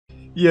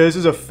Yeah, this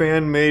is a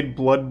fan-made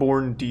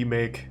Bloodborne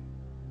Demake.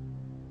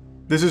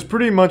 This is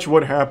pretty much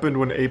what happened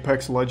when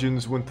Apex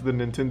Legends went to the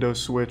Nintendo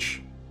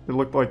Switch. It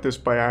looked like this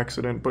by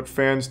accident, but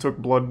fans took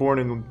Bloodborne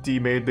and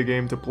demade the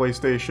game to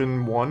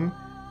PlayStation 1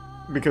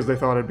 because they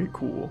thought it'd be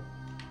cool.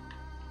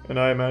 And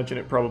I imagine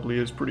it probably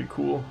is pretty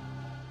cool.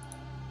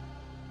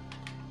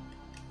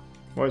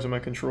 Why isn't my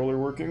controller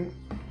working?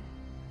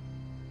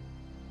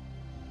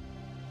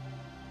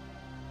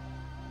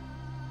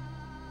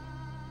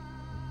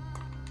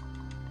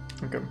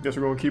 Okay, guess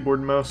we're going keyboard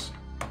and mouse.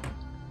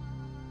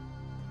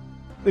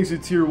 Thanks to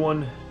Tier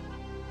 1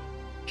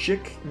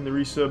 Chick in the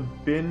resub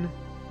Bin,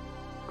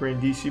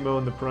 Grandissimo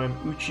in the Prime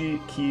Uchi,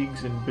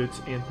 Keegs and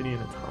Bits, Anthony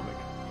and Atomic.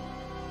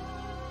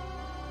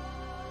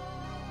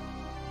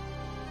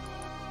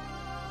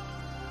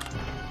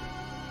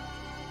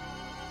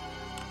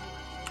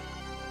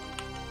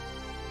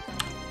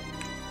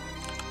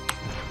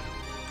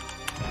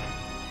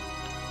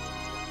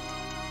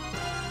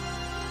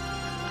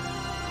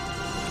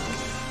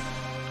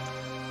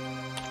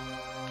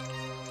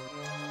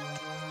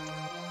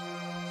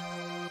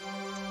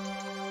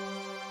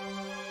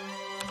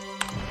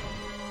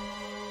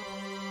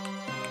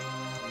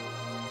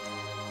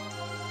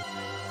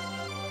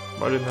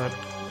 Why didn't that?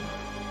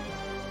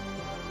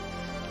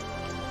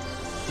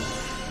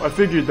 I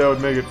figured that would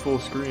make it full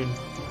screen.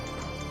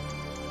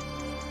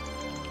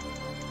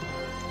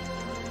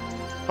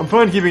 I'm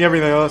fine keeping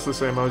everything else the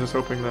same, I was just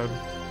hoping that...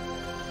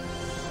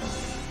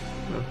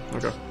 Oh,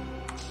 okay.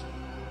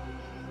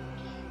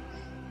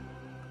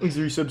 Thanks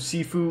to resub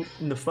Sifu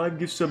and the 5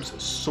 gift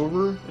subs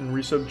Sorer and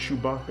resub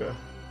Chewbacca.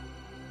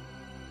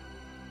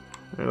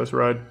 Alright, let's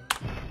ride.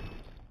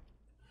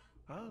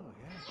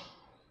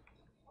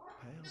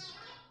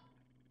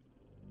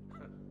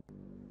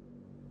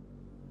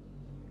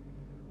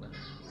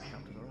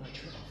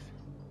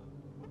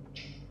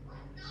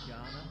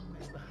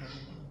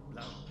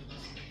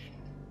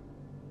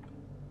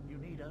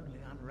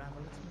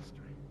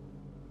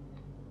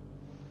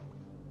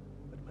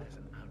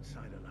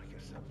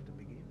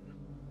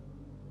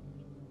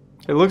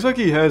 It looks like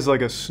he has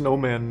like a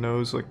snowman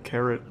nose, like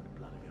Carrot.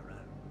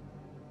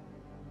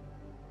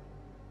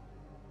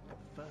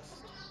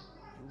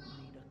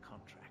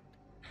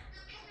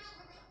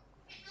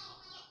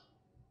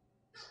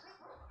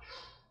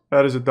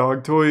 That is a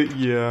dog toy?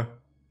 Yeah.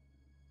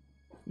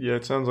 Yeah,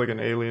 it sounds like an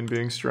alien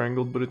being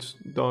strangled, but it's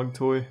dog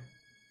toy.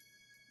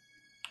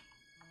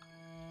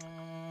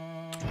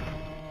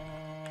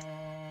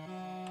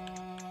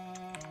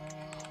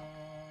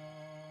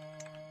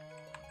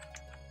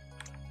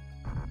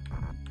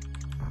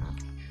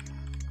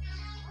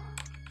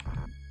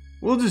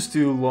 We'll just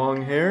do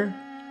long hair.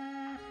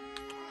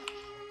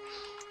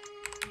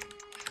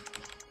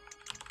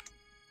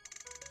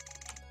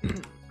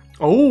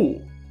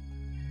 Oh!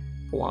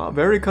 Wow,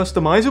 very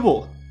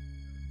customizable.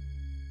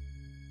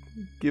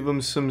 Give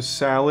him some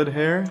salad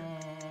hair.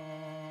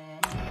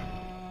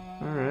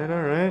 Alright,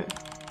 alright.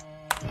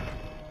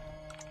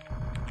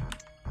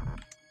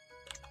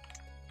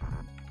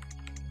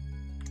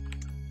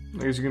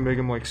 I guess you can make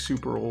him like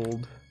super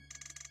old.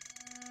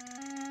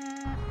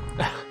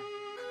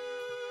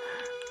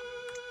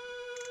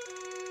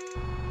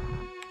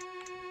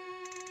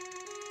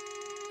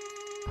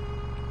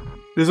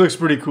 This looks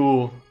pretty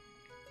cool.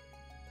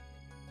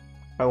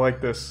 I like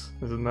this.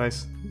 This is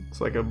nice. It's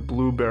like a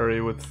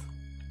blueberry with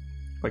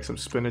like some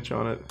spinach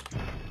on it.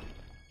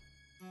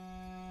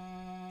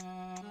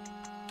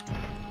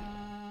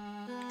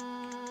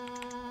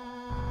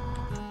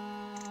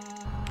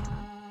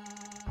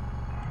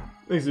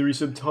 Thanks to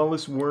resub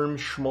Tallest Worm,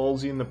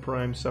 Schmalzy in the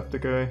Prime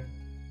Septiceye.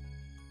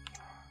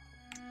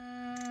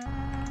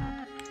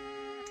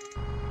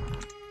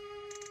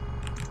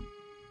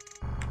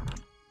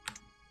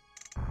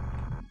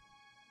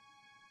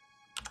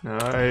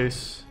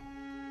 Nice.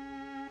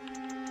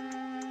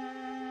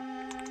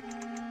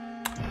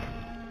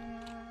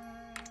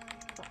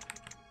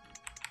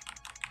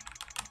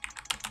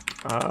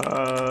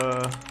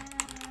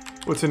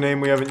 What's a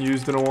name we haven't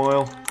used in a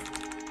while?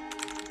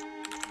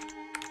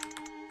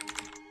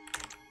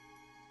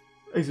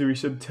 Thanks to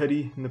resub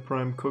Teddy in the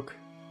Prime Cook.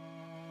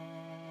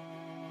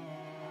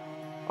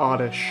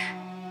 Oddish.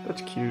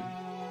 That's cute.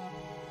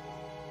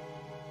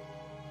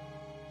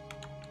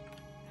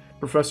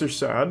 Professor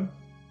Sad.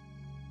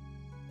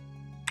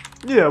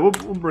 Yeah, we'll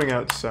bring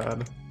out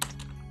Sad.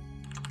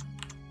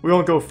 We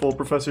won't go full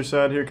Professor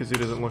Sad here because he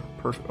doesn't look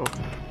perfect. Oh.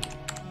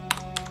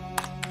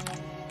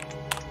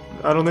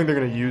 I don't think they're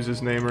gonna use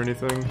his name or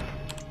anything,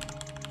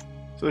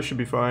 so this should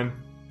be fine.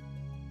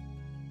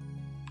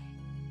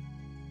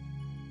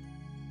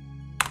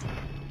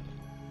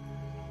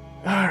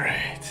 All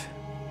right.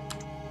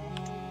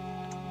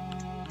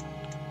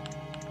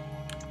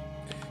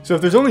 So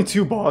if there's only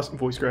two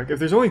voice crack. If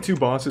there's only two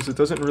bosses, it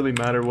doesn't really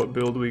matter what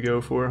build we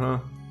go for, huh?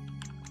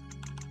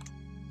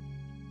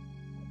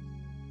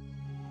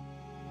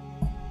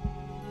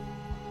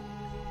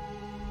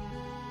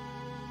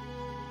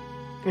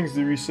 Thanks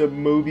to resub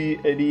Moby,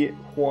 Eddie,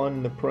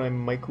 Juan, the Prime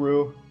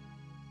Micro.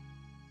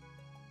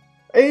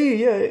 Hey,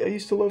 yeah, I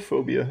used to love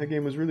Phobia. That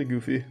game was really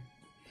goofy.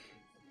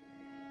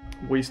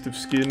 Waste of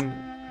skin.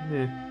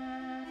 Eh.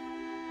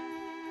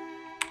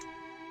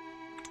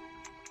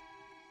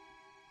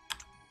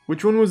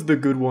 Which one was the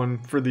good one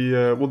for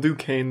the, we'll do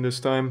Kane this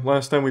time.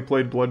 Last time we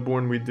played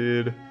Bloodborne, we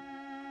did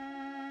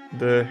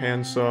the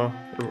handsaw,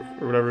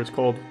 or whatever it's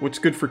called. What's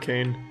good for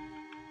Kane?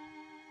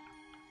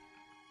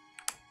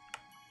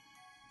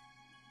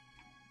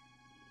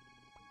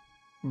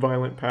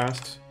 Violent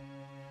Pasts.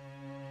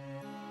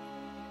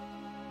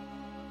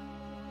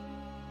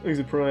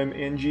 Exit Prime,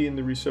 Angie, and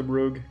the Resub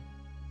Rogue.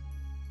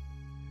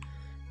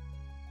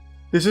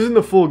 This isn't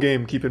the full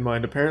game, keep in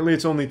mind. Apparently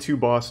it's only 2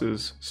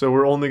 bosses, so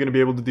we're only going to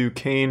be able to do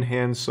Kane,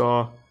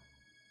 Handsaw.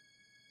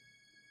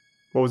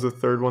 What was the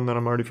third one that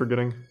I'm already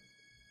forgetting?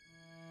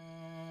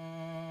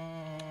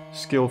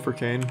 Skill for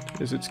Kane.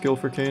 Is it skill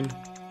for Kane?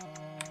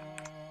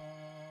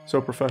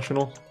 So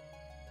professional.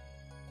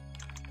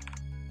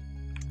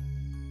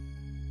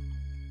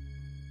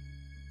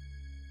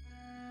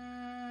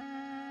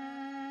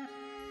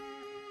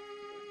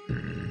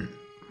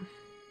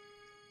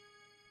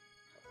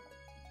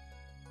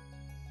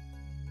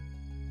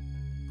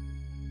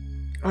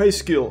 High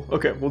skill.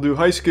 Okay, we'll do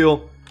high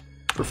skill,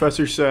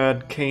 Professor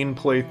Sad, Kane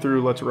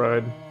playthrough, let's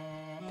ride.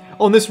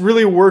 Oh, and this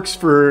really works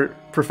for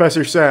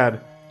Professor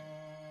Sad.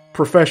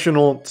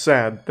 Professional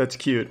Sad. That's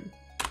cute.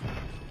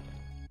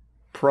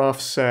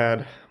 Prof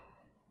Sad.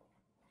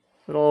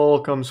 It all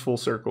comes full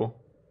circle.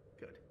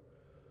 Good.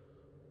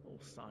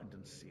 All signed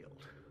and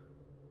sealed.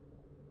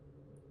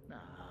 Now,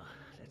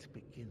 let's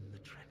begin the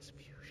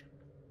transfusion.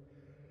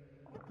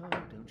 Oh,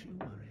 don't you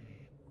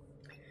worry.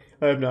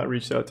 I have not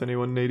reached out to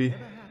anyone, Nady.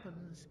 Whatever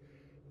happens,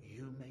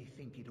 you may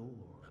think it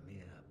all a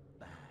mere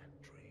bad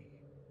dream.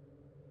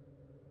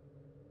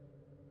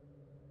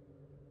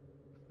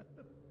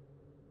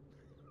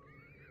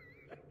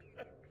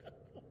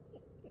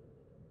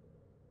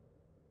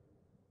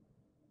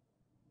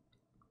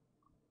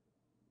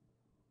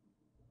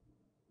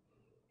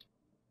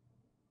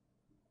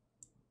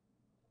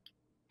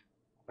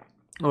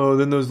 Oh,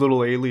 then those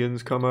little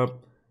aliens come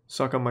up,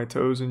 suck on my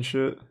toes and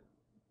shit.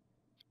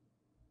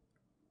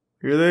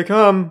 Here they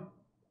come!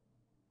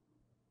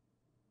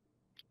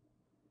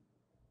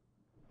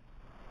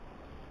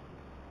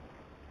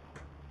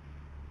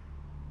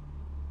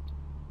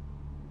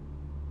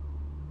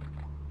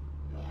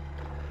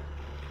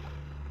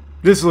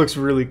 This looks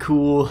really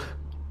cool.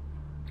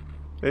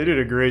 They did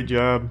a great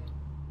job.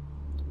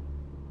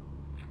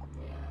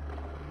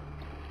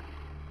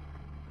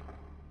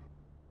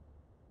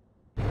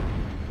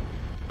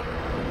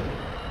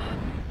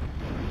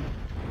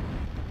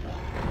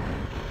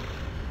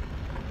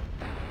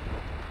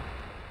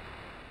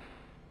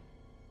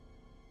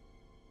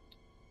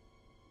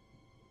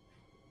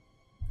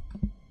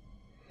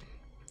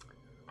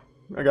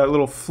 I got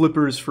little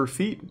flippers for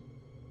feet.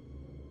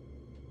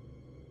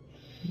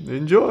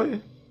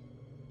 Enjoy.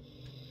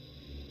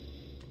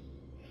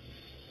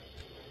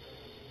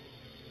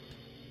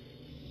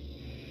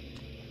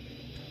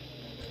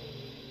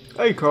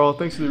 Hey Carl,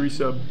 thanks for the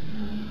resub.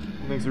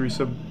 Thanks for the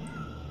resub.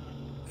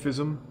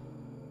 Fism.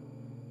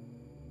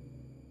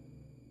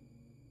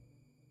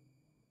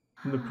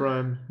 In the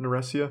Prime,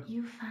 Neresia.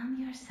 You found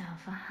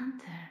yourself a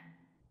hunter.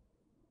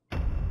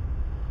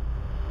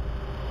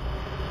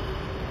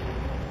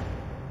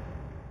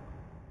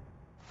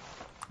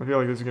 I feel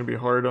like this is going to be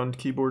hard on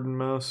keyboard and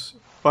mouse.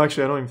 Well,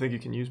 actually, I don't even think you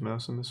can use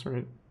mouse in this,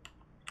 right?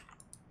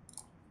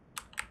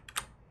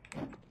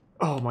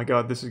 Oh my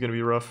god, this is going to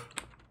be rough.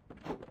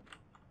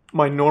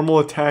 My normal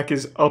attack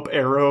is up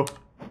arrow.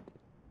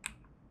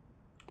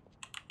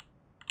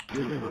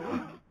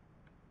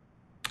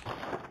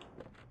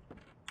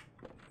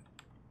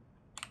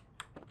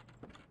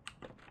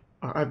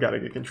 I've got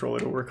to get controller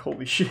to work.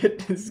 Holy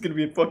shit, this is going to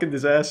be a fucking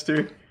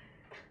disaster.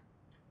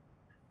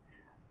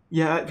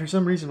 Yeah, for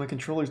some reason my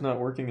controller's not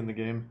working in the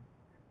game.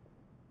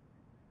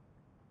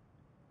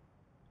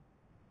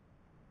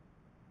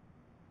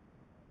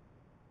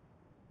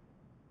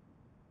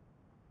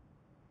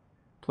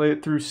 Play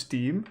it through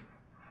Steam?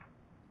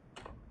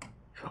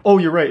 Oh,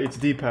 you're right, it's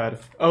D-pad.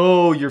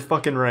 Oh, you're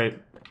fucking right.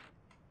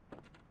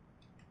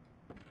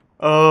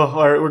 Oh,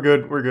 alright, we're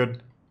good, we're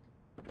good.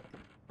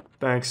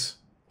 Thanks.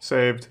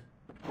 Saved.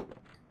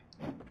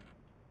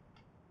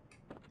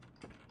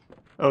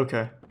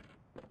 Okay.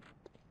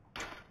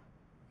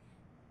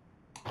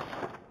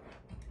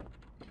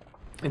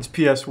 It's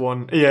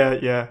PS1.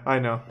 Yeah, I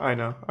know.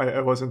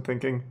 I wasn't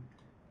thinking.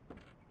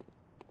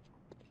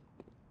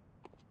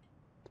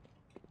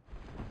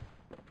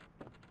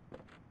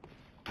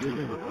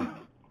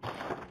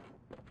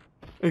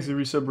 Thanks to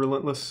resub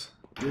Relentless.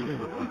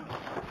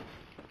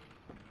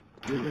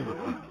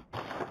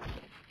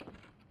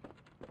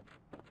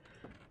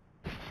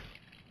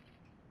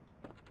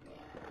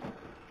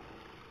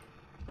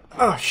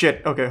 Oh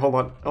shit, okay, hold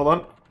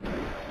on.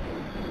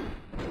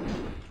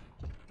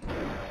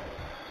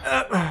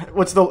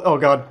 What's the... oh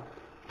god.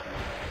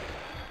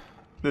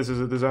 This is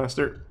a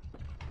disaster.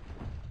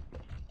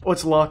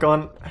 What's lock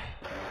on?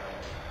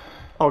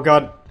 Oh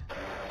god.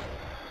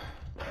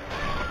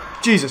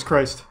 Jesus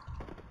Christ.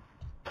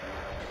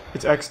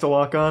 It's X to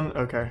lock on?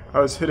 Okay. I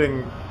was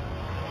hitting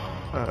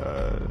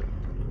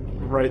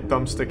right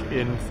thumbstick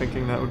in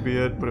thinking that would be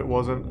it, but it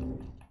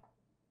wasn't.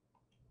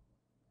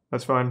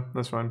 That's fine.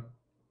 That's fine.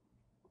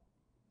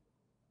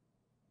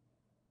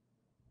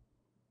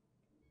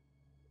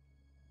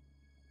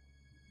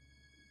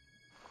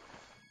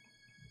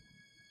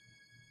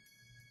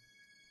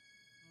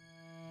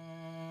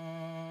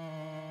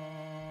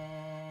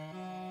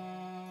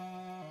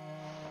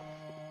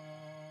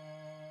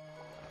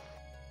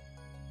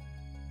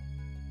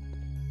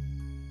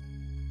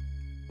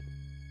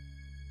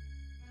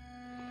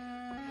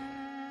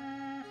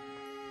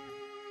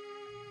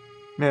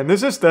 Man,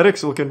 this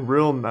aesthetic's looking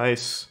real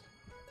nice.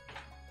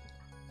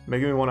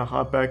 Making me want to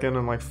hop back in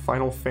on like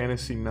Final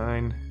Fantasy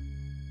IX.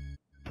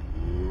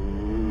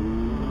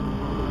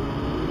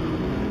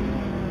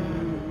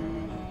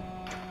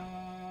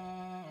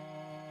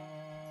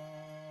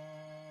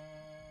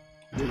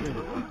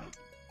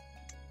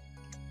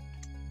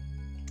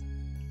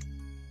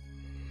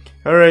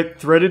 Alright,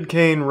 Threaded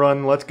Cane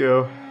run, let's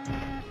go.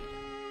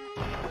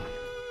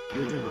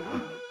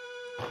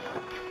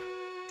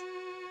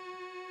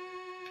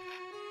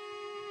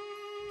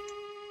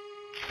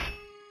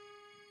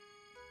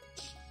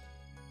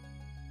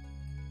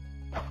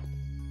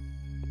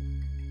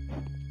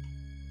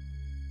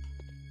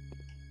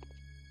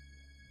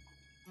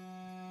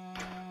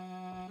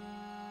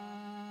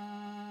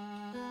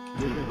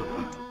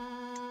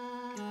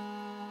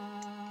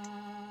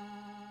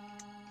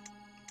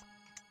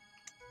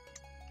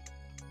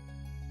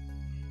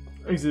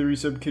 Thanks to the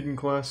resub kid in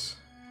class.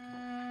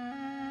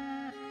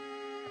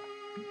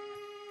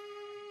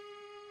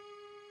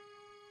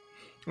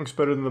 Looks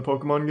better than the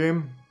Pokemon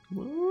game.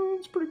 Well,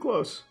 it's pretty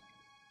close.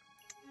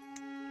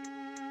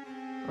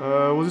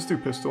 We'll just do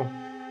pistol.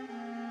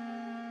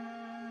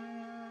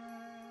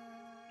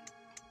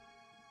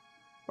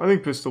 I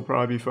think pistol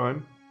probably be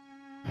fine.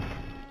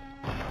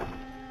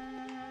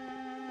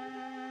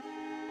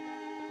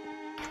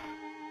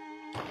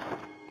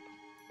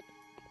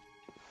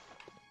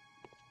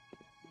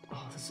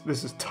 Oh,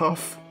 this is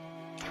tough.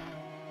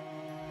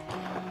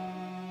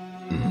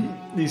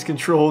 These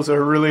controls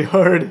are really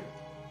hard.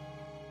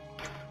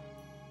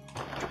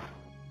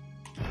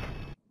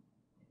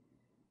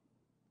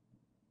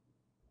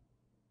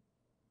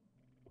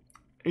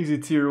 Easy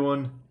tier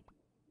 1.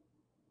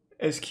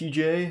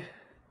 SQJ.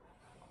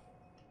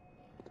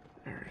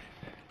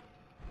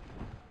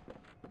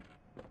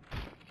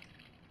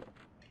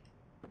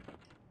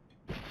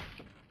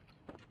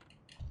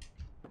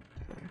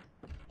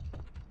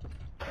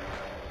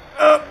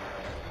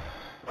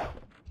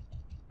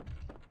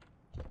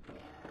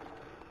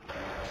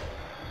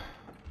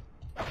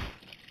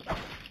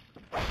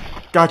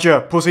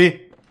 Gotcha,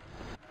 pussy!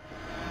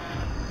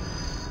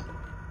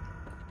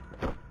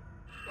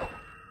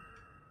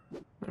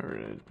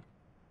 Alright.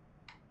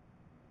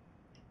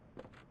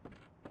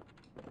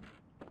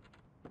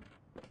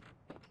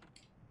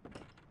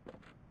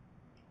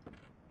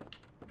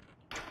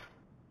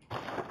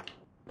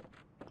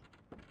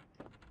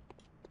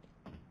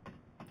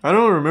 I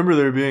don't remember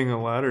there being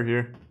a ladder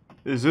here.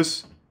 Is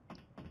this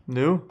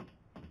new?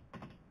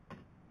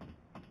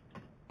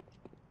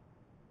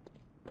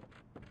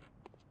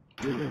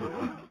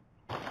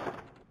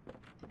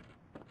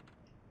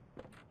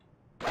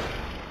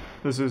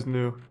 This is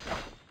new.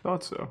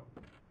 Thought so.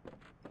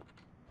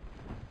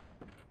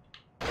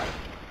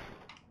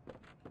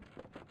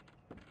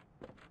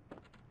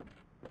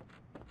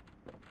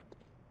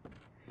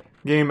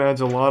 Game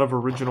adds a lot of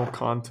original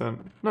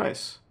content.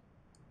 Nice.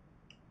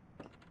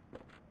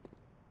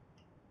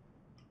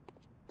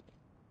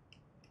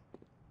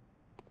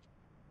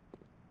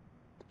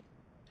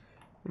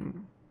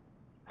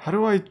 How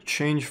do I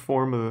change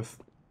form of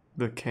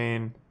the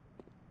cane?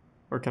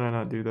 Or can I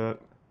not do that?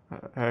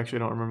 I actually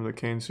don't remember the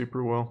cane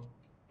super well.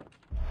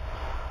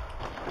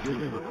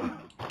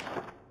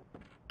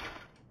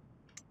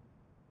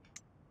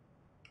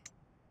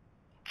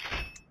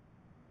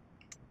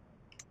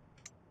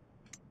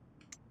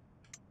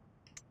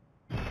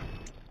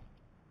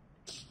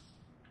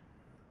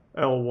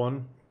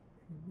 L1.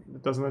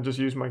 Doesn't that just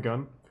use my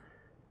gun?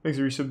 Thanks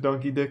for resub,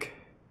 Donkey Dick.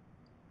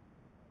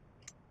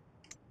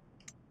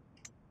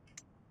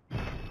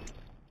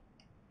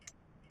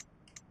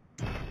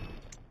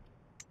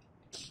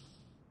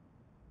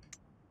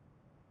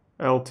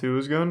 L2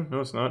 is gun? No,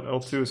 it's not.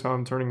 L2 is how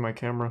I'm turning my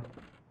camera.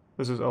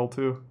 This is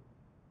L2.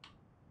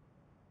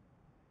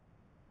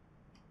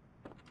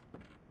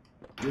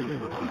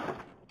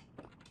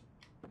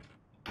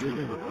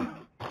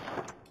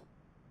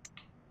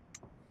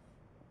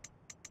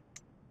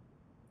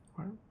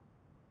 What?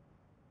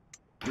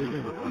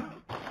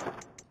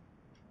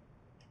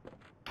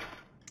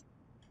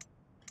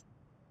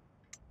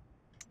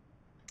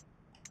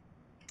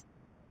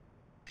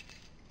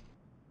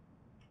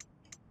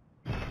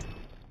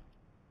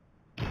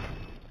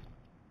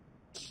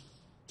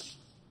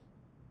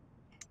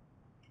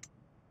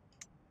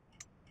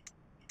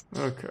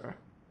 Okay.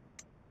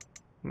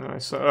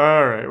 Nice.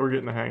 Alright, we're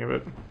getting the hang of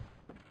it.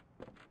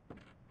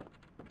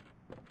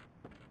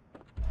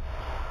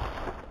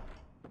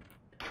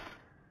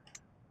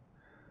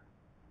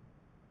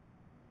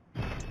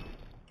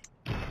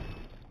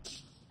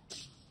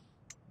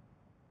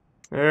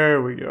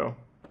 There we go.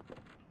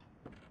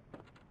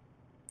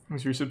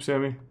 Thanks for your sub,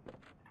 Sammy.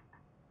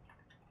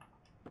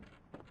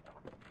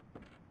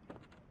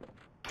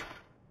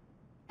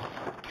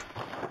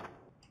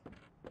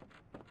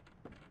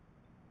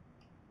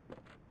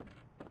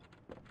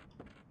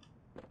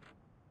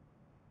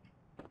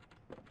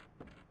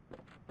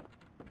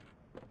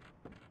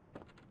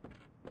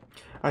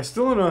 I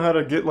still don't know how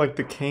to get, like,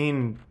 the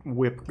cane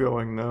whip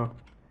going, though.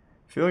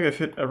 I feel like I've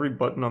hit every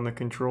button on the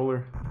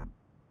controller.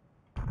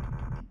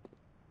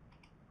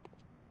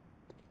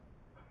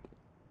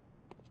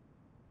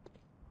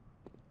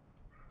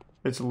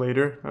 It's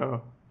later?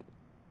 Oh.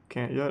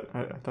 Can't yet?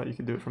 I thought you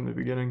could do it from the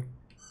beginning.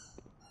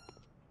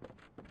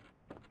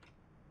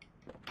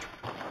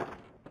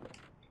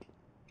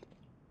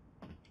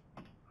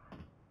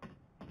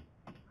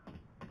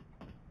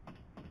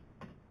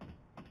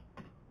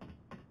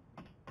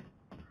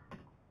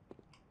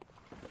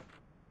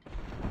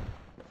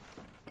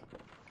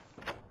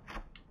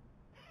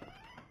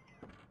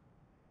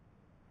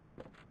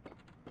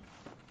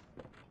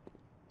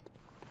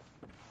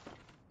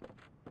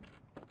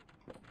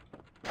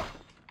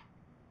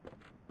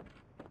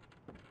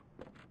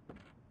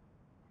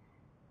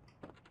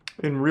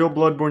 In real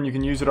Bloodborne, you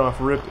can use it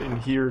off rip, and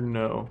here,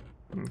 no.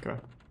 Okay.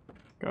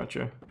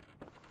 Gotcha.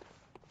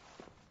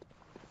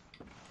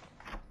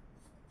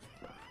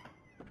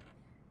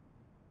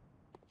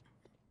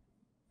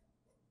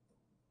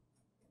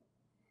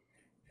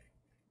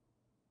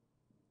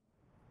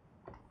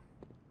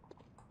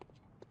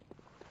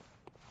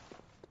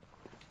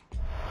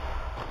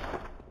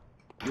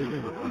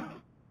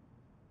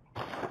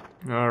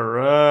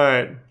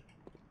 Alright.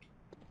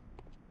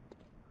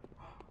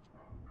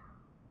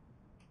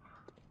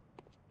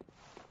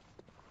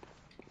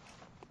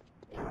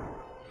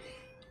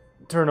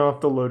 Turn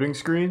off the loading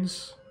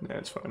screens?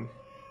 That's fine.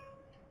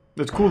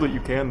 That's cool that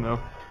you can, though.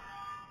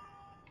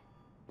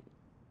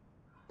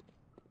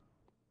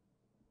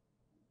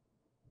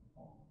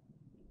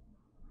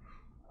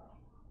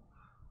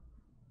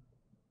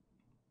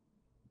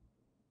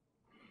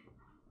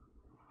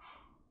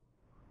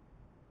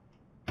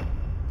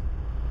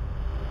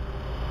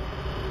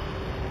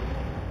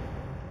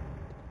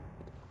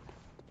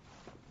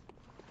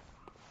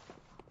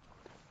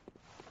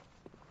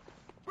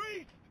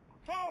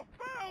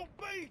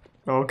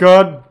 Oh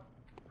god!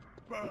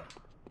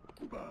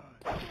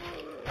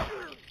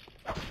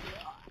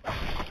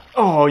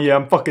 Oh yeah,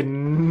 I'm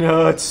fucking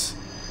nuts!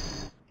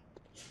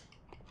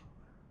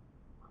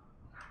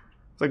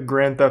 It's like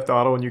Grand Theft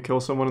Auto when you kill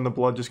someone and the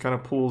blood just kind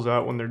of pools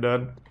out when they're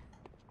dead.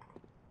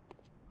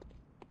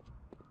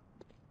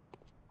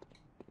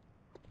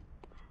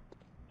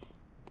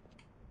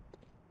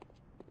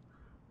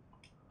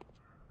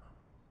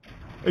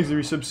 Thanks to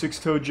resub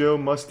 6-Toe Joe,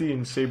 Musty,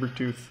 and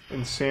Sabretooth,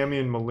 and Sammy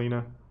and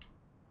Melina.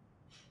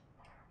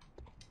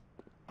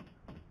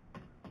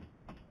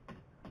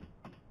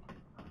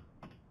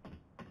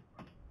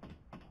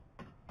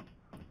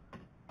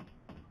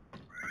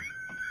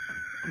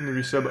 And the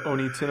resub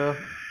Oni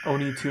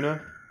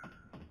Tuna.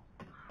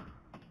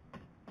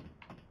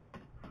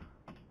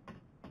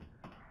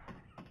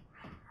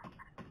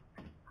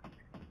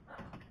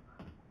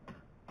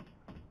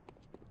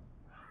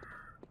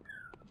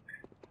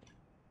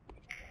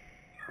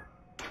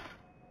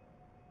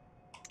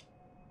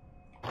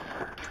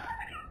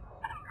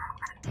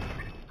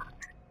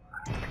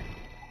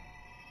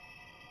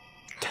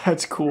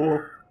 That's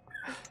cool.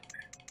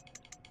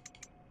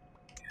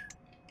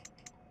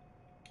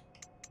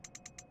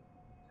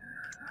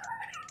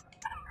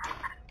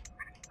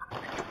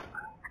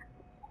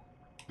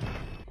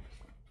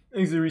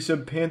 Thanks to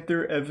resub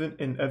Panther, Evan,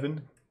 and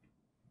Evan.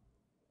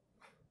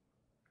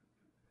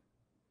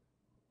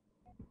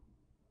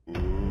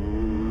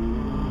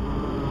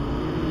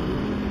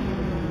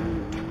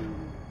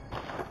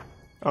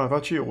 Oh, I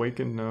thought she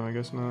awakened. No, I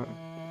guess not.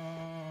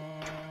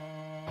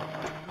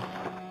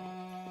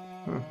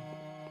 Huh.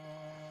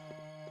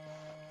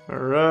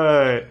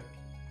 Alright.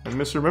 I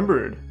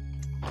misremembered.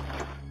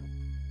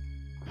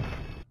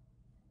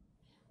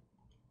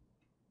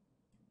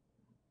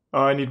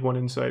 Oh, I need one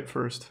insight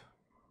first.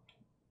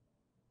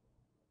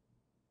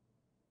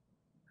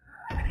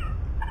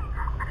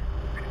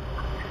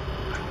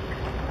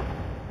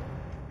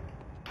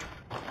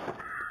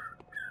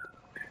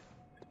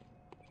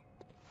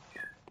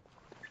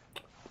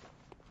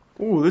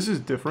 Ooh, this is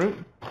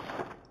different.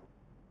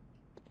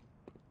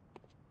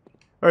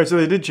 Alright, so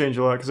they did change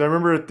a lot, because I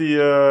remember at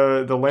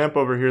the lamp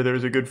over here,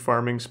 there's a good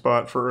farming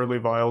spot for early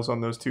vials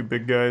on those two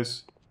big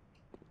guys.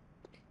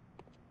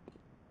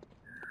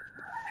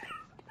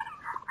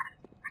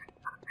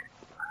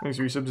 Thanks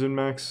for resubs in,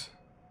 Max.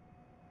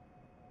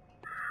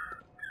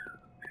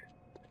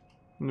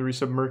 And the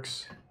resub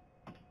Mercs.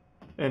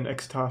 And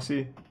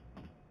Ecstasy.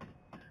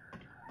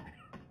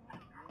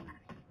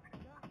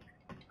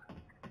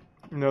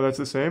 No, that's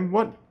the same?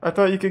 What? I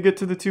thought you could get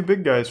to the two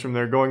big guys from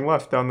there, going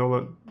left down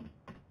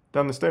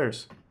the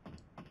stairs.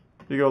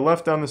 You go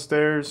left down the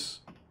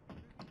stairs,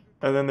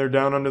 and then they're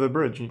down under the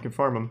bridge, and you can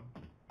farm them.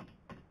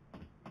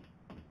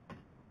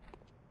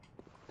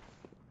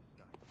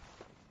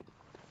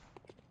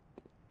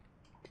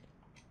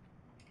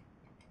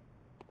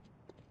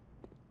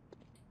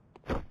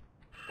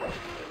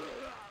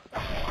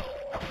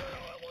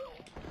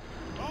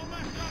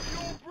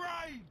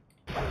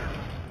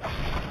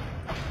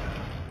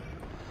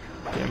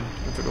 Damn,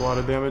 I took a lot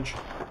of damage.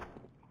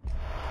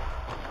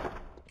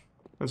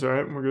 That's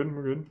alright, we're good,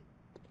 we're good.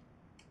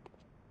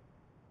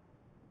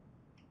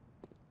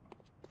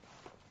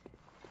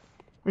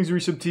 Thanks,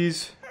 resub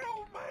tease.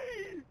 Help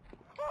me!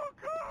 Oh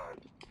God!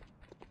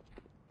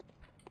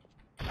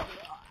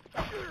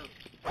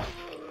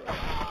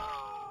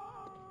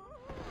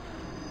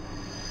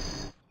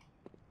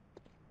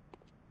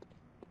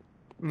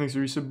 Thanks,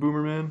 resub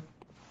Boomerman.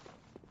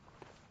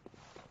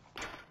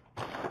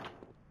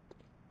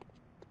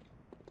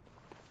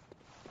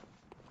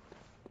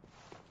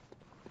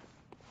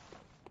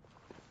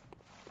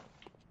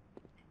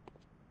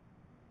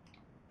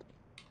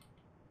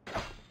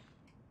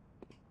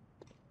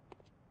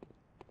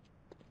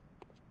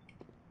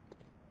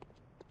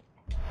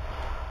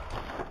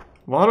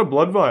 A lot of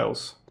blood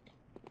vials.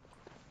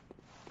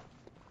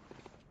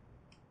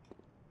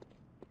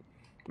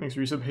 Thanks,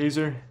 resub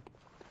Hazer.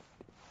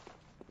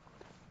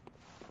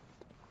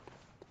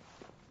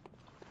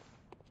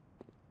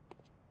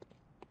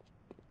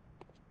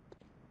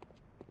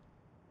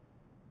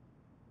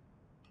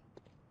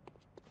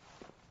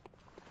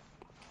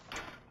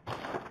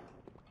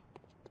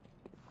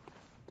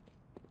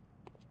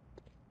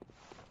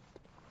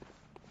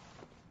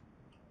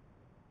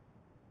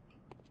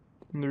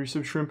 And the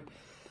resub Shrimp.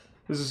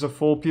 Is this a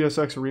full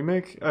PSX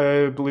remake?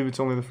 I believe it's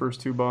only the first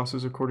 2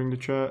 bosses according to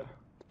chat.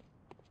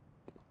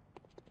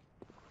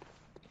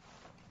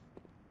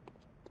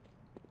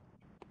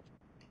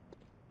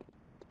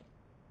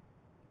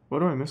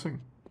 What am I missing?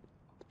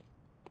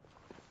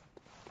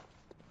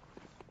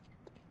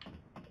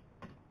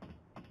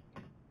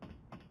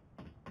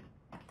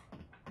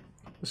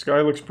 The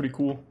sky looks pretty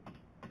cool.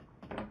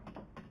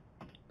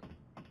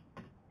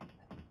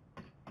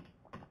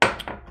 I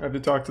have to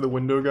talk to the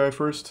window guy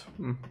first.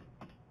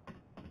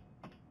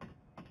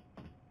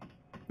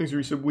 Thanks,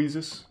 resub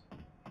Weezus.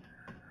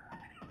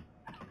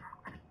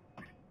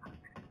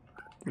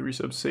 The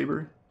resub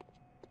Saber.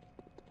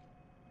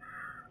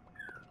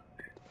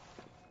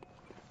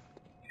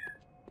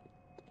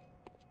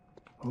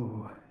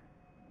 Oh,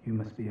 you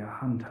must be a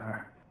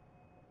hunter.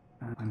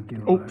 I'm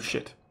Gilbert, Oh,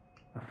 shit.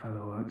 a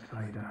fellow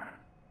outsider.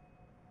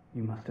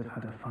 You must have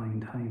had a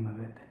fine time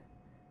of it.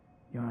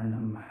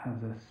 Yarnum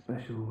has a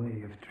special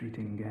way of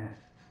treating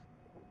guests.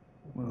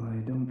 Well, I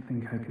don't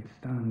think I could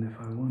stand if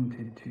I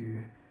wanted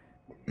to.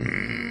 But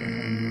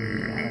I'm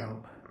willing to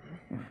help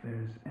if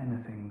there's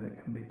anything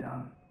that can be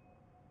done.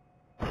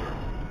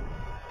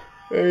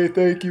 Hey,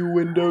 thank you,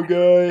 window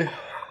guy.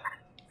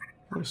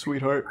 What a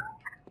sweetheart.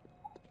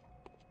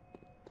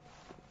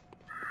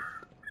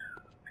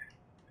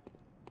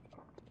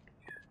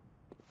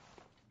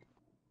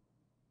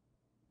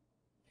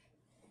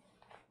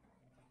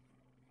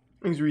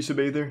 Thanks, resub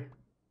Aether.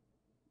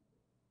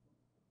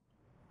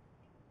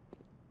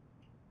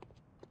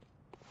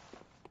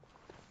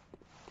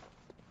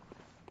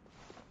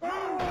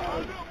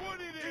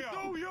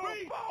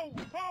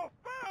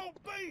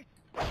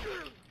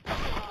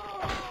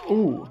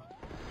 Ooh.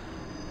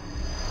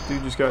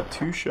 Dude just got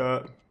 2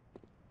 shot.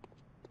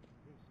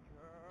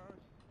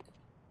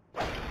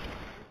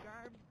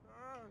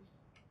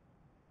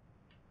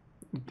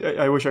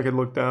 I wish I could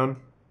look down.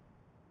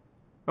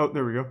 Oh,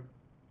 there we go.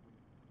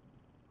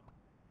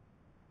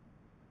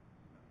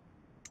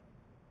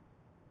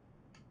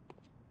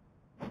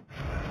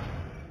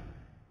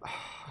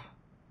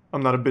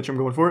 I'm not a bitch, I'm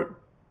going for it.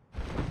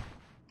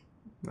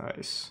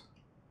 Nice.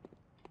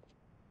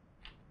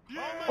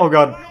 Oh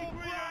god.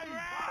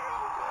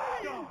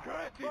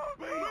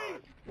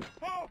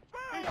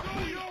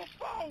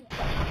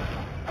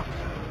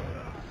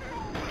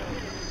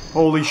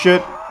 Holy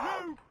shit.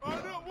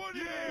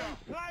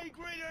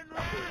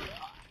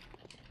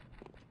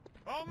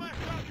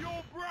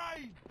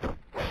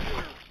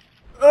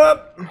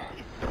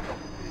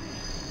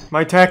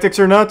 My tactics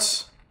are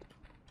nuts.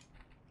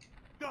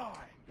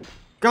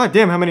 God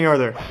damn, how many are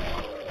there?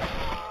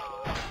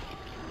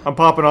 I'm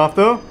popping off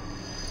though.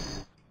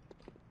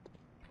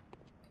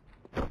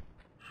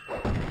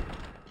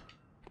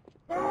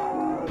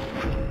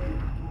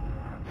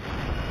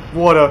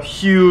 What a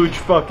huge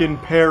fucking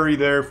parry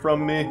there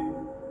from me.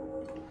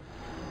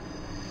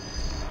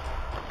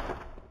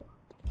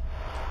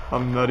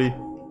 I'm nutty.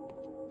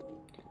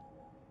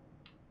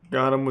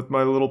 Got him with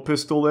my little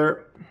pistol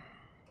there.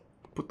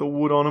 Put the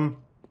wood on him.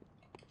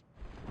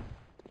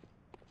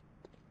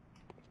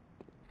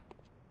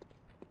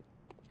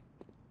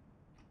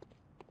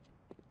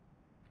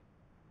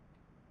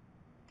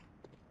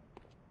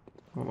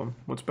 Hold on,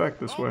 what's back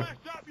this way?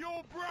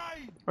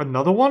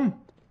 Another one?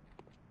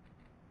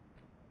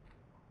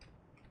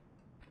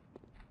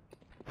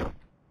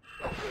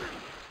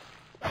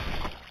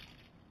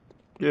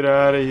 Get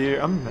out of here,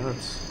 I'm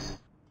nuts.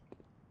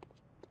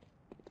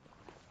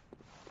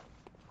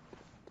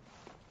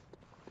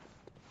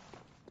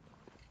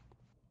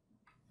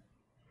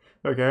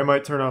 Okay, I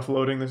might turn off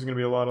loading, there's gonna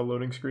be a lot of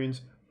loading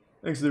screens.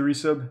 Thanks to the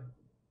resub,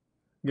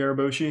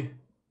 Garaboshi.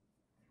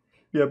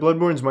 Yeah,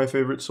 Bloodborne's my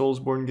favorite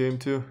Soulsborne game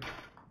too.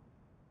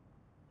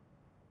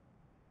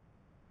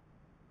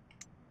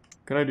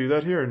 Can I do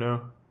that here or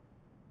no?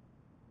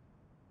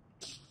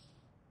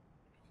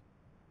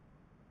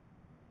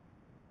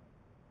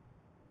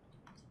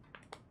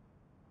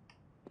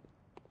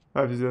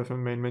 I have to do that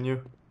from the main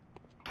menu.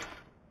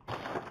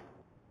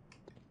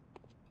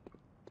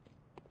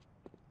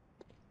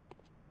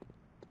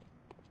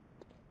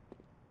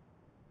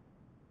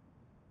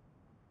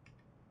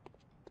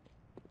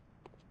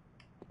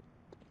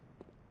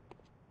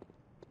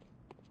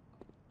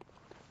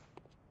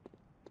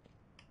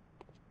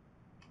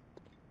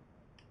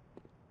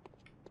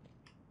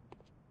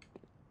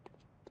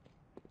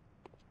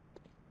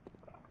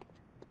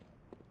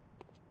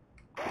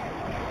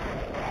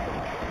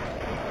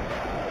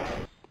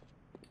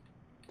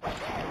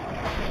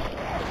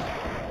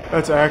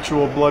 That's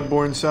actual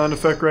Bloodborne sound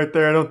effect right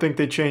there. I don't think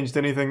they changed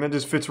anything. That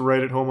just fits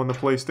right at home on the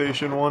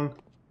PlayStation 1.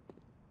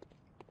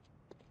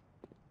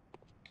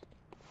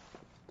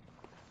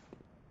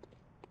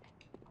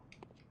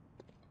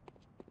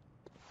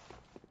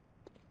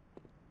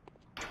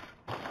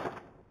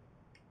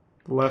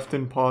 Left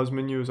and pause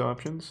menu is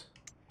options.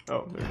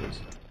 Oh, there it is.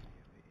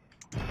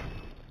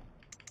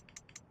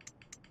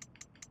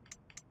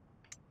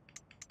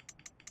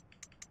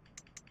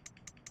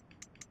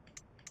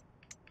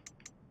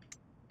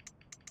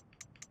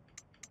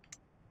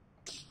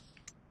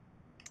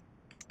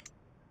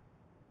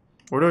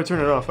 Where do I turn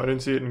it off? I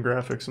didn't see it in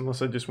graphics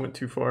unless I just went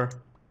too far.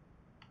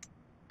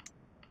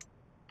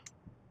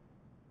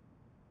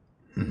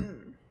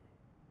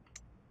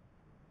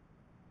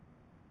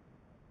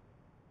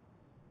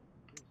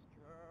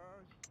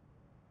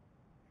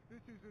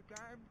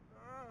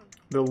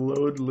 The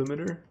load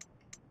limiter?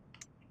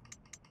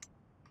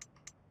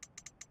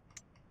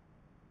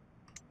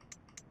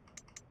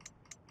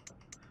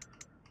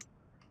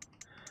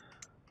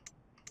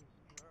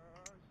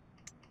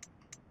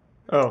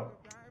 Oh.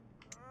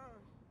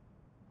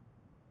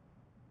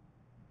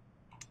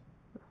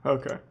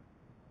 Okay.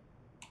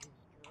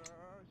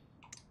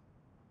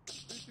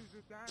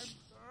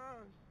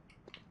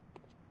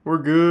 We're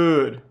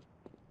good.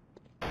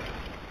 Smells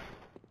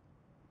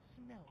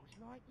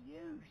like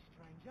you,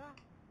 stranger.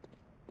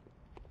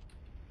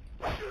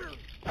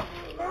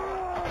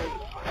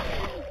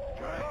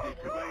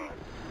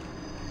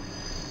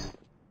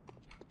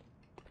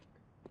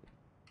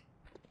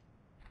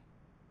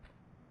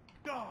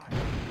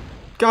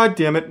 God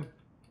damn it.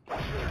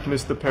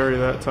 Missed the parry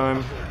that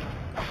time.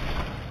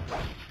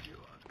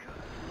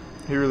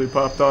 He really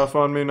popped off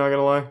on me, not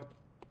gonna lie.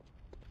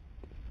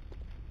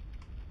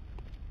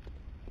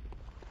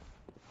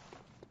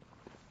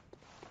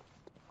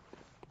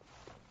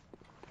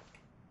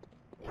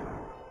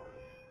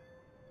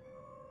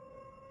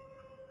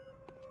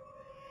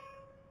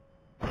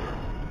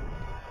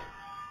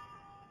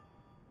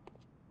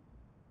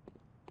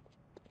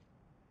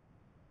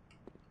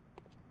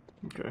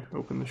 Okay,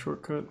 open the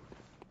shortcut.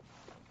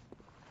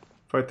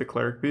 Fight the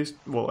cleric beast?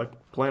 Well, I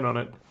plan on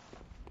it.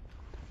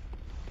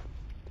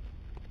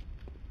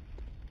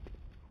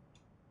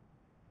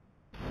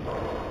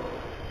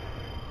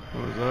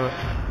 What was that?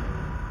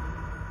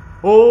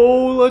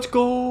 Oh, let's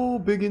go!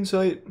 Big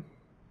insight.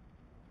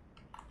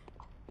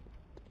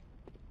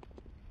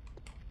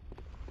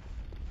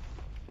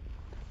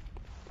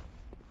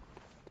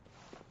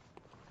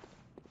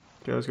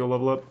 Okay, let's go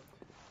level up.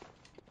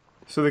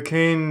 So the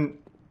cane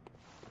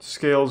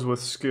scales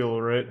with skill,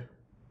 right?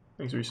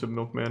 Thanks for your sub,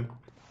 Milkman.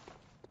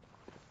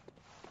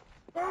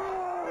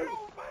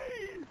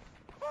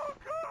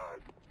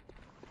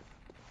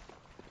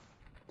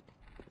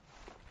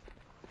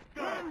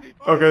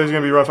 Okay, this is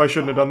gonna be rough. I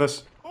shouldn't have done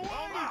this.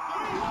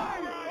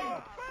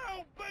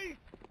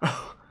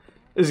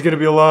 This is gonna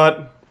be a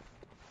lot.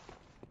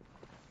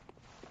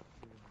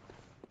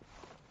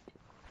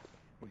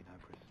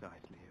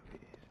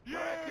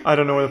 I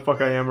don't know where the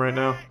fuck I am right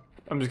now.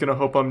 I'm just gonna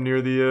hope I'm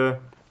near the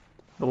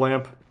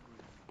lamp.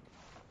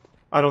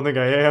 I don't think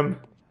I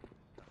am.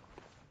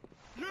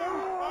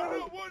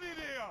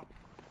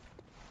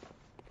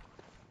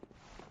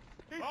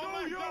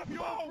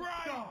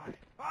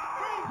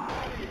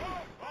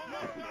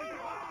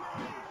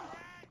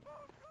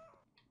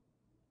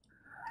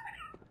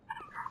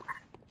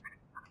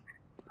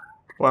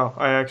 Wow,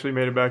 I actually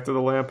made it back to the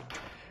lamp.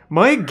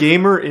 My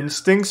gamer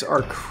instincts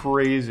are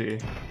crazy.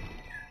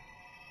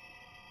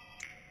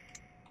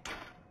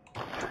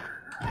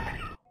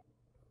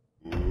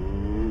 Hello,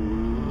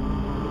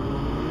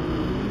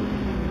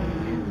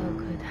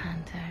 good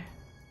hunter.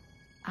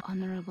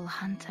 Honorable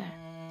hunter.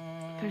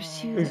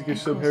 Pursue Thanks, the good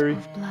sub, echoes Harry.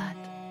 of blood,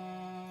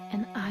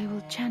 and I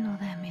will channel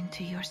them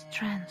into your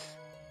strength.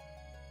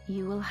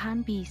 You will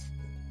hunt beasts,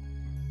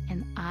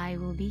 and I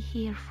will be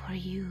here for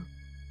you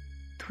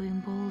to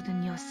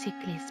embolden your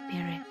sickly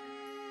spirit.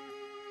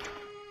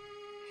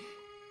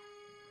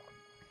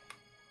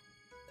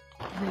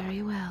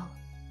 Very well.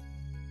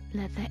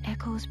 Let the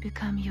echoes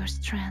become your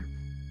strength.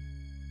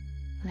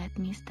 Let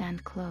me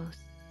stand close.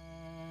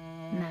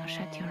 Now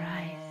shut your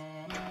eyes.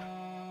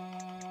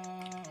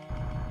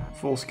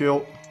 Full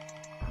skill.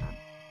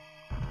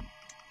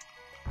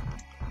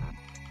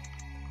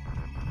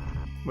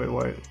 Wait,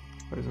 why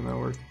doesn't that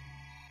work?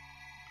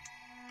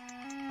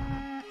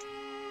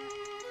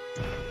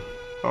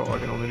 Oh, I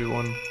can only do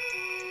one.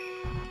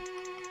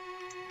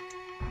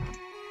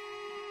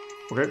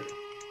 Okay.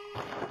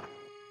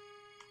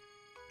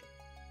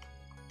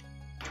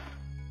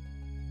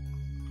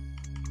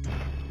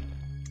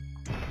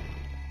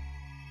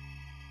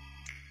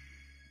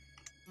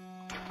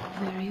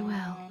 Very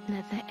well.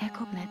 Let the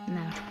echonet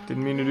now.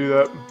 Didn't mean to do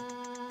that.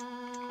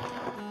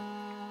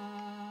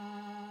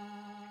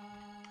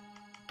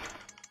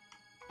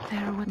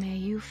 Farewell. May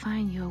you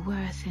find your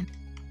worth in.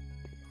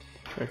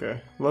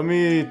 Okay, let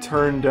me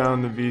turn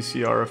down the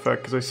VCR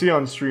effect, because I see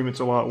on stream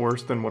it's a lot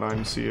worse than what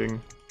I'm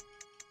seeing.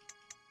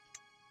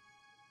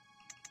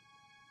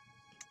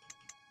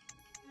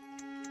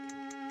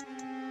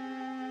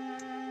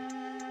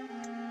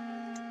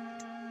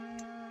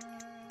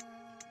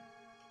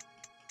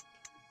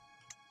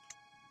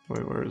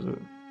 Wait, where is it?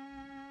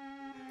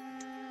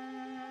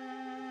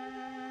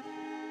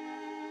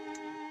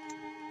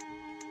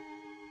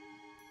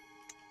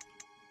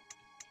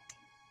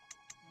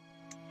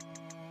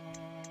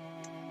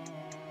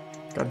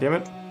 God damn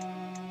it.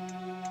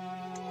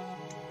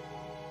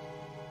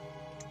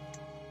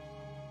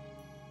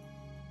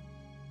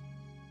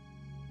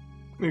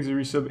 Thanks to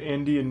resub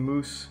Andy and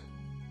Moose.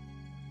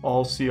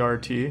 All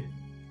CRT.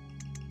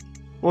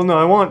 Well, no,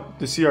 I want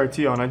the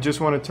CRT on. I just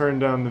want to turn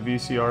down the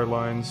VCR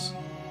lines.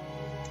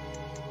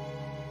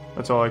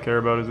 That's all I care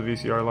about is the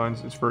VCR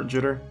lines. It's for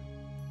jitter.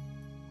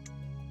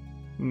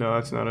 No,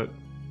 that's not it.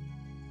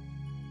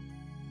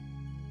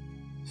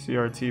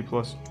 CRT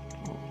plus...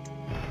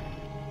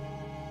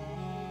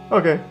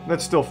 Okay,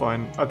 that's still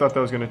fine. I thought that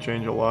was going to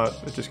change a lot.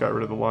 It just got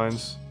rid of the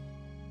lines.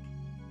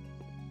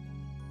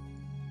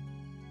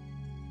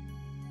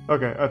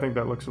 Okay, I think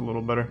that looks a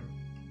little better.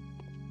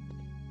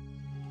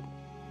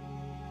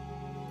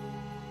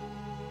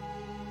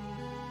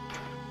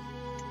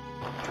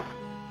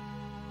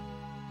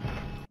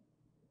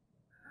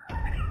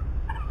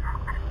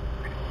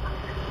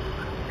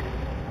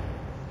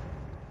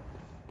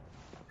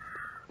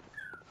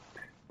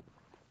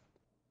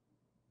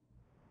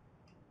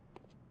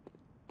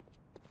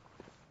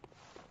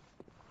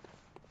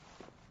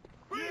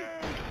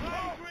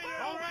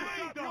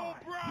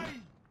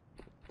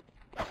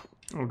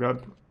 Oh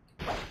god.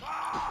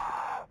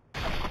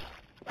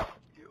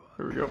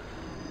 Here we go.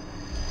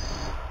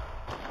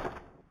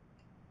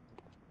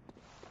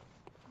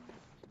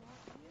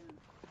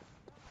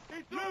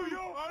 It's you!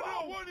 I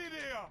don't want it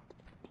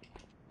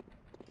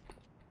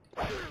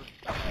here!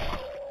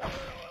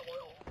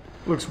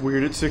 Looks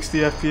weird at 60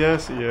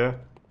 FPS, yeah.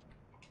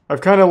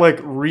 I've kind of like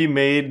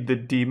remade the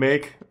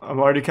Demake. I'm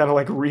already kind of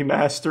like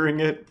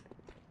remastering it.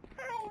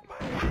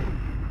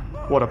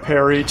 What a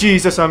parry.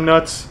 Jesus, I'm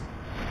nuts.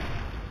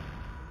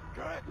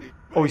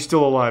 Oh, he's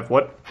still alive.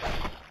 What?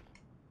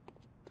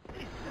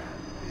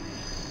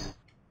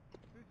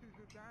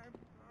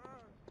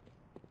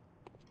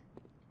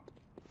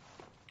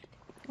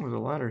 Oh, there's a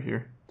ladder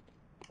here.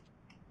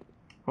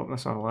 Oh,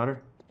 that's not a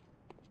ladder.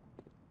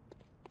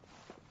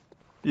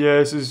 Yeah,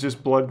 this is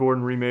just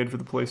Bloodborne remade for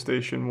the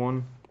PlayStation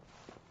 1.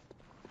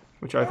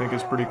 Which I think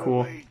is pretty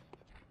cool.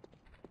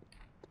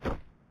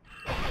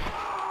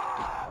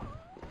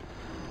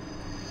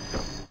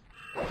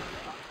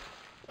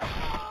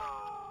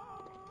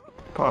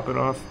 Pop it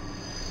off.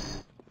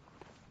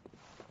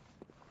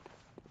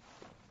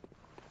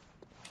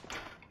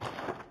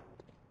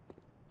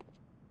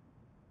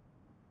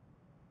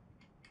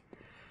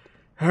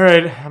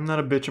 Alright, I'm not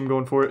a bitch, I'm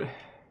going for it.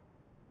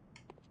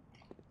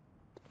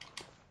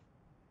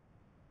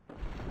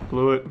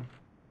 Blew it.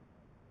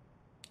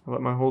 I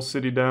let my whole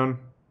city down.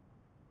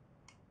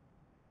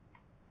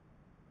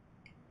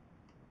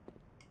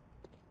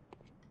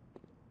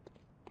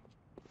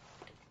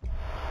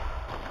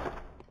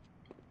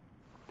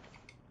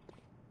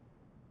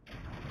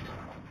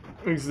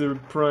 Thanks to the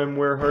Prime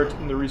Werehart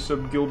and the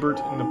resub Gilbert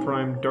and the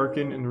Prime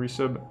Darkin and the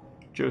resub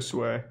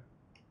Josue.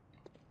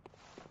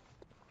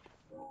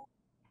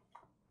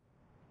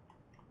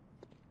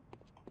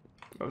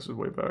 Oh, this is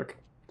way back.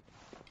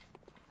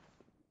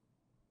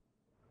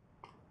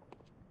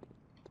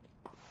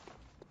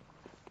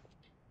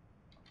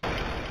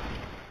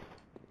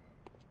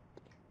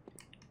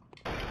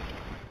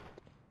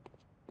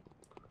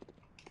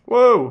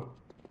 Whoa!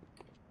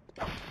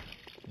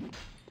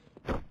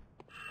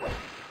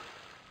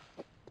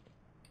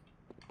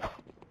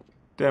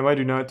 Damn, I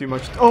do not do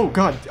much. Oh,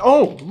 God!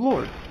 Oh,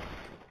 Lord!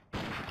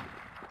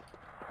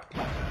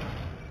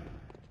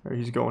 Oh,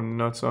 he's going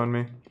nuts on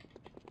me.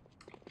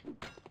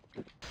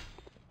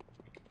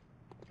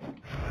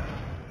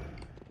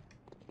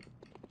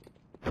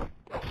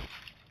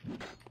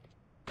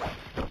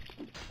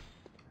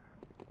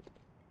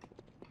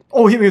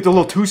 Oh, he hit me with a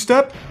little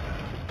two-step?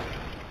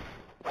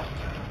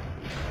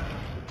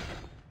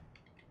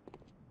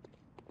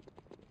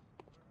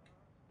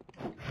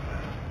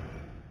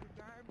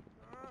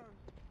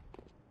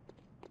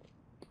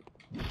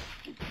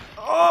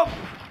 Oh!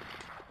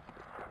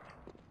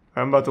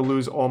 I'm about to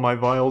lose all my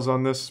vials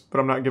on this, but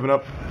I'm not giving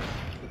up.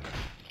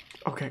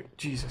 Okay,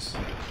 Jesus.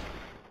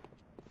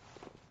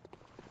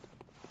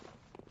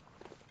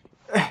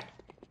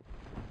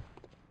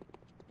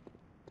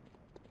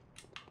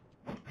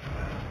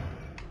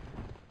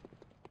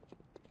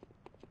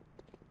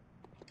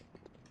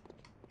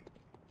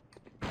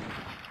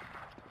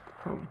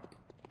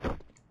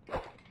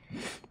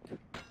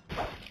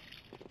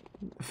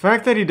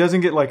 fact that he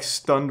doesn't get, like,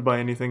 stunned by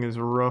anything is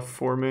rough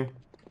for me.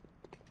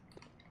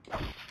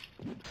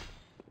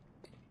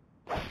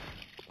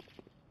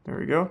 There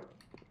we go.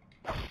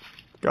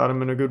 Got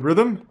him in a good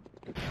rhythm.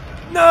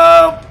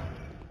 No!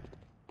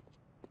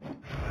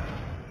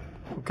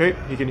 Okay,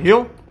 he can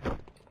heal.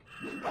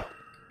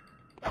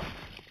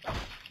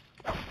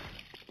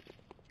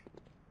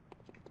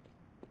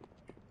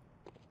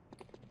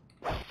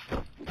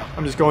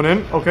 I'm just going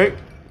in. Okay.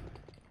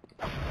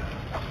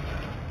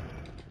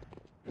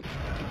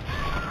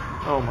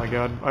 Oh my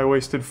god, I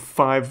wasted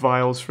 5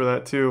 vials for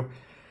that too.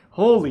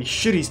 Holy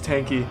shit, he's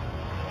tanky.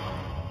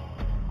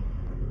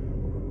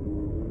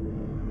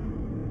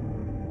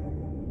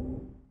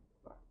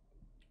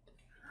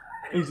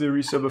 He's the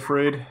resub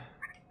afraid.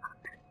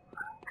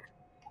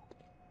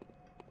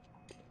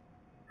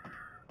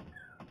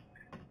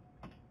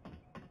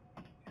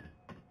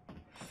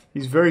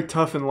 He's very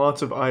tough and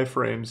lots of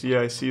iframes.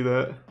 Yeah, I see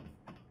that.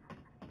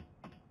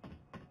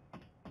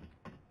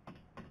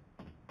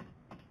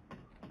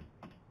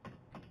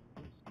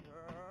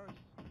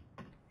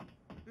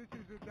 This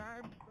is a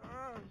damn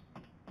curse.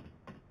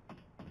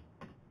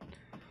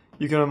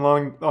 You can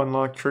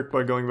unlock trick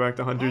by going back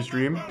to Hunter's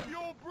Dream.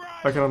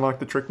 I can unlock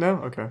the trick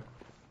now? Okay.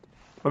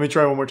 Let me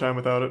try one more time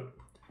without it.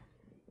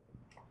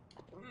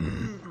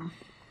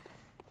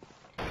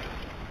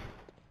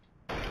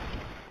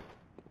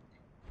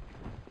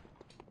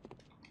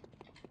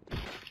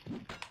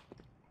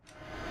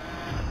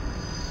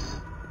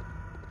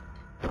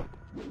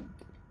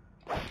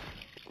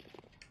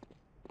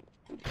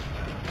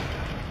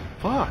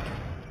 Fuck.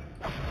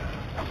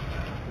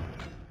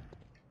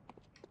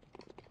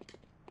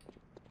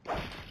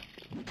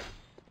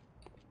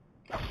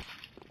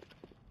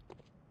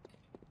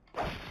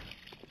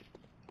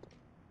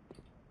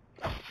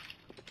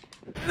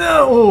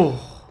 No!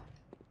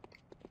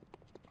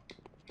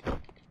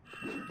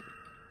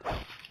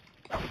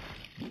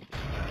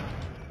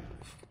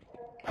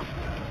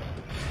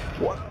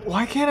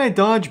 Why can't I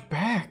dodge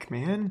back,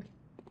 man?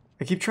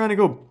 I keep trying to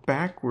go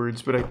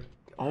backwards, but I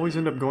always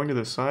end up going to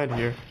the side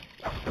here.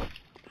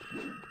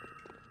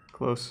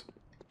 Close.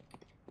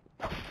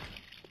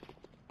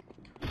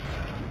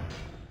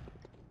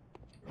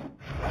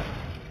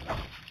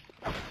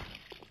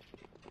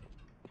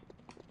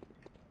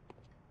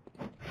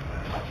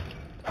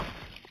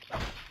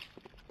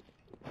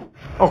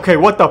 Okay,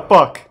 what the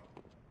fuck?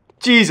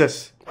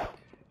 Jesus!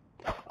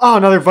 Oh,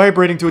 now they're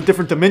vibrating to a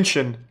different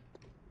dimension.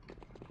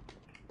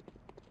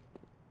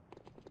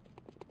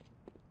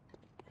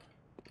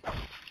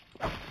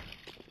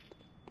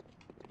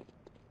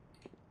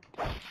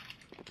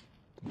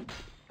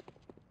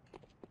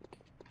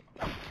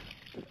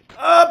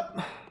 Up!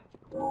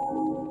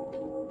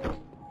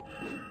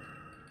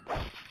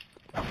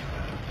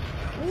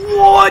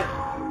 What?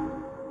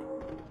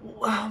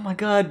 Oh my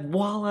god,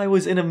 while I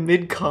was in a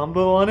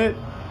mid-combo on it?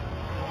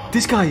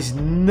 This guy's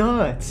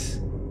nuts.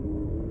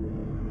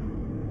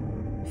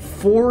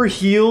 4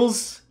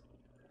 heals?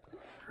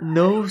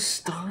 No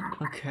stun?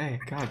 Okay,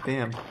 god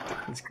damn.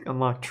 Let's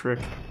unlock trick.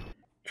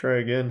 Try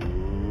again.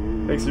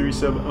 Thanks to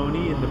resub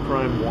Oni and the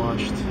Prime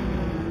Washed.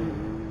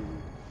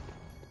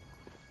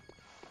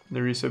 The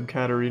resub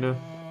Katarina.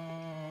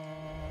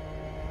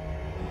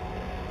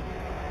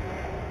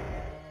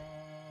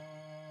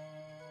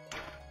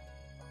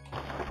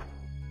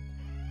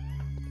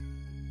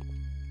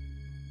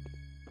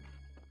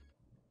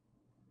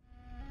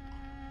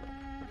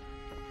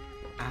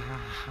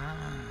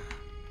 Aha!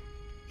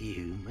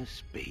 You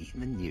must be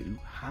the new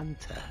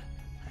hunter.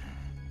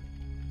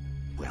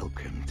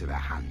 Welcome to the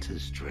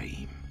Hunter's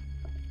Dream.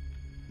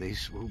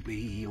 This will be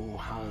your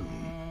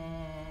home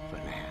for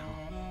now.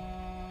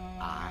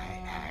 I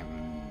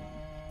am...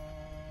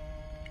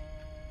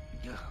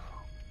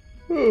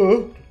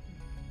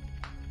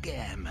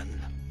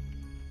 Gammon.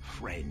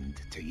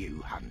 Friend to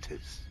you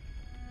hunters.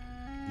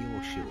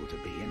 You're sure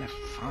to be in a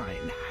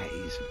fine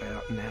haze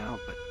about now,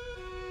 but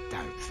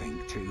don't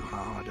think too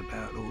hard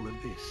about all of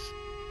this.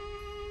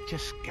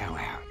 Just go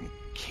out and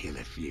kill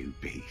a few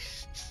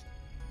beasts.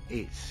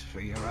 It's for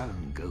your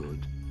own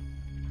good.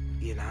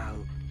 You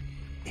know,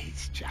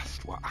 it's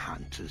just what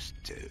hunters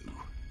do.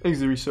 Thanks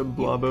to resub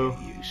Blabo.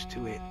 You'll get used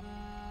to it.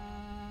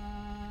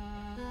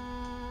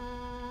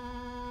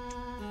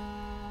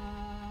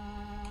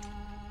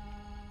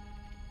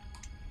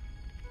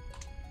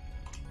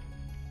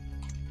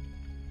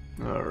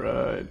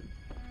 Alright.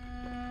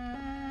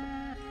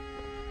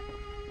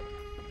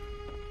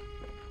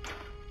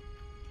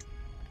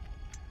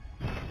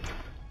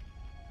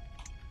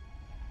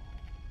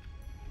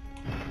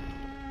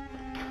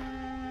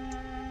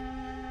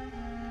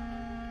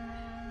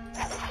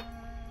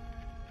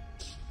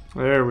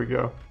 There we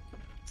go.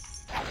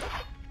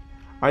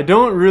 I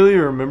don't really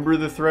remember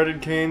the threaded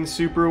cane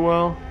super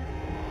well,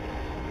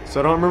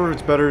 so I don't remember if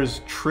it's better as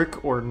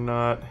trick or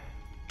not.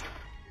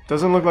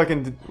 Doesn't look like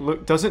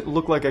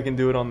I can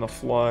do it on the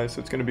fly,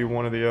 so it's gonna be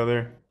one or the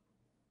other.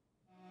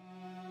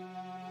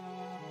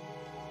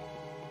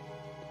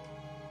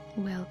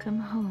 Welcome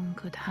home,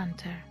 good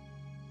hunter.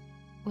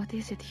 What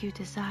is it you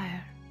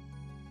desire?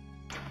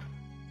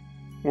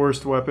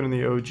 Worst weapon in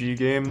the OG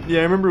game. Yeah,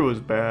 I remember it was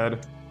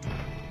bad.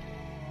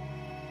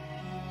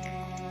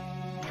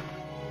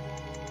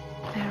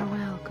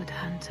 Farewell, good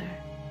hunter.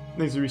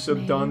 Thanks to resub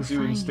May Donzu you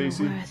and find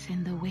Stacy. your worth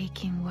in the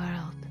waking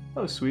world.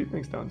 Oh, sweet.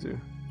 Thanks, Donzu.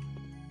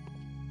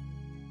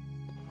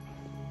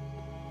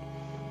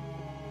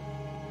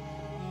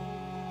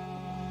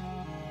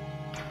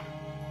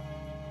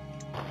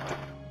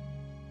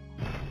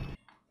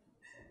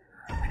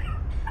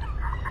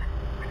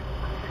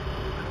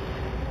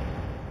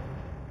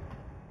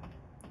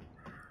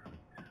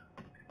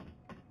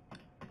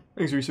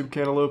 Thanks, resub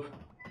Cantaloupe.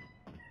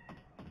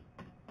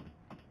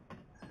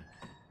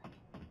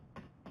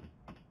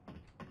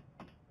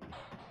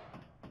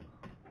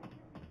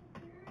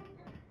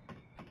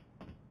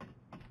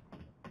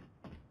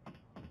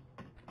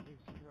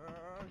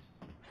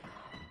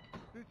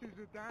 This is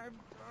a damn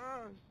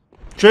curse.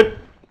 Shit!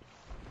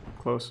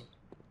 Close.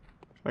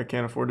 I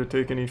can't afford to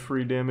take any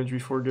free damage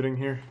before getting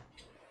here.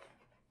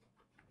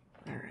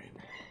 Alright.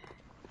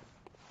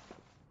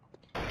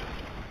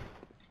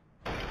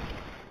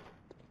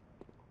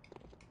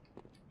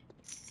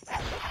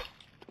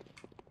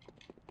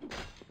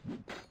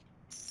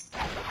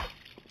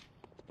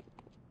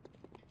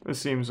 This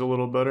seems a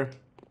little better.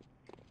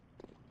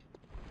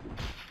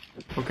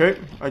 Okay,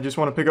 I just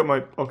want to pick up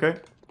my... Okay.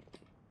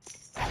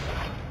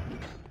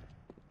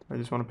 I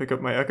just want to pick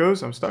up my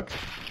echoes. I'm stuck.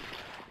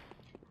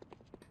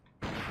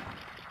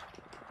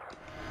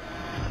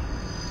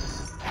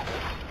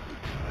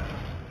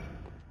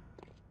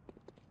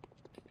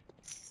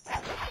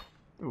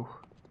 Ooh.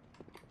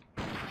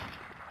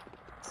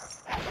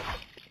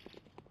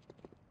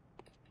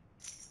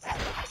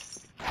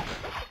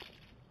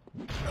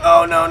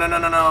 Oh, no, no, no,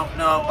 no, no,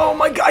 no. Oh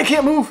my god, I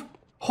can't move.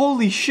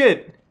 Holy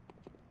shit.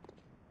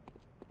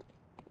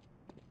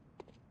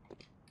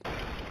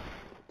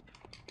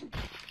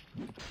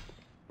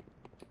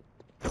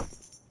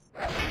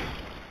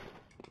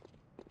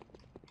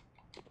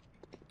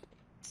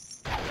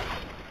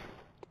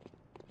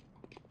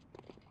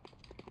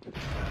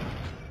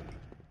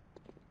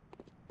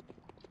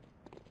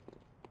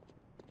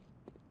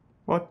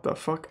 What the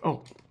fuck?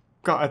 Oh,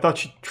 god, I thought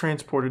she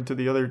transported to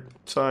the other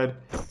side.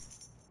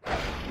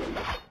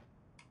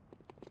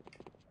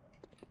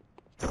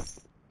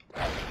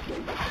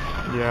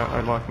 Yeah,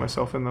 I locked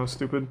myself in though,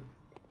 stupid.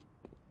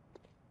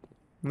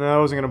 No, I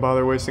wasn't gonna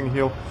bother wasting a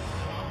heal.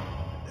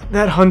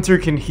 That hunter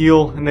can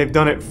heal, and they've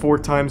done it 4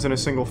 times in a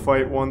single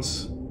fight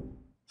once.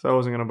 So I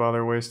wasn't gonna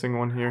bother wasting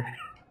one here.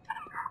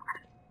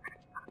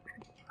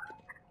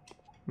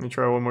 Let me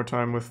try one more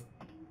time with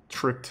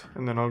Tricked,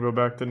 and then I'll go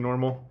back to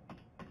normal.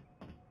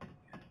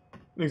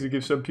 Thanks to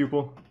give sub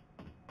pupil.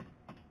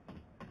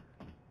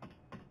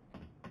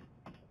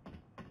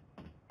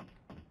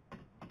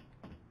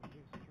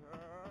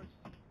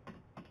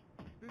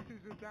 This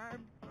is a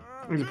damn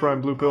curse. Thanks to prime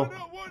blue pill. I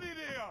don't want it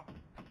here.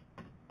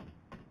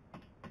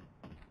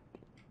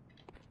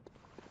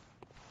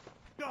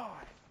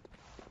 Die.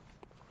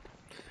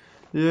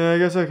 Yeah, I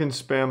guess I can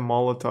spam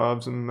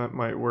Molotovs and that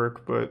might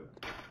work, but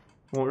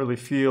won't really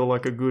feel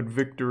like a good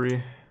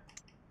victory.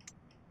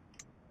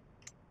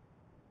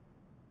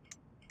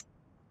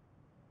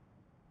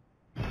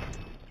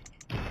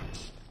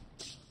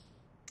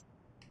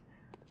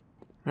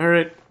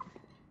 Alright.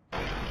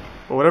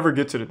 Well, whatever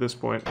gets it at this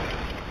point.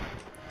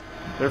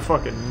 They're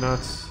fucking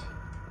nuts.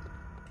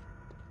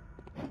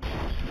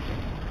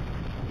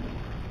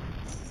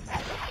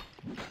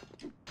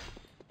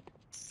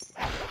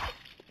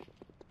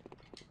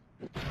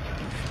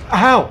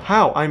 How?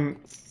 How?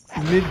 I'm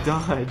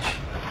mid-dodge.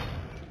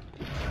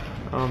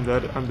 Oh, I'm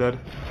dead. I'm dead.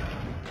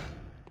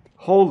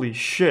 Holy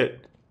shit.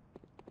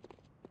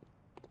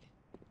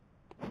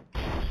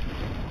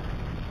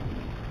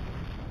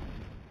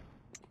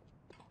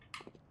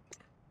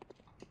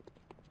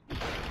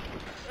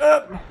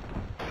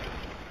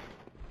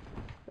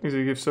 Easy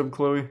to give sub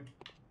Chloe.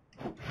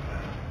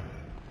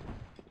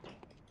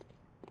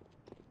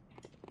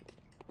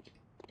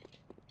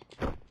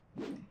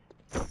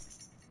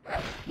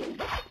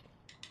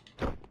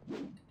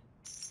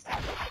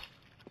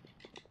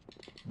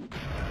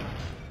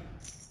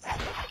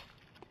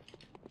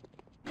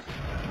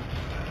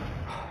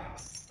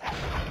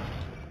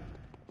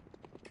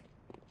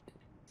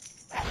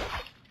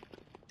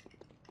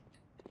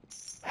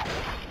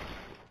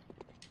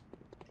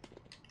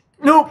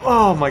 Nope!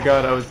 Oh my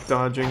god, I was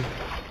dodging.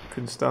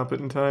 Couldn't stop it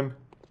in time.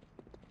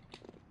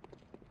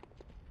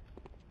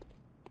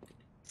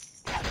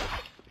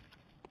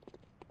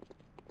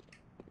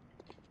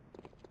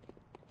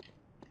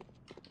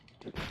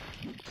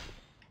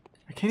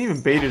 I can't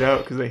even bait it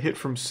out because I hit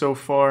from so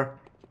far.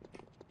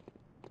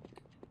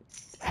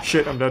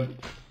 Shit, I'm dead.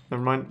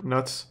 Never mind.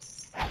 Nuts.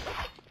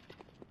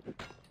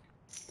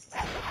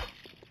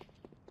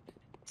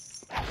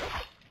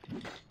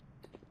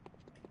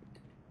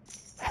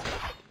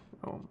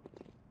 Oh.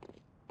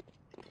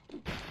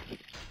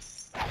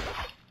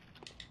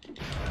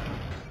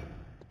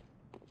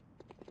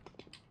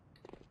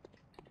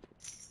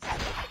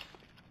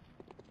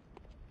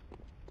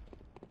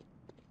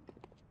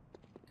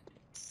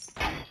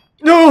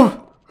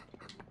 No!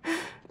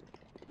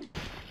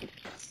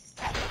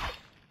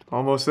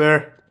 Almost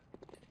there.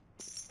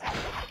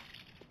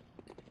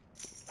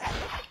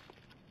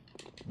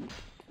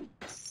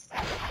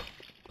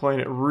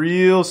 Playing it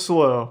real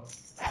slow.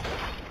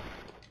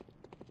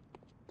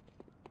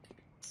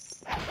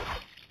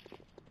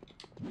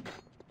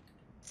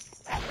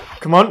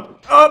 Come on,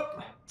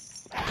 up!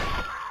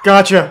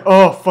 Gotcha!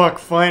 Oh, fuck,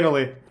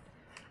 finally.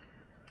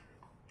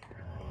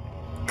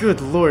 Good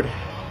lord.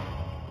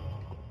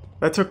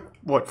 That took,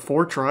 what,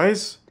 4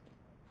 tries?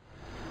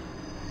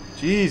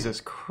 Jesus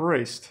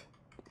Christ.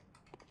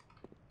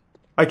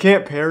 I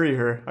can't parry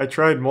her. I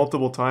tried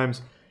multiple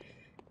times.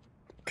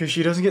 Because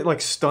she doesn't get,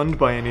 like, stunned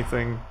by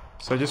anything.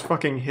 So I just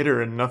fucking hit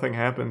her and nothing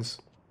happens.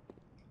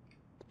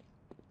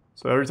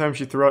 So every time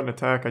she threw out an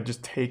attack, I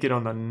just take it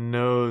on the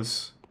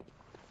nose.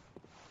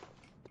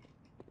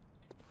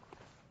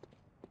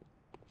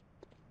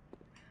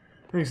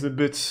 Thanks the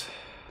bits,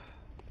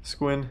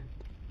 Squin.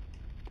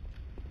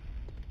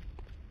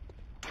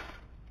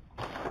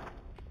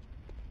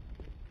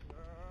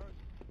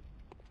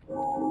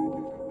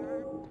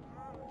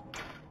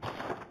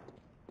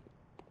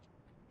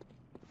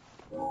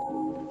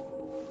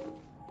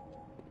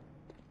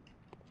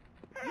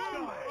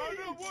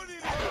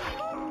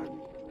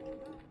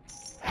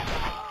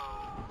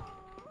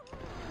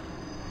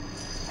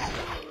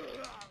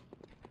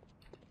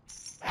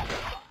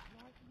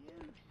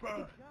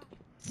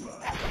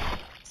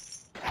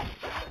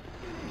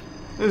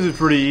 This is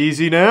pretty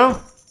easy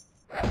now.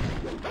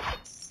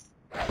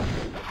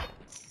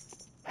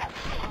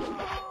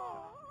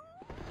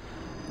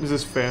 Is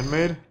this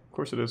fan-made? Of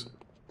course it is.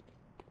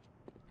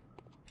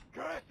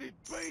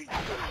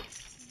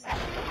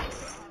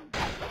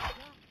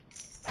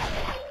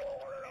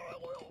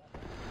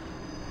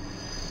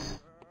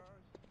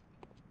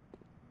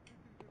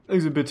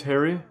 Things a bit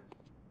hairy.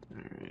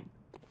 Alright.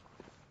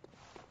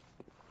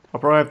 I'll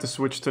probably have to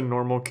switch to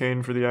normal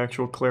cane for the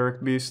actual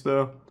cleric beast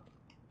though.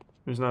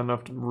 There's not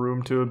enough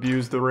room to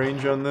abuse the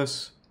range on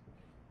this.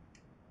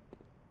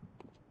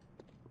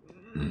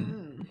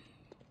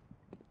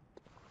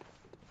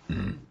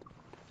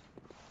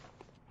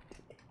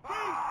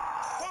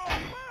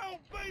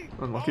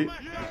 Unlucky.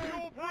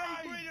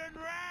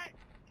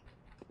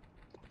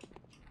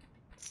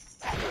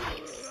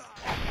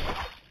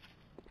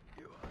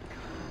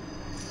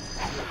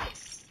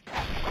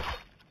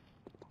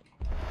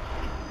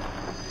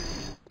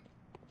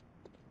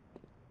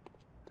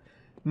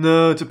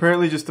 No, it's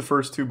apparently just the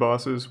first 2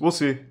 bosses. We'll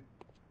see.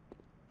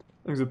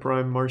 Thanks to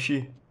Prime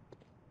Marshy.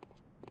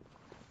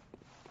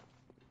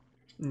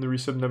 And the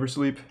resub Never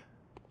Sleep.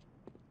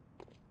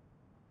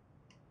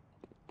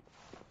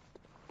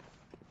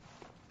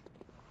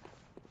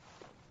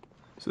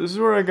 So this is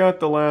where I got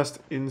the last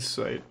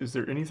insight. Is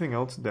there anything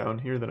else down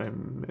here that I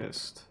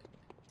missed?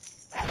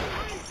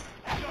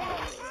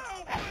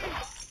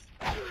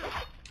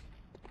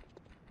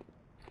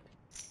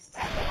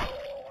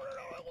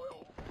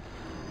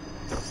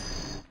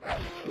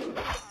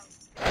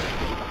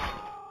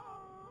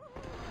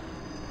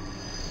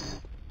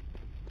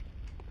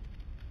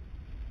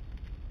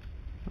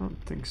 I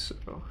don't think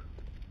so.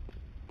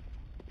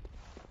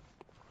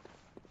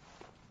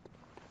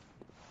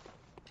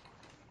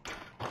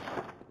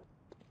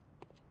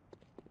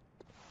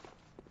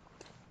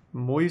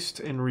 Moist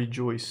and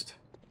rejoiced.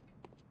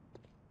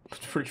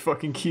 It's pretty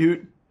fucking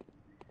cute.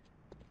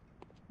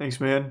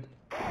 Thanks, man.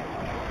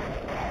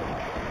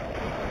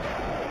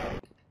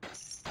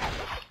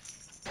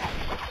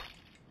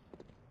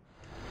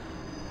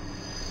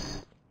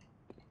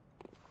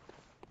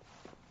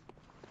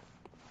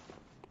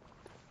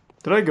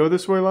 Did I go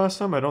this way last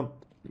time? I don't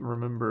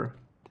remember.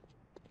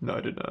 No,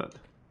 I did not.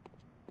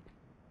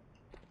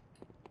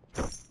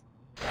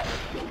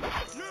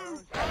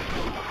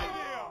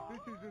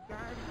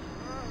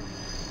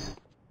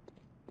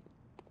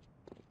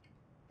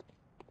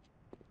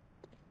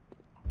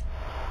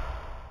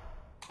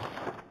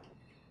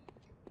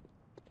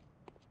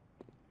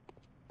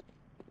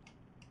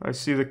 I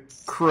see the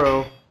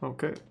crow.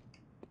 Okay.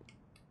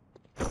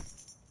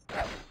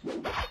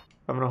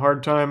 Having a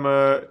hard time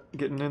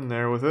getting in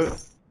there with it.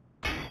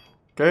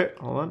 Okay,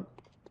 hold on.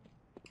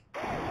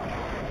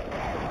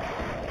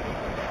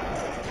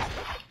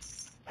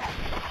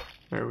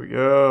 There we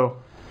go.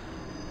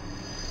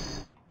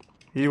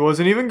 He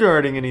wasn't even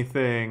guarding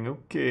anything.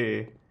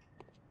 Okay.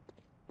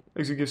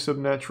 Thanks to give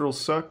Subnatural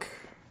Suck.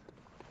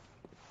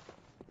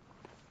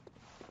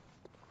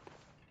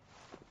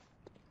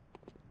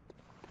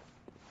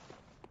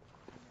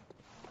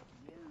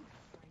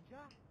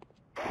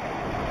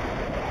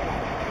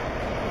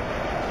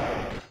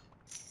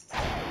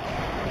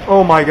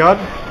 Oh my god.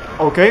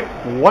 Okay,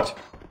 what?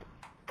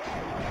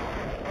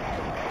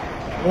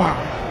 Wow.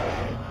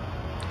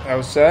 That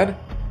was sad.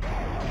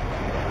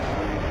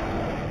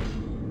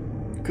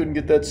 Couldn't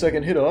get that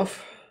second hit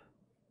off.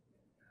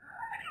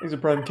 Thanks a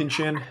Prime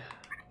Kinshan.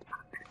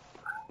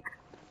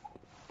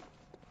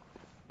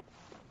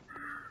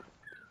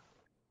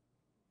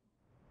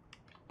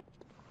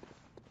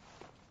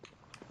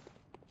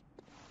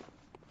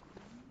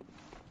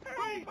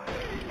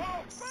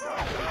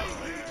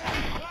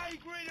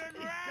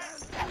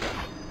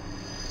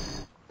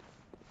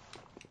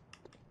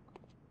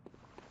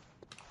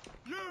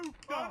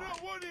 I'm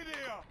not wanted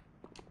here!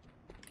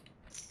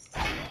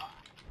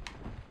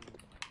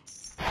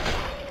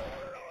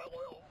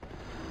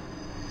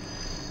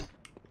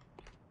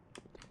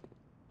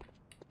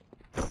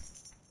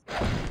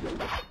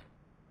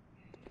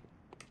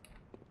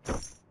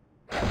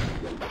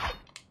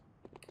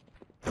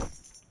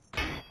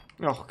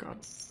 Oh god.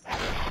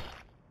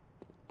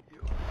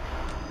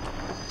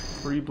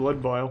 Free blood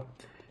vial.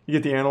 You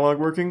get the analog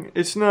working?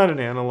 It's not an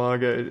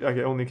analog.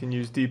 I only can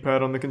use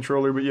D-pad on the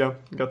controller, but yeah,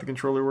 got the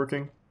controller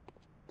working.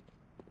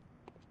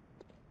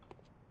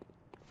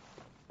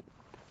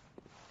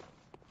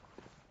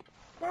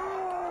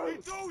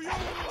 It's all your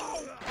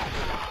fault!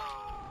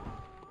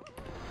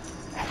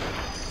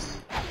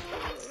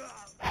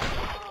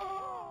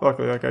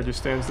 Luckily, that guy just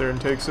stands there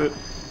and takes it. At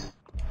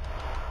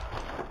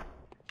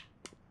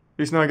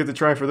least now I get to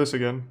try for this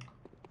again.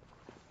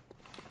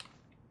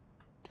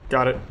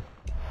 Got it.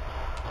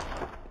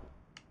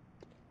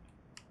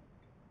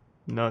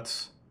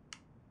 Nuts.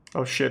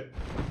 Oh shit.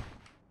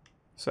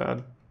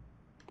 Sad.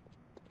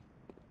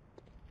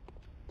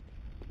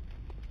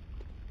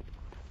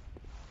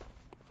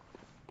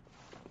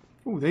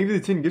 Ooh, thank you for the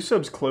 10 gift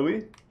subs,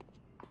 Chloe.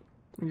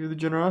 Thank you for the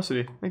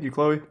generosity. Thank you,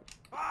 Chloe.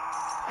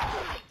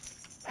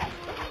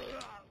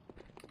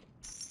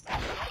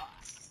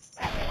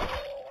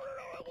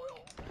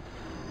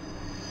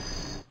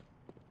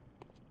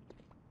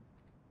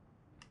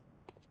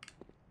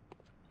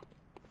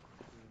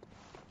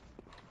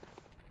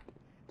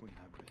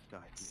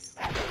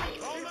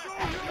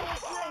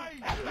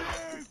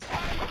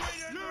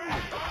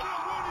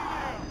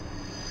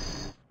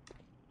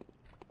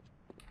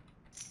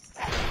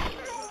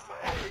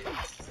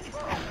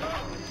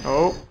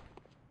 Oh.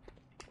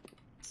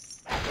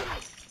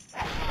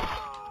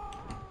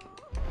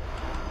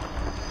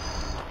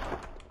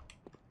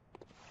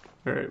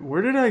 Alright,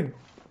 where did I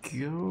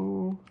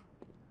go?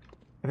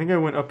 I think I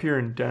went up here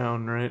and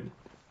down, right?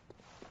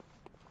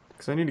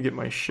 Because I need to get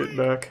my shit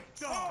back.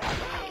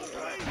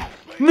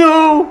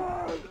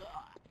 No!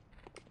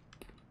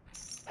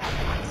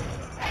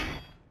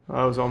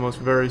 That was almost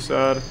very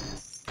sad.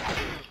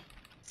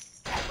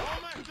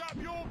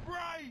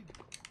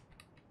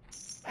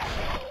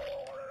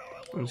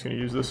 I'm just gonna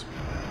use this.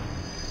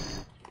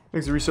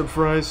 Thanks for resub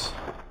fries.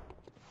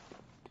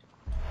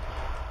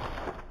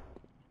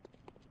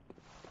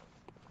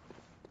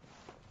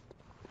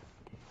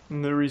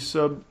 And the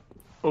resub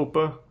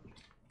Opa.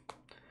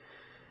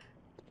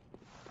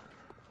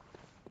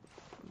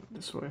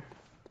 This way.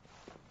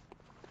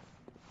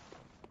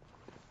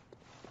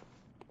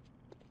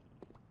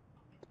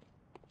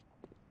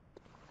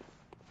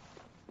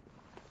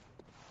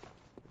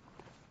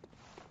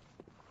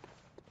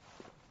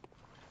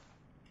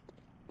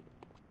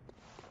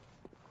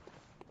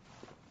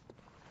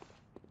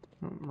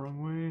 Oh,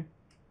 wrong way.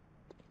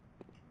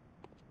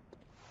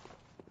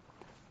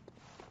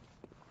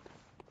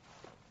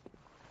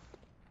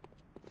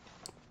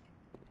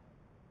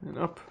 And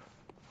up.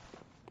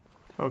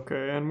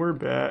 Okay, and we're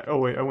back. Oh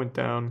wait, I went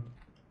down.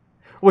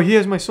 Wait, he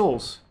has my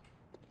souls.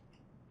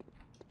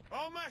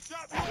 I'll mess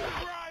up your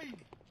brain!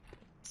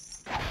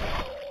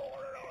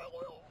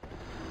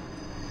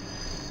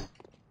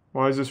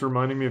 Why is this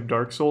reminding me of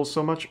Dark Souls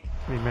so much?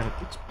 I mean, man,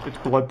 it's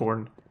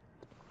Bloodborne.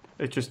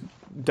 It just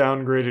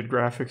downgraded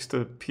graphics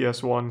to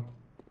PS1.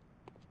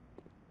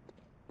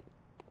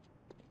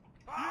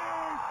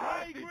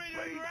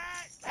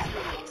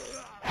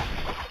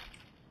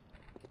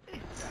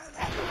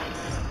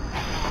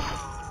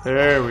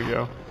 There we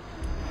go.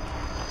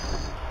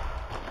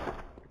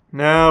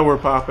 Now we're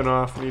popping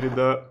off. Needed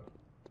that.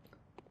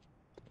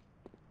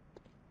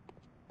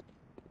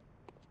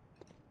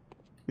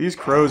 These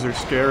crows are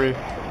scary.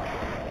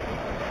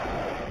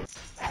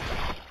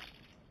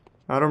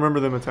 I don't remember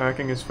them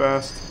attacking as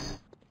fast.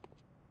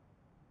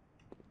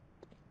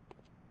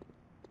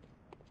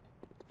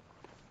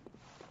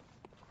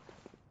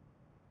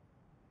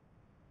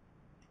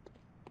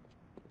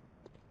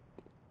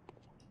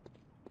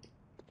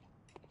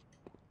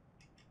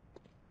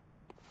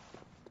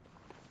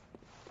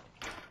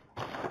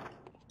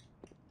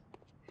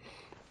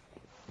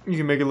 You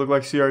can make it look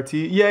like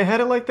CRT. Yeah, I had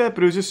it like that,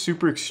 but it was just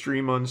super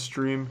extreme on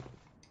stream.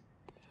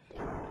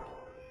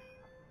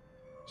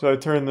 So I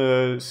turned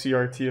the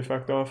CRT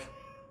effect off.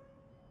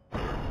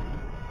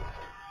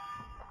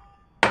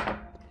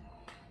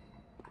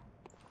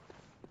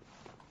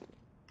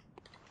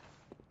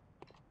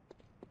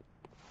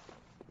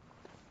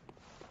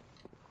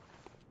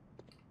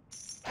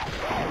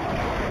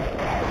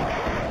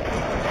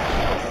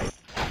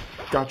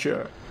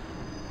 Gotcha.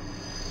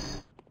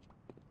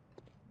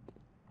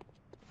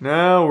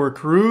 Now we're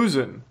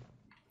cruising.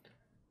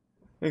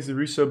 Thanks to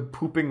resub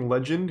Pooping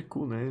Legend.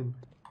 Cool name.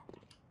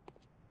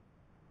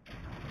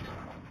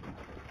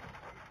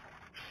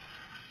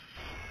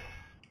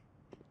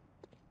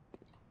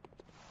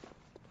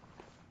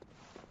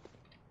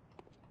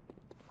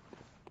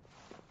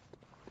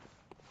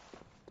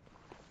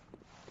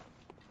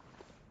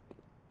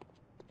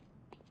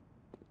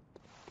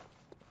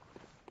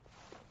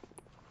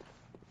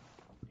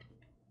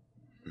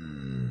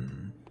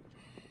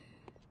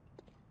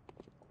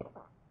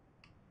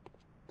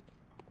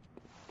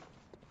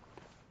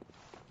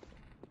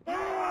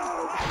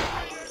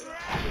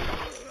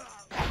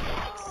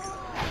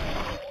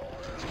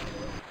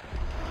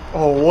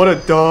 Oh, what a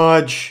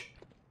dodge.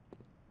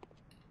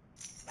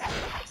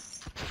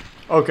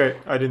 Okay,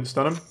 I didn't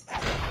stun him.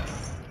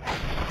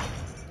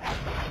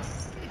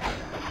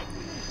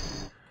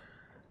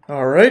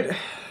 Alright.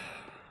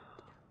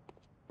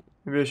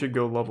 Maybe I should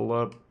go level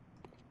up.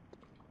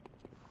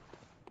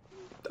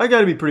 I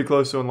gotta be pretty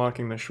close to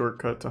unlocking the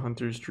shortcut to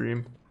Hunter's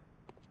Dream.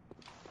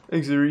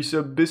 Thanks to the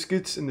resub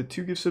Biscuits and the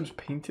 2 gift subs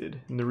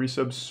Painted and the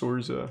resub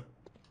Sorza.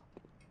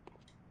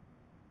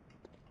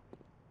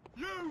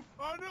 You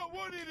are not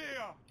wanted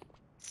here!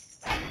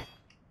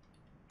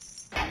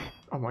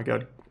 Oh my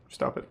god,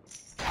 stop it.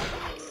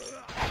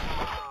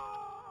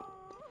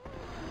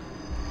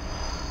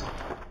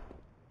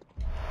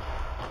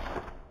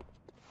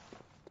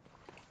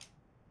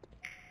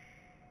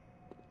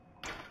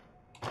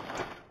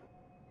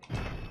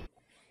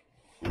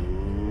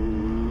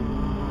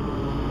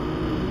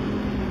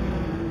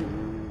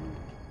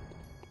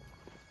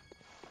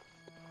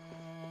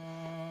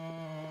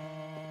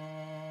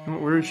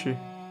 Where is she?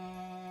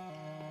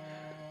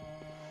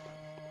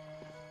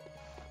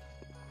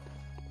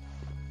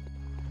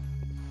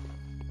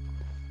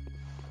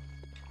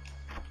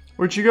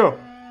 Where'd she go?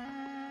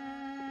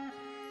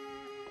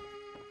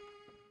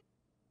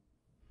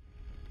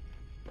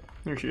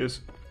 There she is.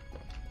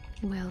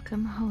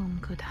 Welcome home,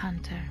 good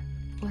hunter.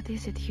 What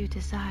is it you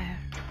desire?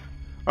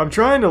 I'm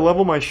trying to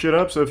level my shit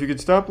up, so if you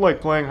could stop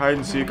like playing hide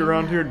and seek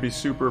around here, it'd be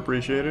super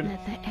appreciated.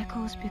 Let the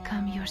echoes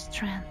become your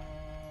strength.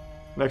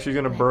 Next she's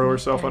gonna Let burrow me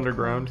herself stand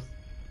underground. close.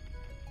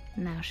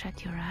 Now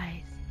shut your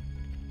eyes.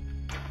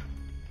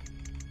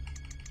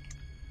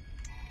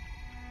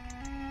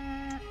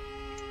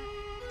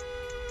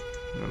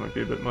 That might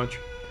be a bit much.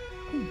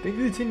 Ooh, thank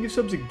you for the 10 gift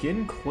subs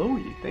again,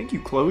 Chloe. Thank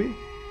you, Chloe.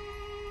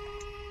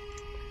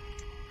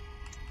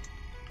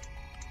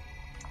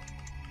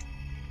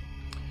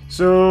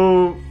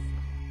 So,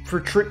 for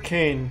Trick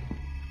Cane,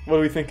 what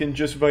are we thinking?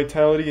 Just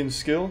vitality and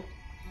skill?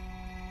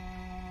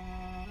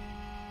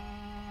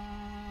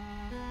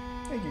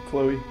 Thank you,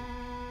 Chloe.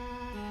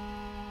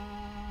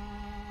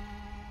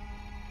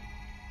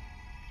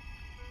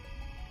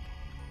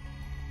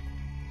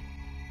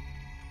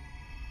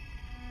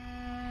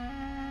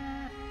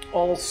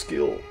 All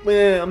skill.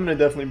 Yeah, I'm gonna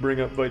definitely bring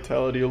up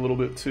vitality a little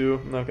bit too.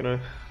 I'm not gonna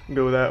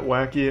go that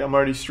wacky. I'm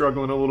already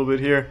struggling a little bit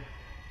here.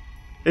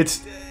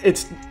 It's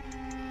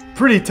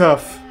pretty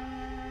tough,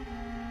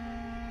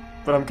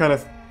 but I'm kind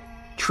of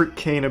Trick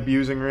Cane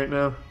abusing right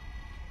now.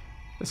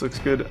 This looks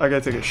good. I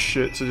gotta take a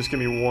shit, so just give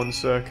me 1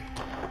 sec.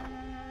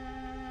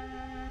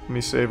 Let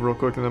me save real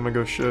quick and then I'm gonna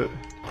go shit.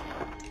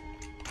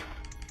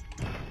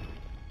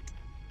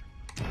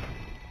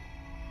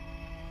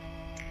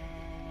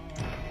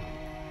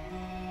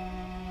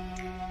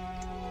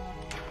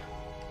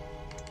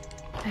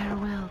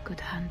 Farewell, good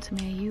hunt.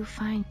 May you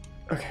find...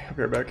 Okay, I'll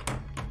be right back.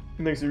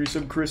 Thanks to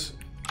resub, Chris.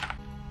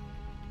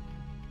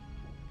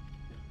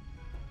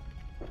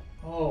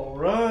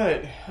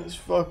 Alright, let's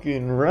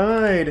fucking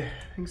ride.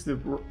 Thanks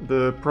to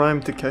the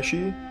Prime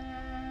Takeshi.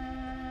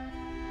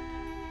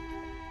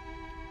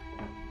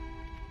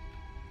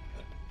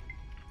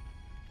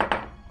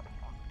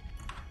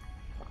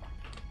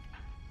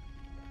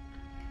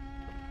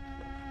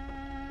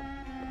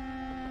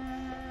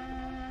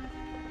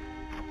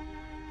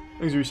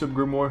 Thanks for resub,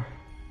 Grimoire.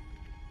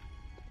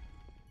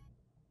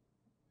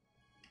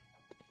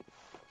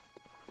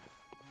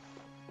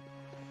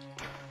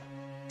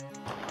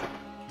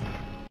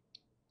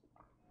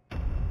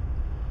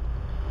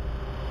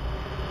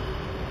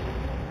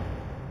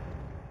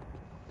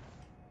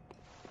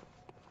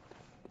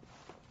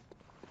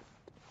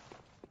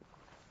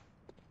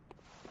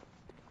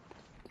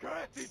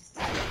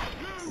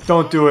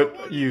 Don't do it,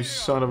 you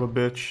son of a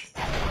bitch.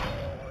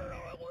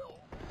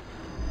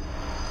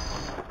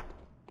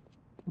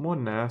 What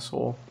an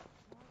asshole.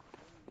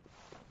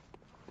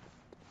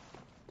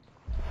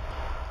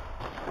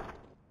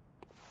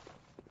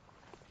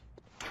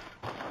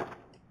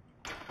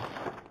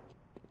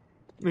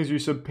 These are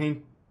some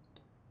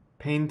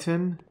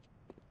Painton.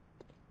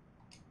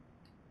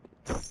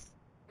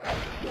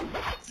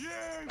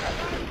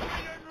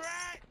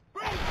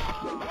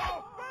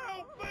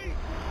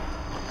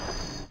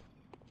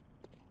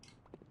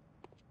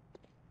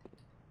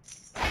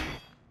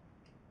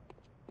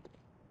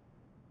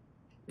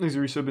 These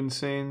are resub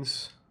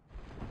Insanes.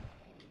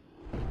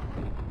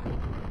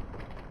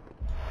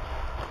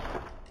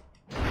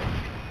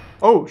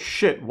 Oh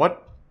shit,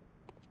 what?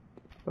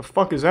 The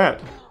fuck is that?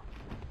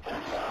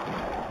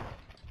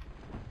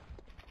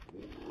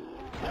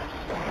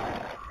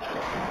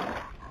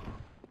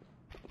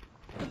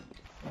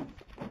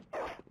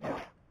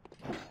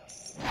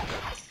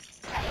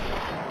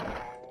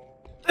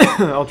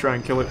 I'll try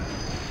and kill it.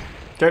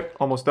 Okay,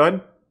 almost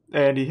died.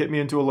 And he hit me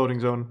into a loading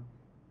zone.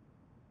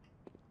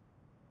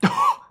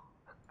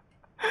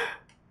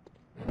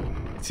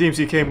 Seems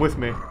he came with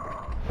me.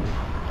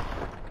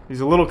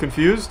 He's a little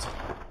confused.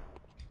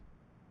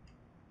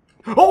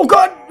 Oh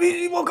god!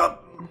 He woke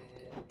up!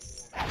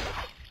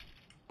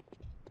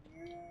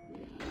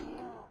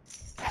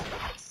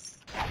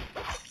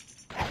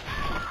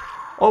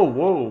 Oh,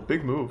 whoa,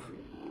 big move.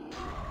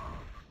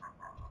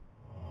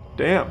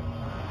 Damn.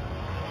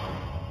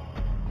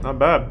 Not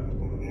bad.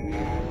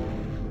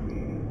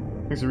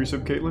 Thanks for the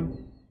resub, Caitlin.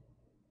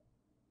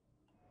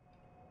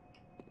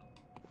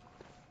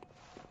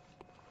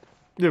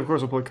 Yeah, of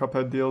course I'll play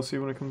Cuphead DLC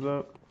when it comes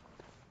out.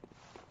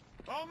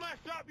 I'll mess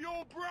up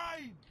your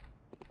brain!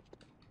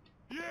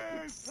 You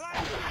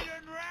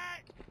plebeian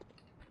rat!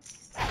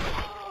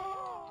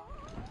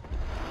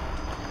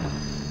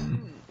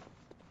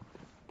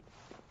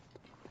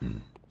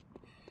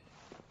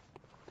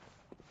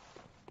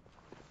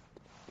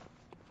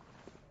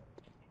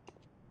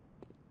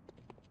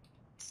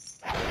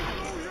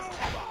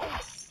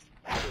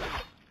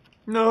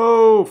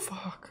 No,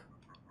 fuck.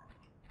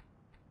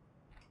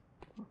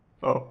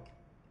 Oh.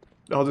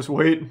 I'll just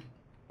wait.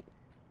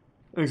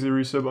 Thanks for the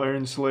resub,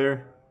 Iron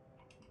Slayer.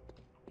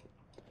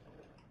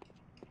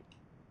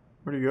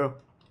 Where'd he go?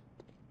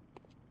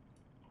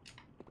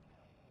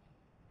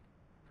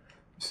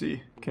 Let's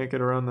see. Can't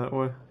get around that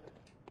way.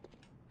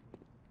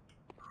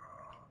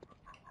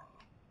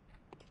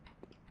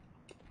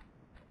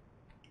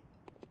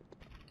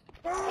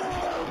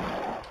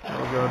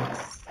 Oh god.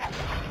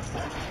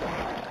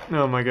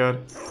 Oh my god.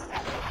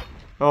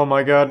 Oh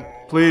my god.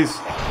 Please.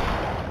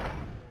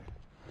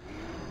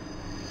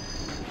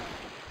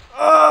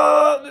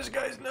 Oh, this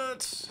guy's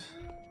nuts.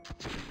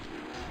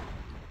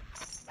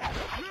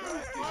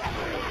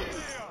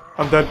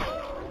 I'm dead.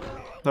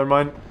 Never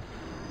mind.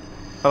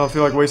 I don't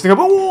feel like wasting a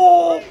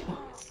whoa!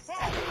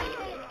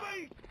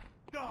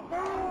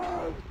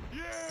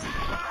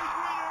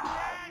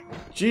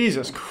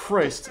 Jesus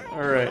Christ.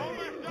 Alright.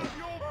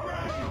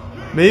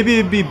 Maybe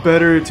it'd be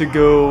better to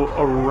go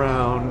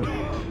around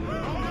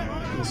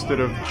instead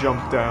of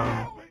jump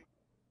down.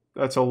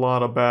 That's a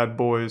lot of bad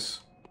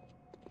boys.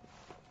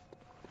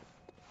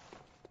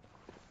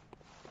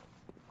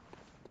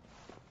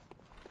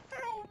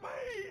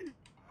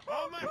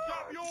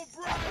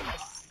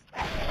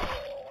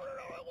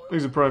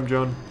 Thanks for Prime,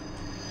 John.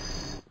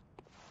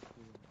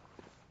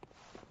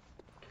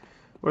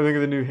 What do you think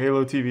of the new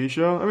Halo TV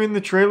show? I mean,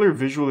 the trailer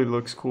visually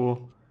looks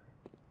cool.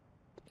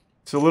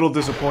 It's a little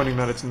disappointing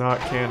that it's not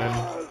canon.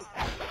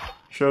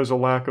 Shows a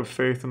lack of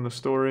faith in the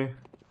story.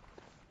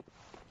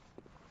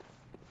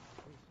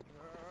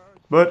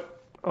 But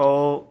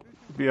I'll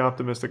be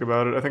optimistic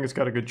about it. I think it's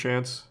got a good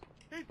chance.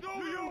 It's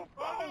all your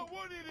fault. I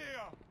wanted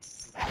here.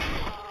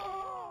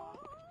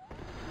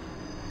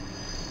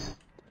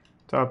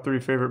 Top 3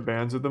 favorite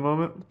bands at the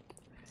moment.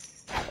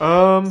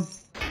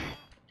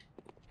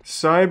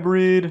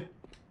 Cybreed,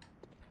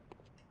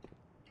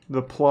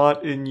 The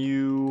Plot in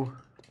You.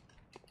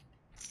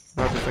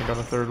 I have to think on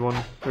a third one.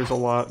 There's a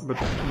lot, but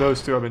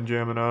those two I've been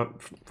jamming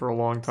out for a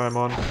long time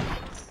on.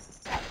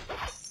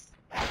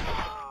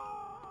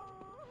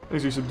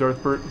 Thanks, you,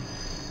 Darth Burt.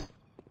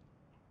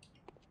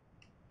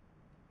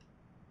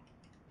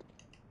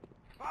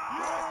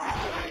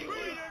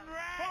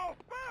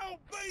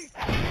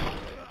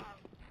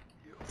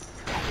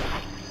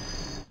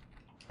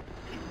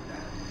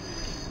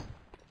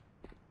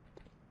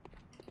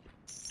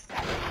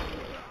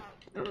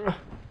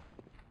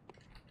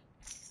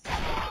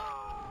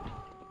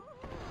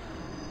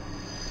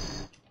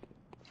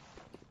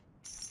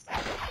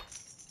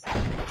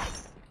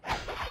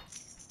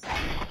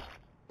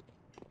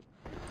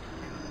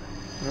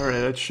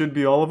 Alright, that should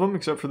be all of them,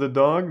 except for the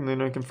dog, and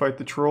then I can fight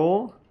the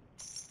troll.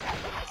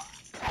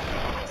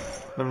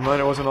 Never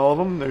mind, it wasn't all of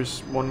them. There's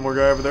one more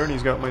guy over there, and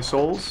he's got my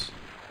souls.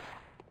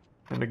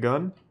 And a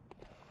gun.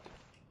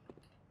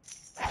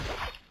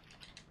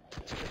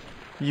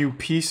 You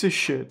piece of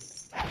shit.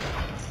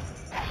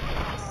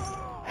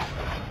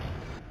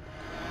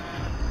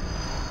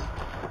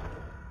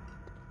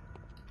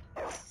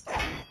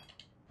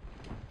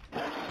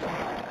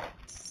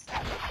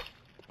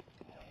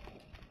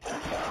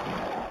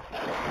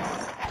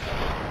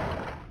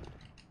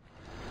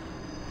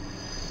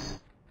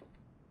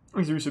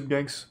 Resub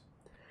ganks.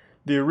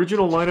 The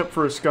original lineup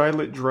for a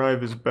Skylit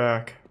drive is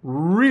back.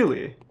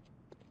 Really?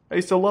 I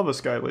used to love a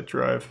Skylit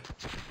drive.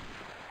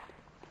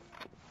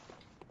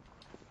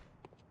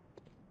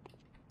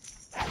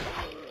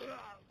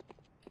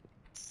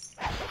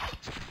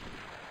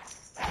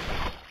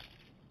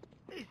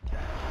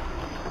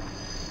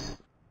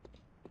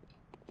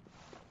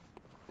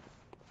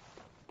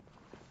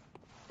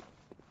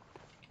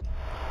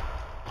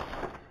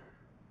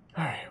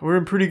 Alright, we're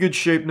in pretty good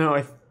shape now.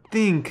 I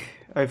think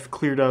I've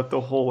cleared out the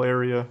whole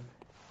area.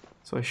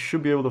 So I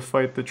should be able to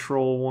fight the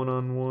troll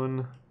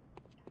one-on-one.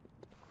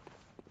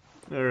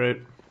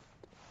 Alright.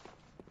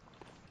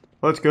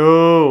 Let's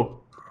go!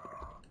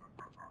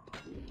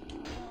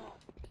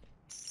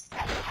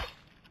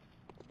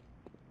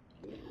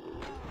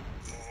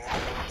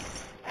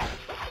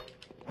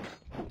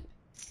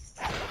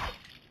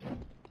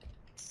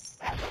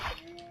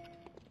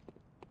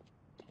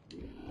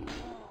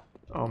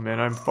 Oh man,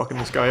 I'm fucking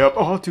this guy up.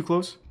 Oh, too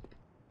close.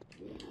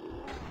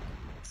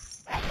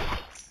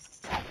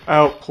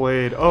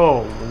 Outplayed.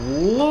 Oh,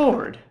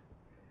 Lord.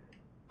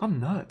 I'm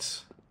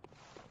nuts.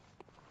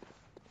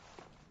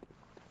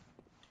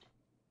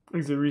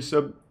 Thanks to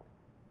resub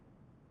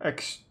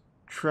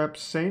Trap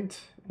Saint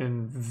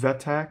and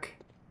Vetak.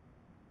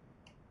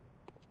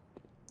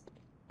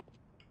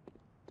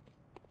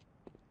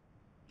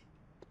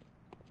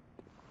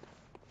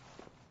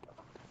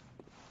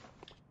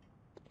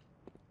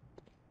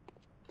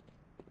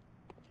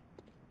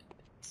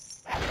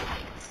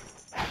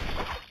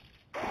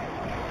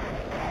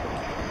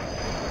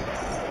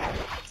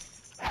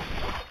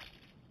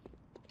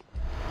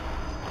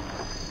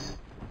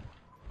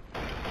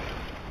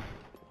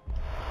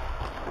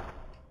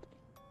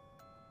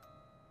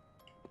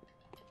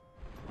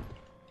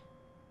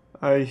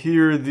 I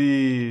hear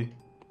the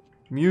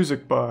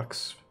music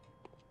box,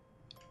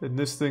 and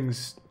this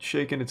thing's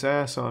shaking its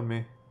ass on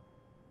me.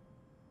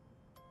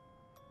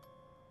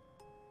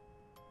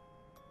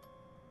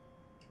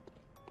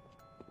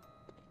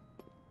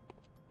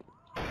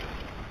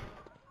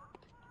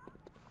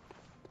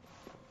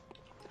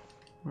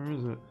 Where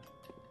is it?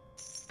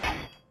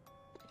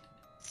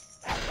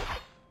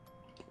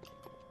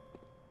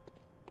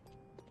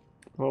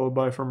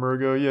 Lullaby from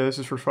Murgo. Yeah, this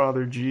is for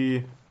Father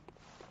G.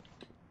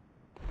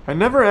 I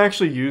never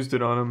actually used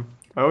it on him.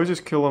 I always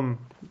just kill him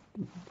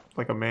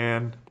like a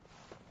man.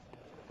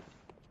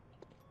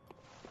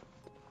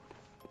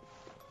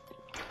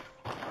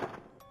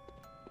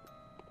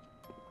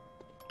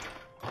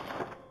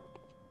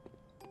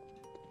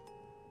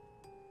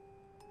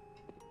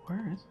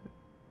 Where is it?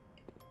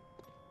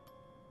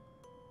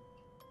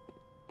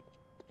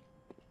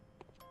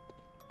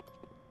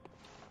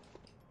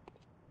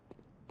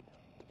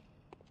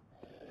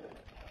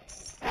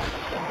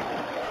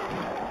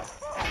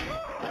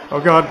 Oh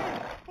god.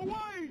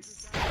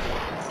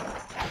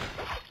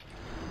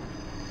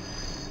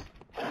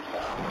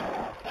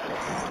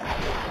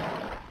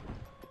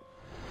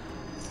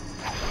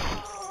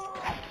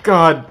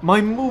 God,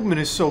 my movement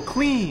is so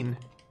clean.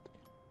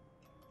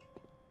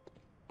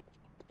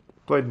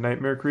 Played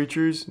Nightmare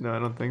Creatures? No, I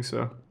don't think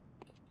so.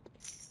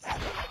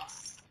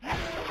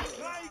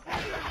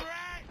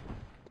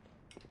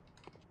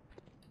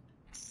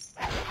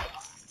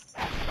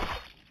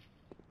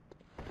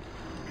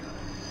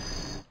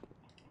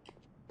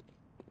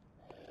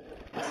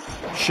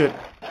 Shit.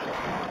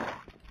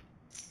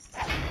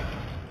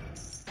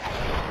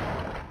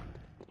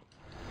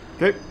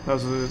 Okay, that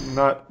was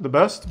not the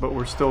best, but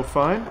we're still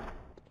fine.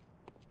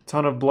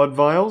 Ton of blood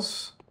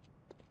vials.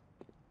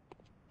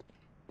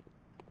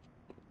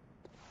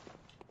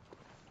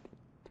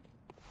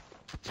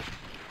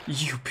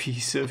 You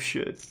piece of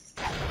shit.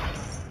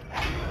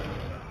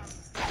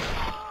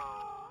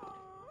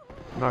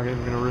 Not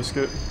even gonna risk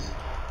it.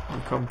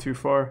 We've come too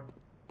far.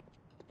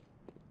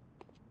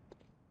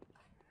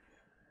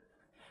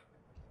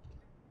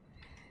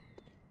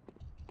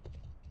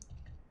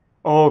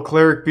 Oh,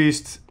 Cleric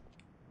Beast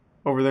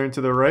over there and to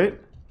the right.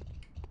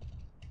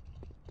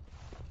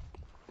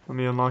 Let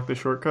me unlock the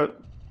shortcut.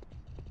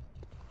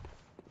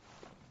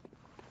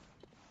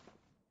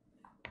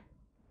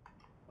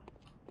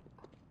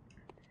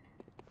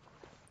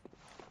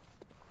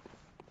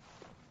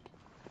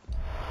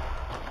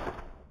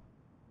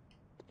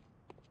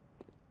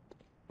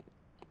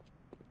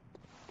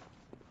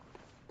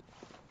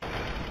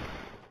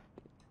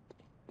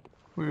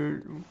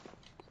 Where?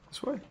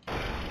 This way.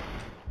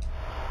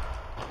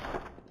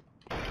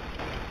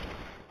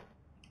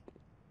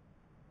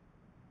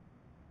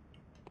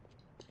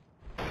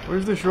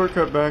 Where's the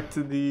shortcut back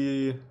to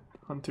the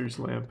hunter's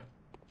lamp?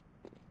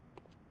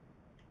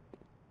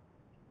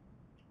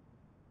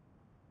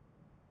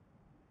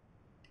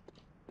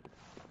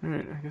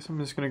 Alright, I guess I'm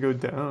just gonna go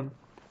down.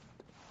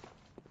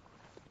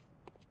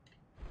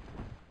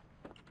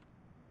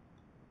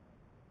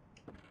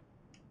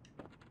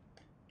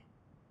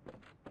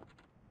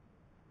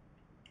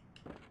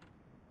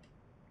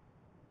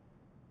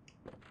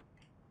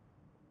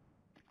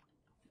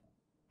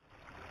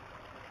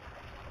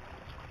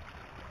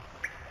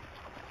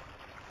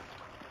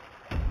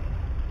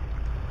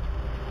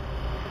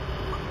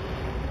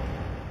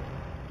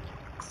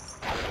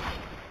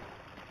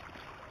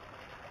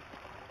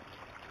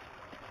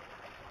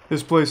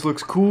 This place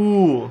looks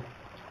cool.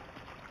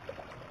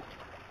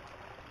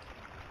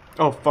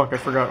 Oh fuck, I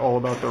forgot all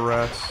about the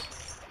rats.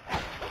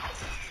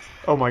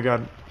 Oh my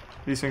god.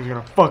 These things are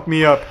gonna fuck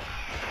me up.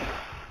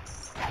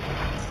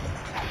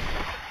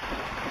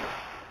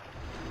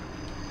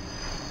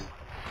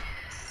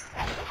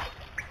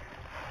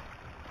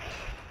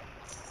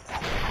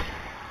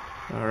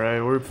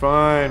 Alright, we're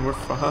fine, we're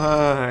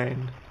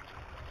fine.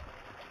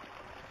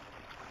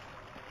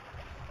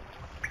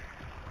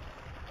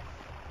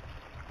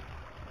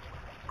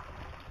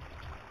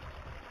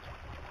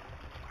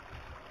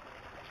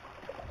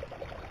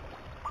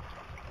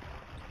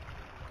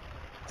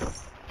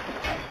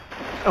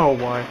 Oh,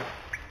 why? I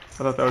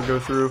thought that would go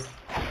through.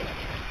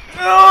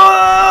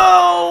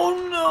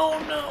 Oh, no,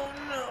 no,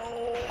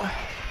 no.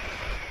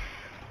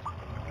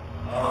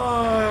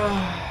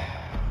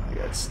 I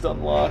got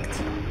stun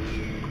locked.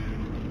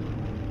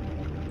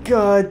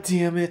 God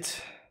damn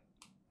it.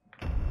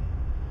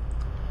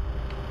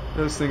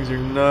 Those things are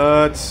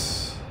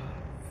nuts.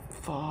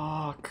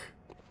 Fuck.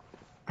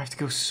 I have to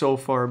go so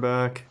far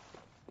back.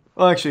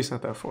 Well, actually, it's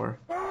not that far.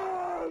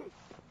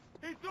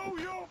 It's all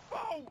your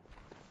fault!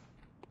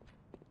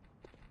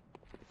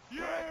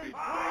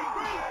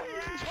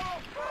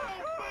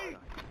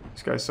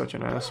 This guy's such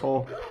an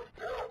asshole.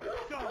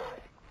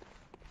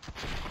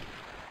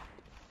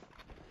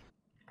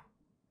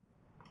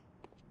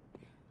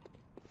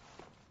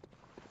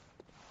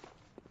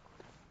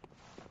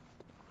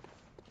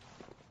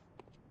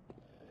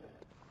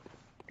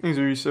 These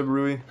are you,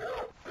 Rui.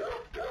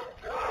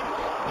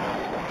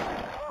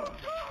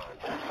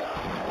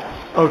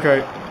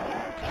 Okay.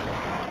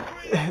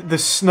 The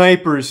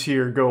snipers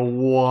here go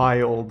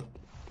wild.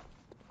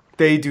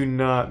 They do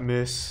not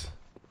miss.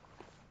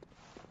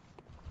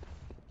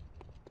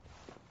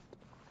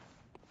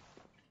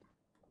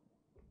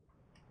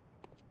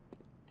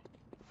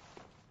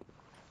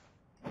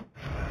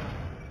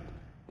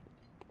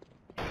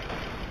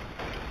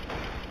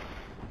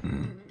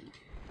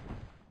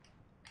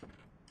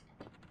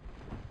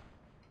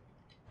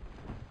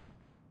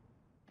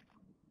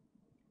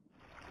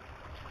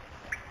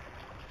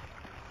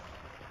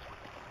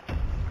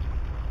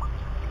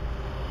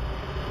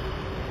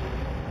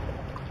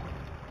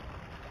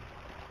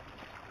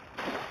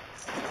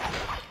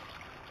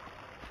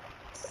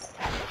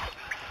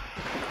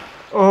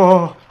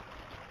 Oh.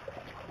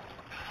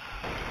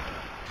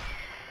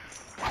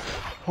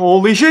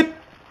 Holy shit!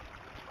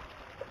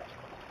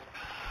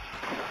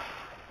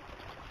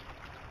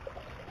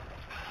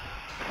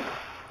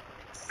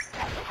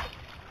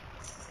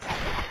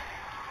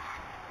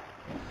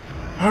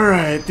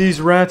 Alright, these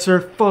rats are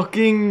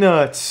fucking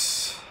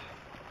nuts.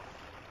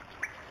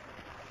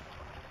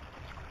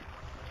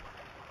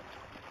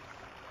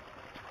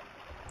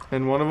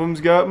 And one of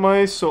them's got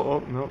my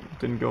soul. Oh, no,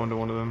 didn't go into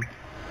one of them.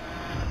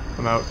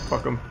 I'm out.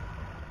 Fuck them.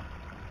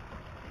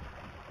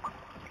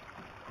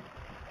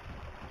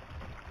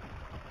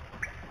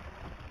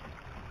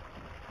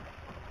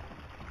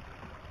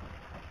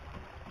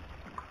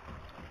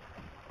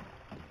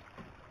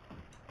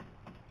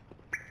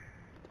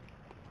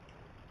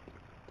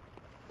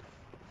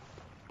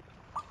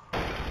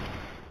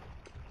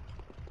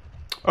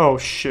 Oh,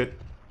 shit.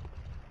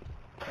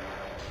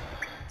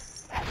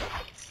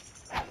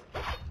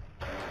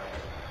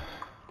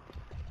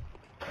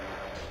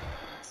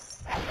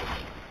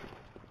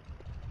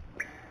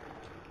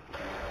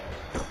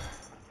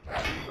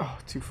 Oh,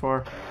 too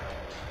far.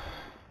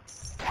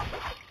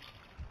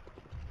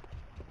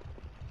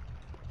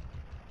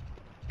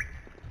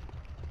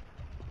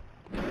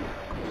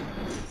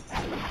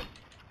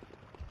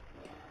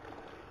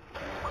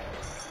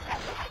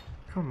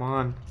 Come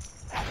on.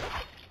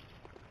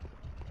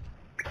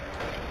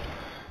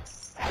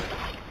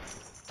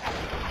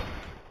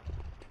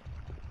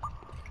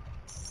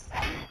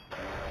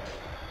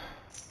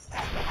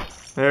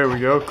 There we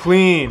go,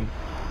 clean.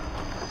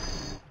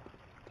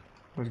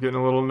 I was getting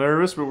a little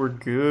nervous, but we're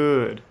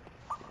good.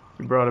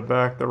 We brought it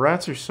back. The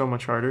rats are so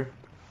much harder.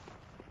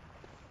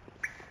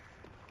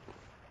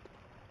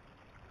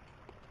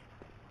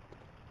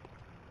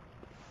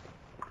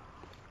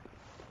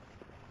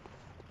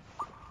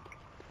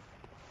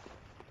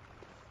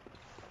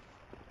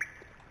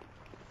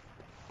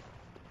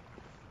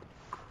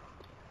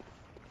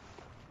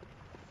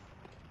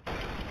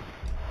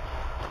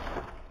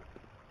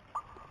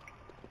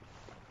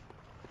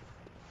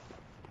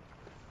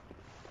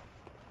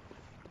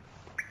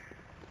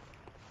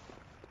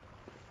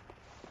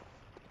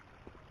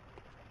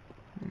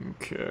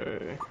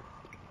 Okay.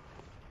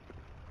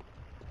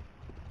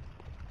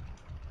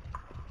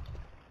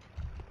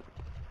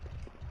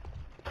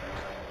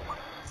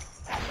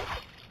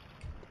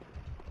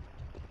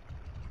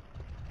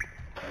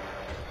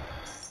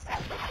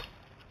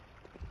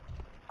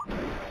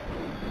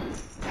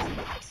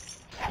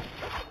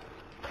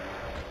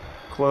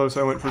 Close.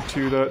 I went for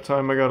 2 that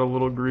time. I got a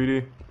little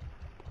greedy.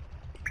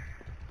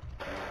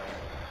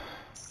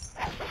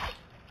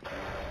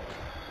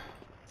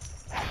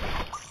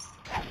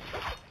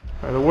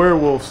 The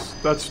werewolves,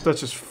 that's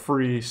just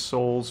free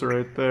souls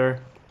right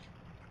there.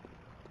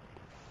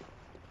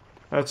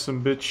 That's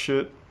some bitch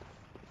shit.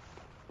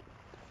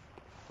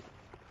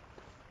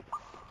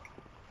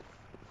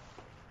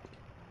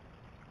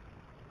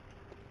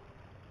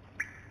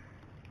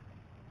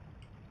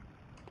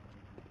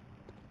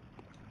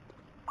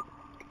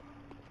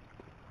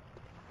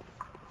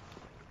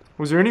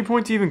 Was there any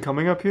point to even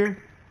coming up here?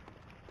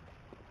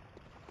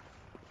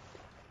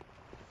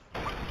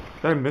 Did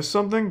I miss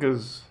something?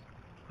 Because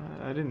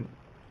I didn't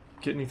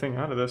get anything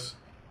out of this.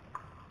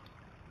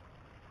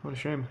 What a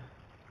shame.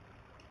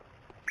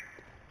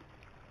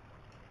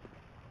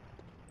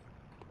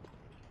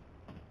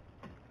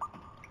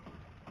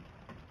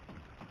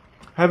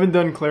 Haven't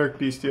done Cleric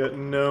Beast yet,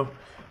 no.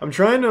 I'm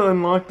trying to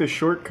unlock the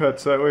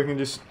shortcuts, that way I can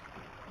just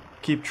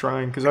keep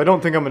trying, because I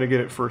don't think I'm going to get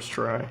it first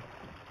try.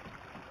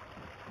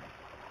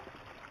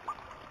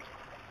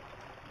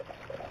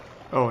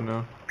 Oh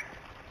no.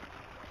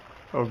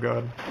 Oh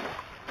god.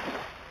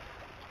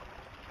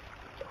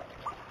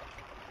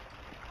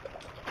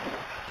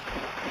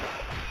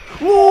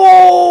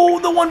 Whoa!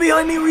 The one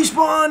behind me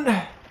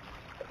respawned!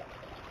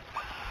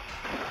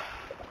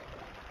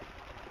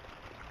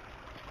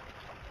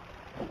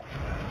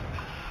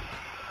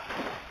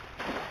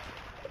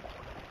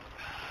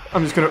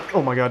 I'm just gonna...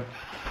 Oh my god.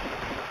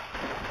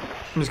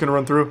 I'm just gonna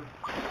run through.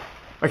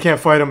 I can't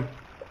fight them.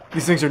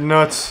 These things are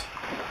nuts.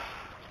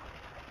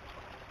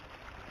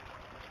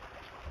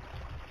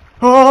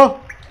 Oh!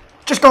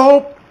 Just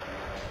go!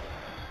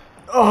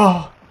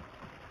 Oh!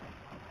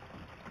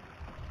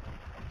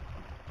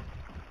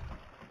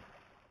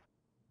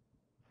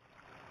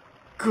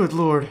 Good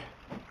lord.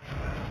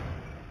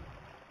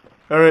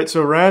 Alright,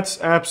 so rats,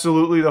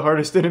 absolutely the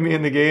hardest enemy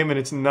in the game, and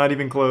it's not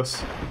even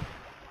close.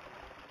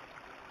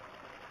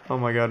 Oh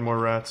my god, more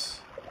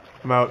rats.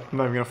 I'm out. I'm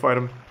not even gonna fight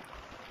them.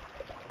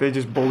 They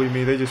just bully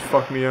me. They just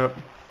fuck me up.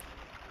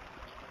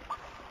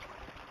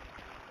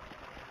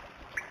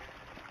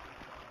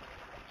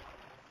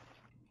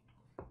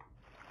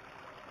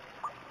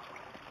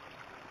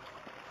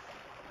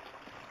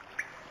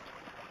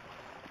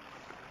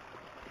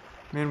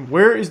 Man,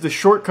 where is the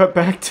shortcut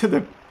back to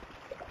the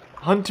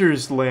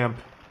hunter's lamp?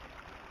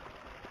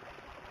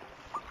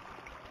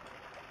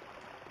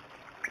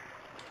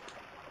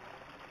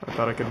 I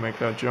thought I could make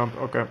that jump.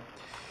 Okay.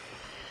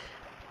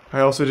 I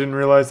also didn't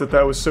realize that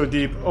that was so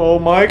deep. Oh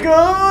my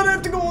god, I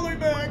have to go all the way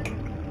back.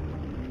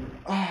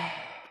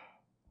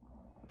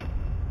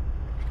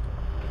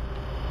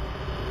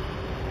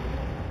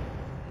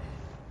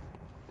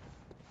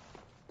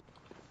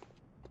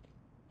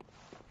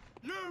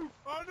 You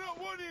are not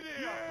wanted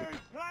here! You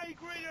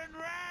plague-ridden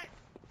rat!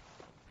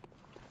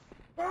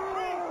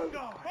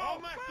 I'll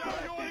mess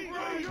up your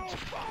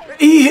brain!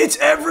 He hits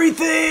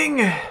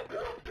everything!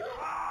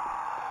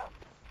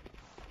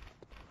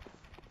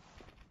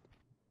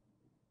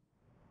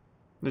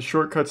 The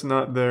shortcut's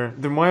not there.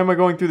 Then why am I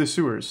going through the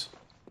sewers?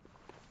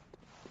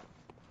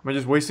 Am I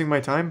just wasting my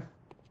time?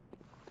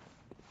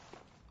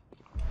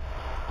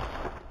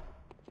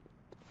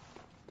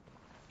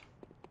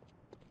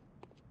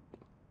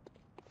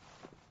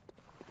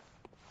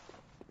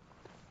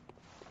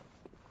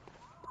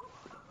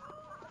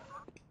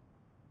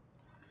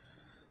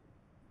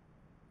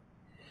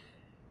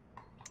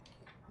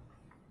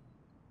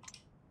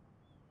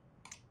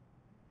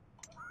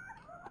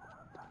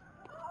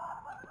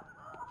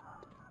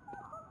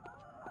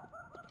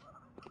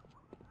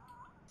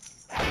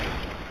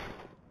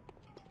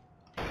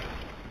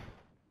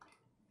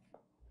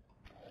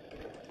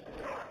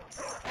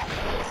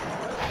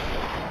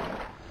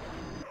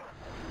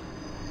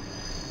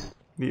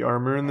 The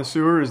armor in the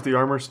sewer? Is the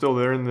armor still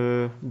there in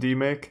the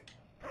Demake?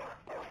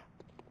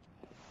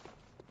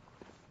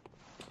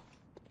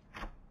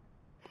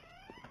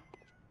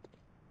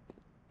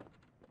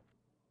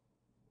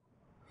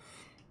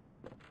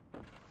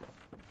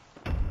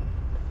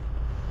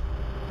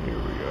 Here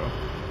we go.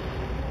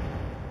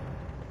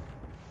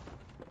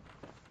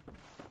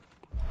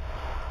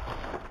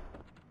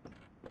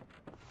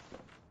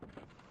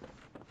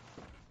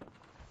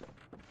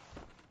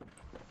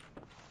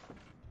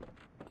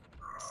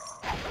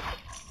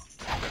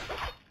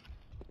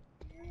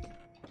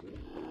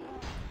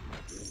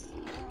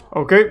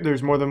 Okay,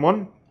 there's more than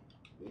one.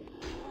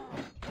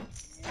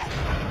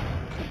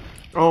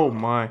 Oh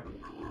my.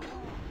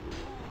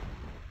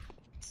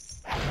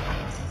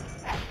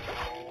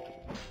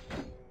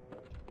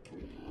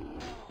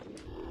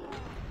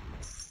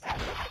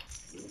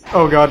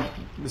 Oh god,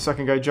 the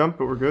second guy jumped,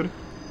 but we're good.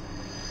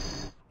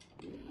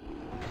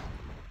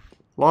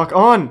 Lock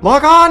on!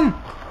 Lock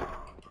on!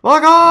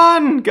 Lock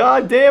on!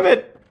 God damn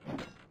it!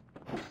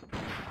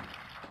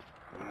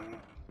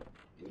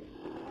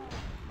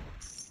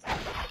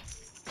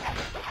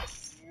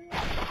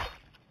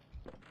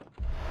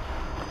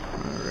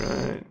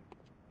 Alright.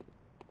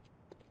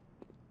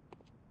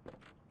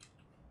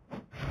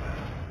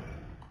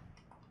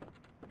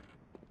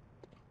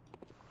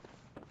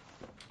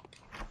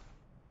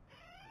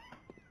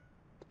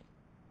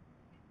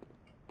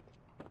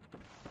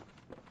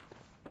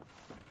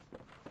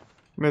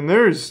 Man,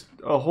 there's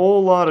a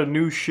whole lot of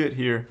new shit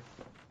here.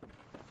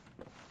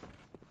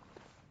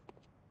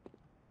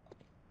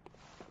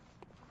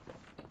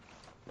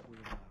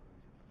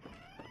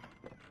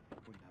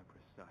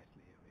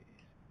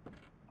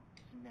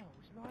 Smells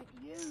like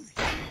you,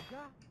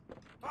 stranger.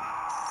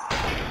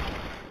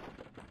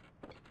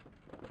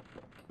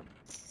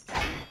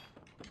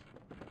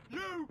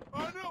 You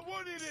are not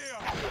wanted here!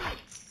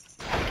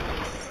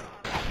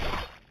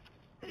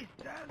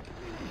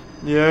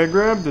 Yeah,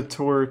 grab the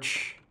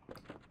torch.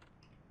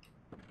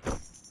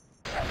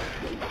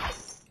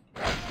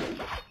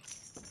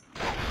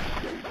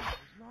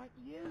 Like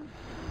you.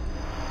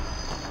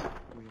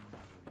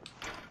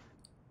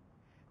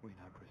 We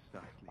know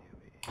precisely who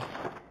it is.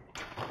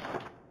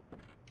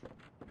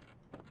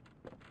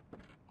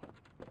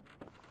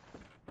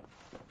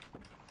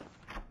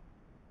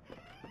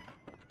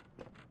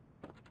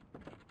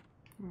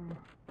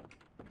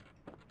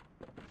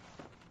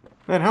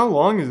 Man, how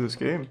long is this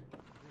game?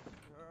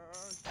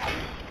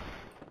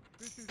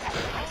 This is... I'll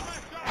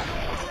mess up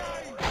your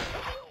brain!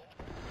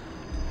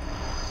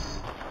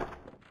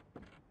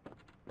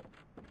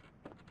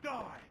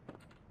 Die!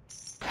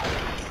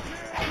 You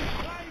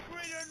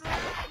plague-ridden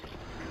rat!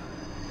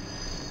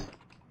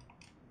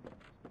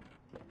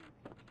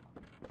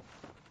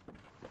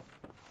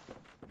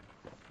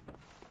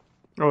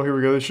 Oh, here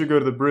we go. This should go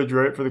to the bridge,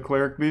 right? For the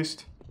cleric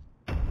beast?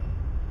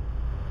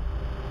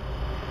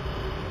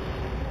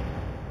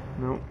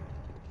 Nope.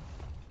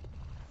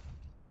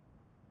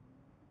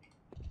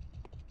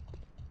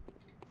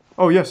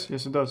 Oh, yes.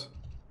 Yes, it does.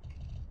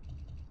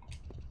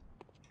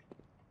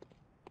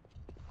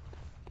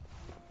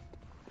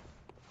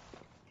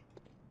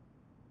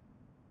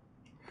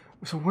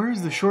 So where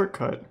is the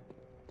shortcut?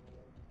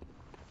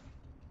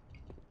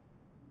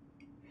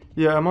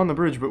 Yeah, I'm on the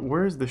bridge, but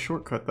where is the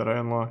shortcut that I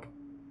unlock?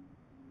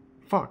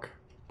 Fuck.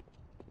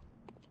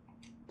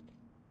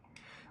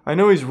 I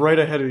know he's right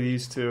ahead of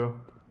these two.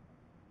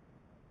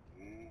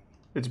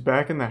 It's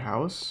back in the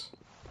house?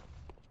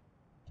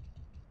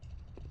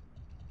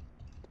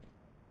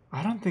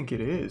 I don't think it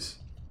is.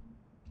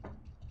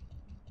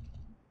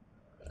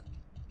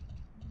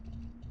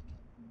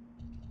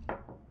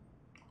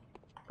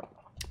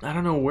 I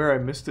don't know where I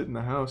missed it in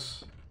the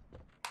house.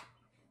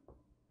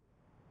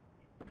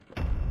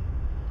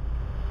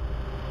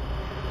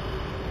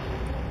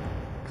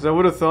 Because I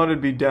would have thought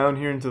it'd be down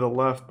here and to the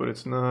left, but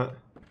it's not.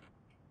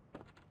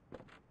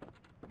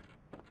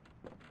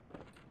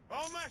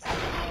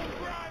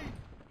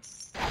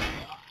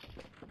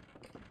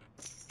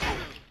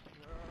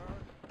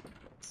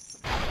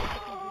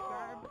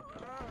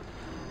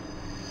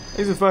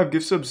 Thanks for 5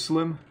 gift subs,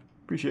 Slim.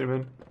 Appreciate it,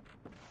 man.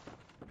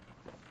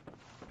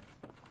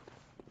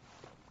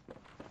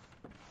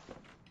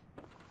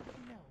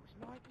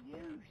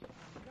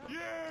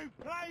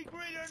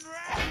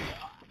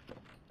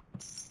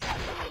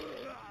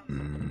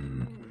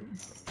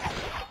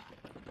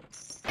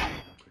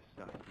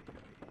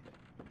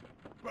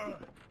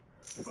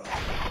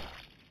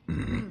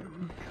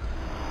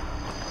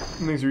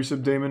 Thanks,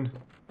 resub, Damon.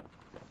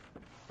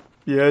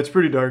 Yeah, it's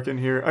pretty dark in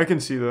here. I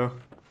can see, though.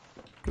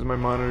 Because my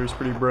monitor's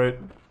pretty bright.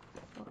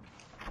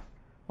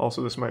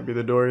 Also, this might be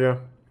the door, yeah.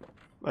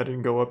 I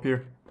didn't go up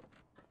here.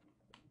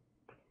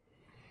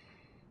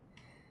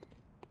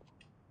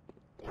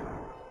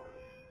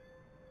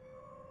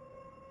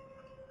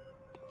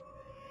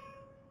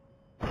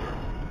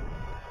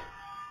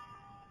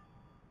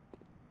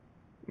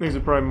 Thanks to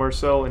Prime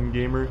Marcel and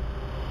Gamer.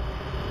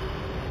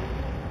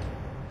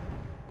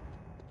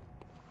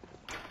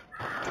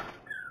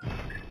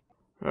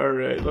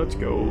 Alright, let's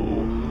go.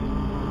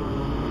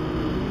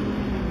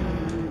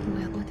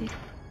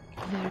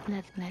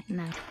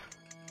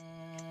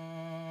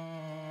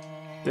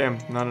 Damn,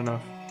 not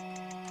enough.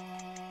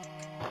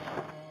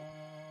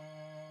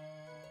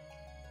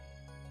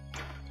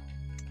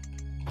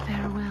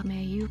 Farewell,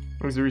 may you.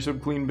 Where's the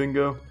resub clean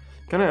bingo?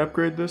 Can I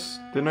upgrade this?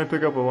 Didn't I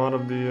pick up a lot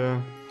of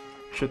the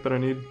shit that I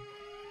need?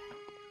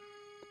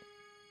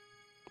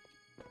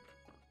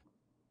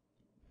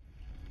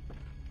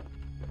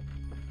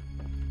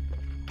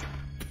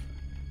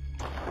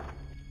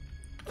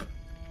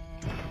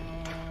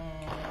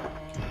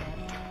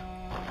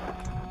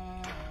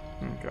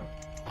 Okay.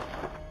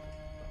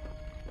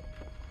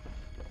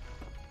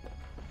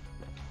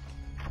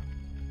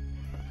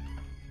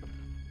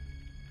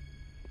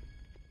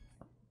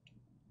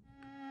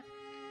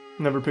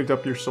 Never picked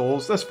up your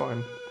souls. That's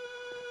fine.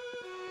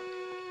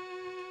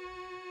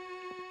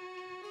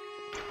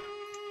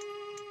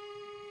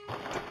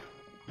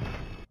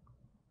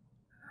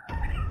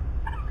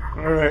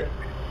 Alright.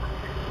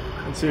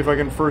 Let's see if I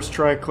can first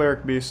try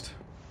Cleric Beast.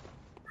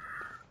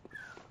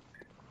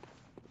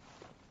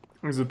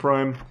 Here's the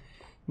Prime.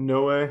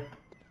 No way.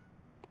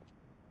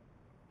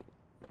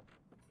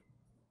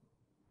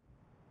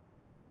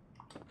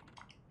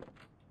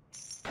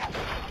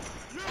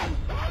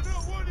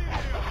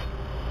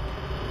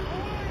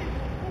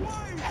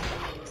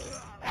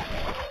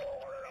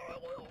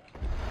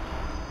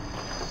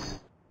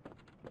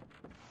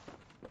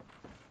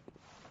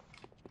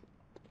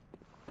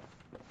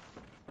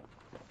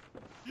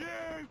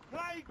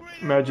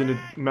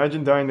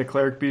 Imagine dying the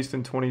Cleric Beast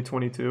in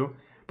 2022.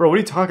 Bro, what are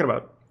you talking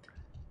about?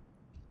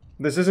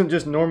 This isn't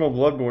just normal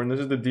Bloodborne, this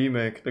is the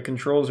Demake. The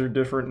controls are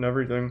different and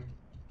everything.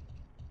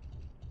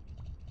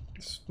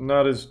 It's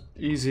not as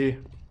easy.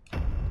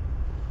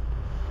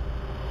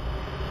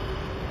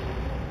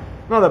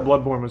 Not that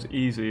Bloodborne was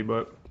easy,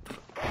 but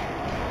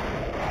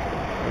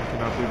I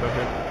cannot believe that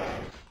hit.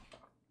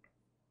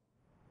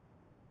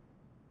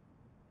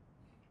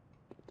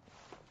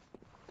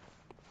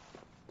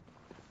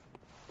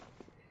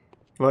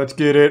 Let's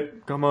get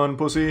it. Come on,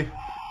 pussy.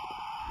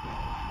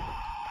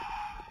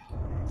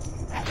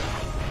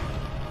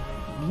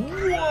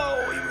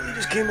 Whoa, he really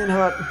just came in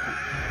hot.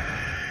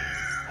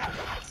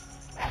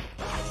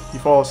 You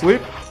fall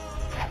asleep?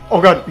 Oh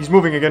god, he's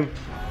moving again.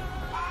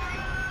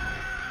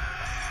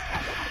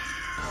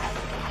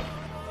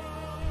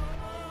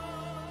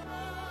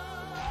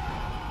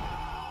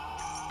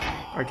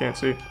 I can't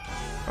see.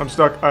 I'm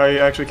stuck. I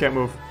actually can't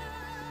move.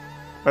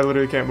 I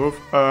literally can't move.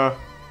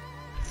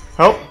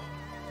 Help!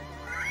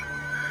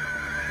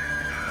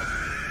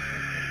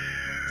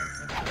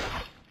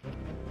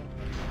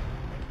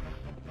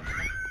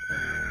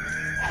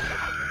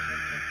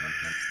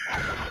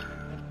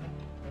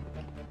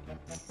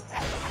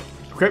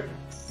 Okay.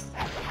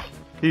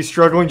 He's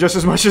struggling just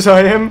as much as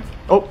I am.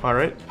 Oh,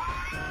 alright.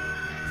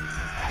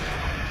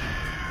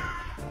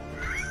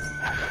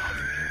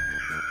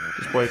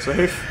 Just play it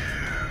safe.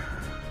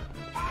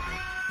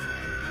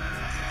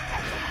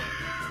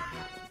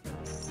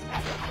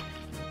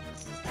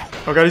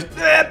 Oh god, he's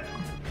dead!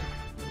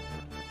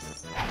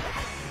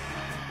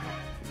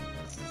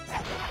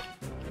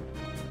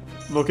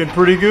 Looking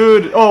pretty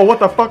good. Oh, what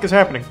the fuck is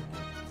happening?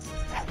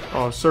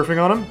 Oh,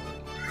 surfing on him?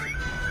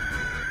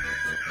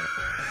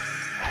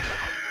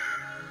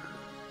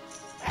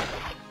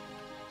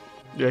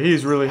 Yeah,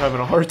 he's really having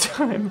a hard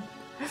time.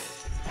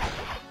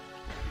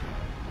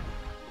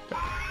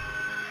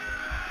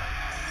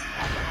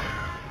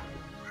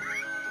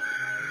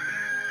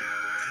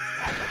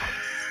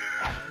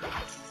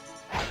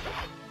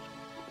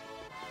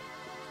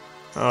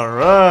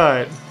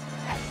 Alright.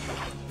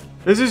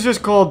 This is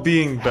just called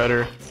being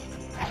better.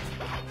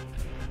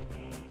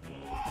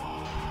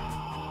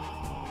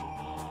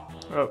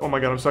 Oh my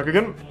god, I'm stuck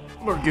again.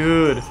 We're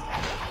good.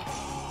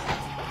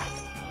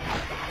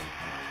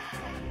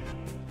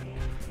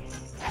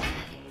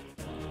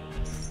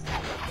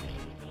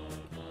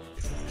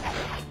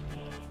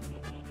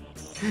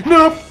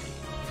 Nope!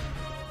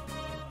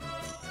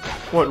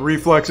 What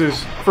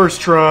reflexes?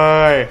 First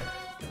try.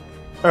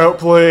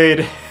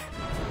 Outplayed.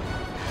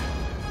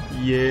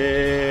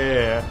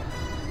 Yeah.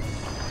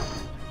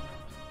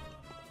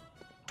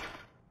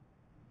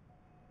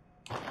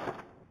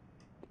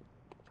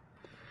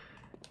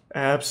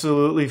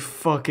 Absolutely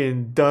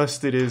fucking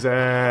dusted his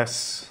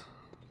ass.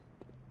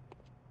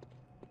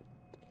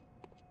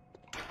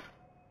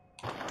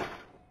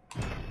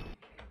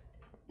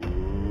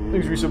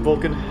 Thanks, Resub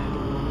Vulcan.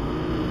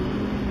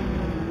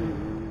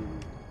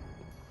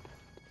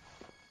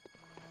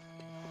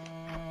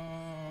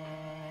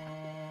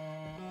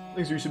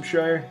 Thanks, Resub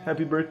Shire.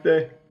 Happy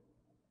birthday.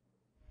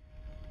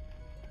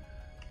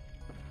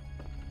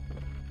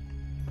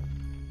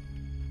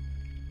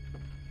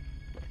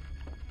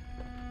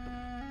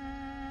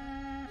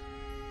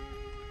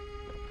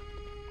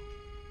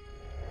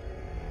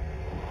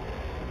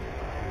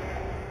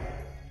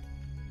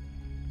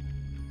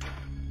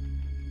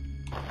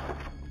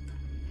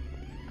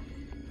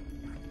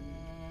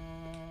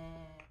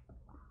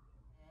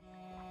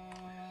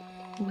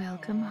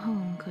 Welcome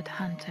home, good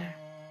hunter.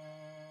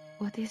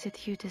 What is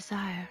it you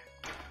desire?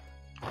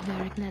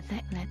 Very glad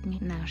that let me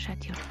now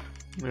shut your...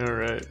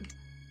 Alright.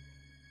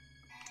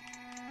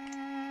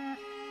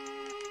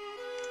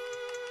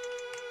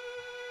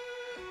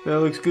 That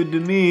looks good to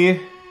me.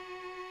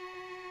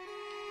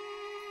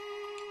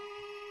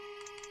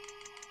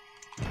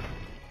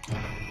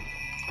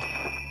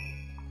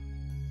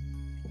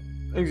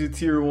 Exit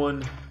tier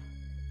 1.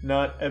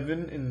 Not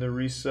Evan in the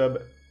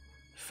resub.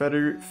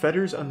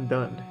 Fetters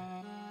Undone.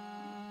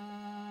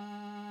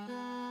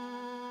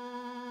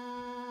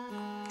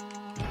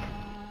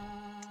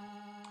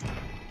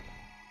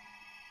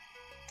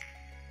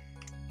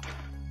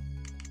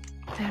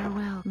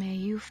 Farewell, may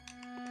you...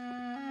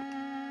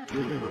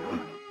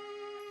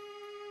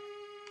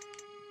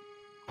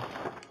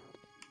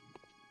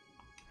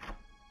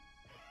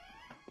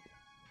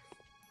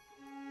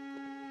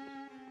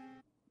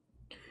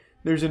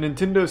 There's a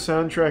Nintendo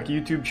soundtrack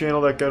YouTube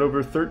channel that got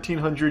over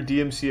 1,300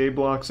 DMCA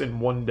blocks in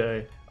one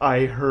day.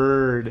 I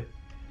heard.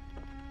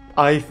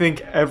 I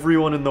think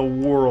everyone in the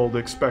world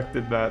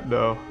expected that,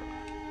 though.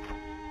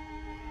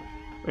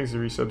 Thanks to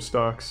resub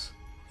stocks.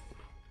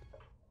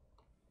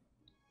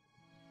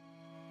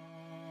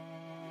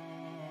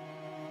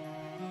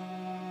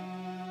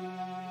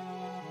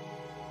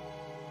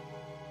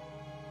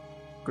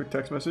 Quick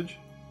text message.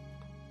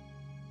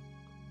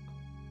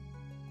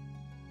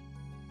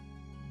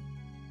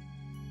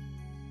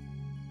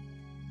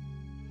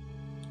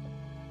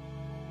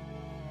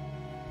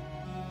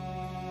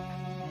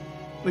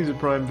 Thanks to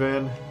Prime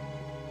Van.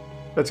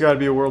 That's gotta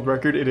be a world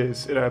record. It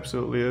is. It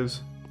absolutely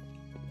is.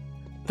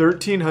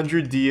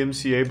 1,300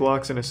 DMCA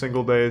blocks in a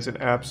single day is an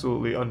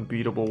absolutely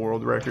unbeatable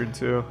world record,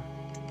 too.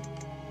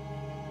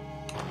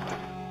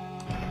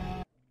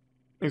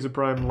 Thanks to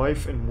Prime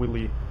Life and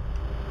Willy.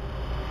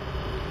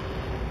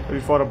 Have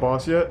you fought a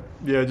boss yet?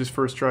 Yeah, I just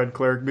first tried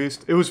Cleric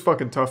Beast. It was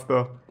fucking tough,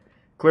 though.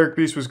 Cleric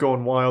Beast was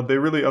going wild. They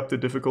really upped the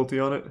difficulty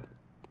on it.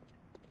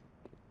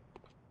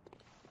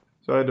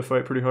 So I had to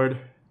fight pretty hard.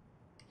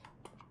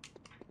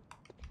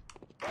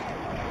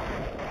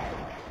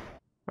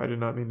 I did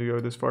not mean to go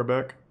this far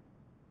back.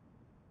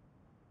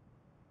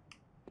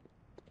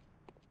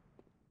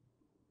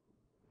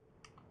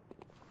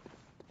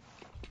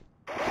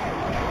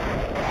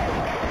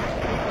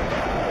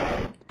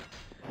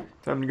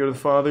 Time to go to the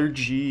Father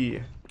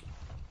G.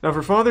 Now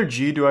for Father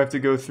G, do I have to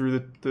go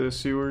through the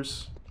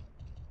sewers?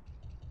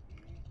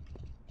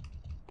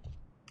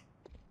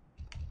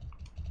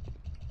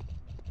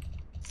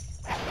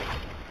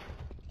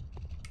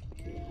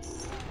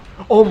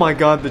 Oh my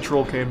god, the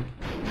troll came.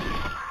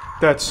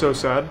 That's so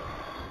sad.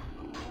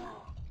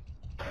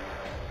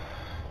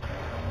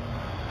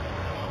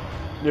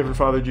 Yeah, for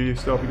Father G,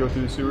 still have to go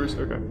through the sewers?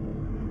 Okay.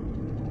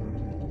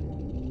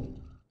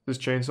 This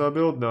chainsaw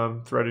build? No,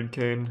 I'm threaded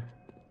cane.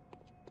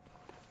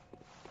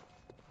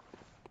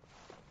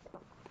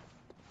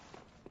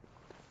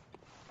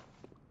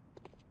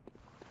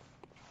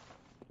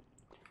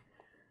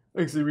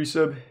 Thanks for the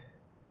resub.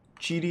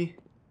 Cheaty.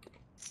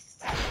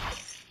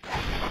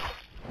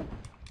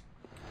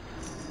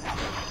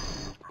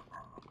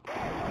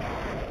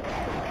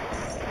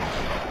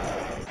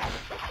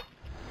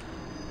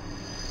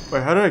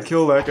 Wait, how did I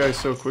kill that guy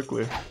so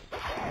quickly?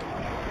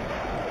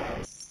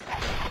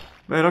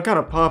 Man, I'm kind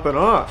of popping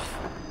off.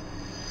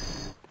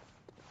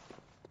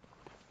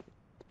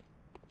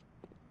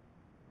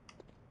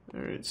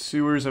 Alright,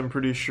 sewers, I'm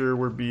pretty sure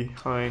we're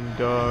behind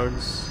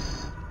dogs.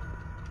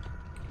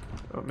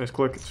 Oh,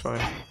 misclick, it's fine.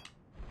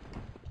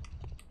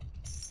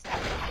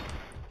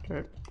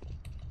 Okay.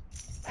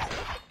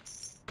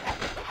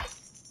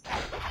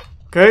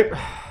 Okay.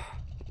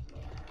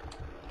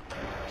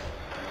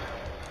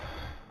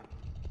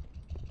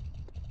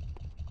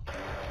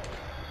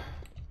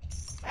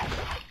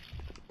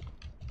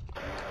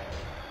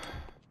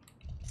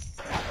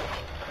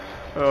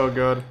 Oh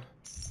god.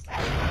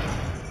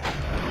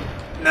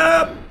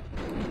 No!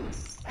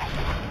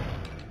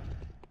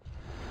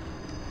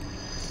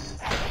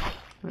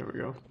 There we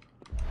go.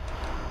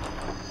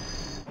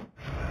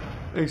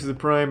 Thanks to the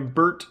prime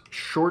Burt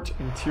Short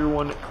and Tier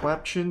 1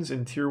 Clapchins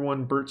and Tier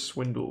 1 Burt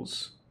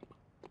Swindles.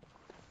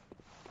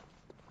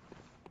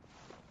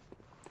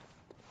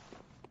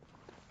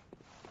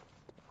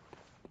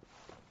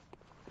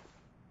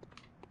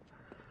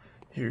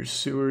 Here's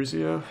sewers,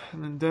 yeah,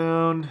 and then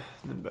down,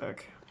 and then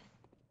back.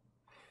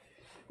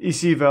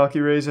 EC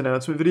Valkyrie's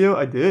announcement video?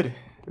 I did.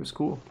 It was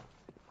cool.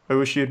 I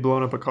wish she had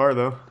blown up a car,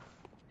 though.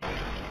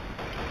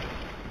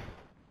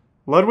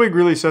 Ludwig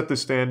really set the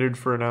standard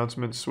for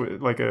announcements,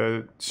 like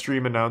a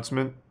stream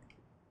announcement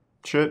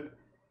shit.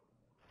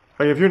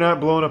 Like, if you're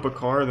not blowing up a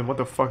car, then what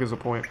the fuck is the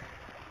point?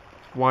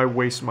 Why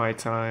waste my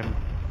time?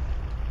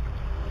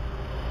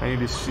 I need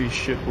to see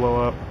shit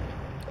blow up.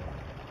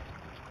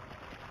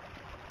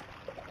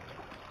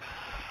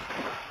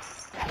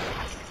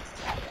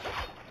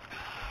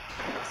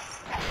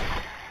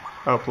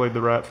 Outplayed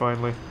the rat,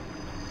 finally.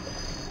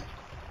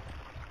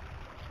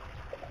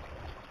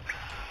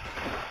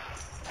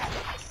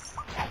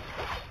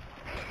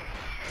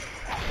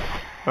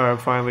 Alright, I'm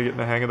finally getting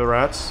the hang of the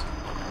rats.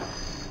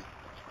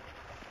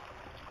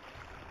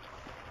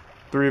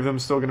 3 of them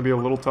still gonna be a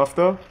little tough,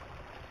 though.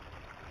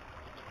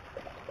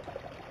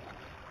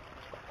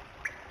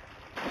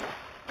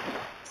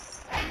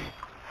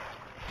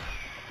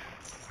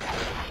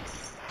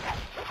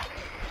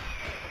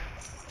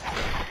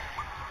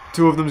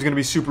 Two of them is going to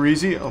be super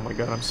easy. Oh my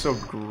god, I'm so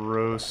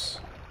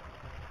gross.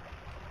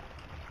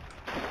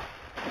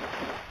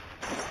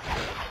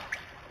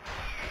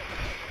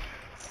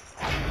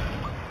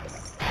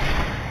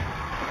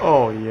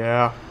 Oh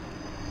yeah.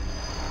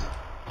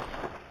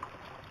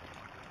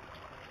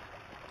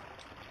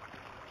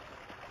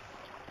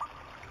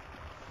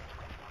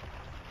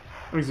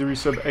 Thanks to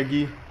resub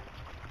Eggy.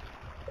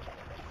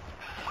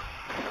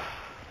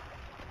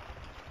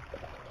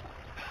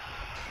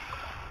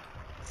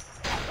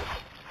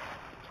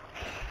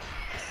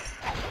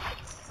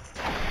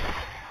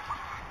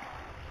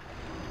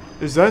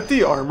 Is that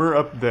the armor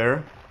up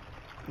there?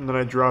 And then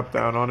I drop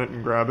down on it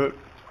and grab it?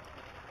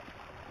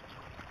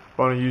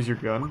 Want to use your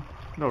gun?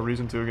 No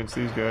reason to against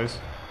these guys.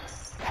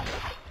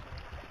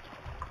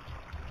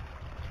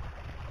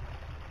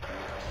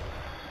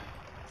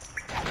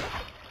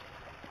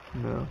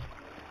 No.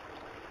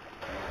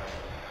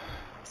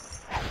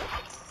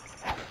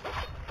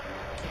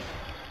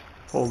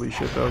 Holy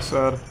shit, that was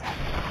sad.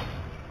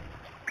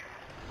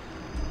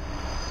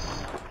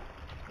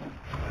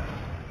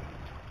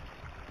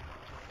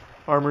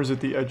 Armor's at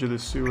the edge of the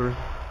sewer.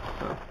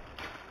 Oh.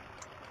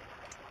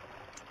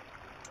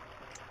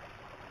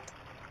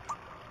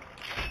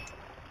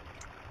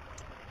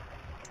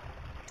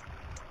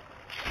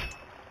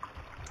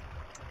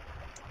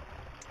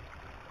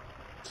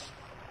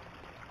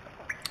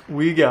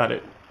 We got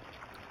it.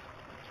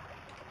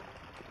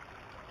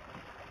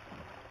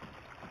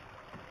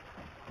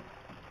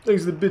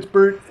 Thanks to the bits,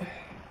 Bert.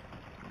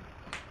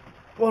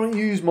 Why don't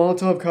you use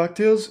Molotov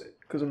cocktails?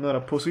 Because I'm not a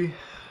pussy.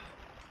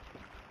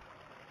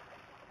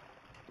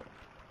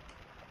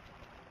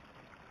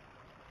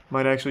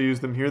 Might actually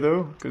use them here,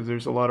 though, because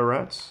there's a lot of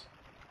rats.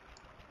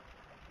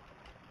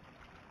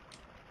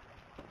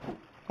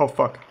 Oh,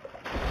 fuck.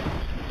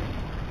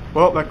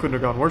 Well, that couldn't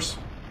have gone worse.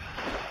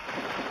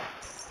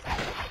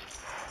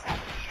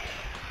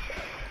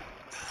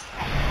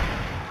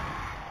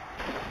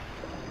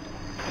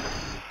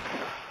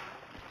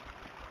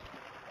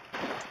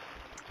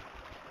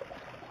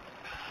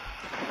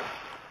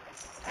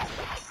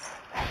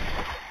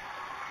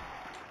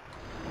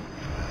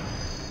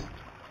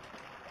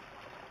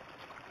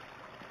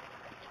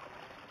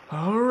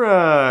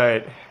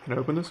 Alright. Can I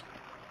open this?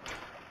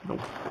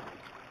 Nope.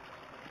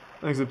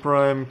 Thanks to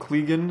Prime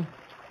Clegan.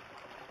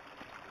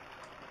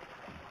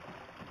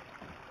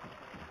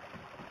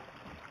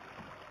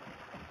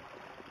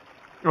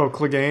 Oh,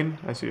 Clegane?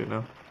 I see it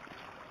now.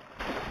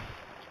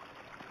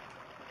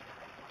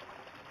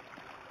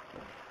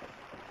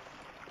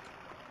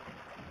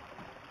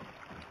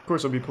 Of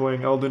course I'll be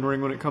playing Elden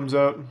Ring when it comes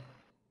out.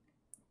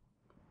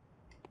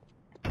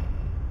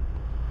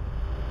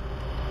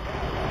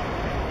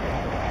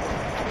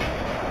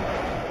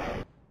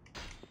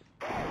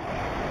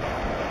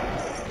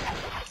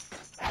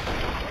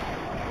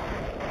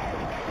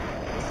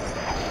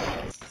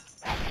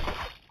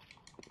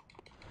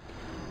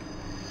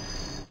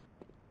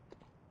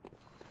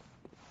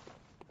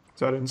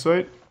 that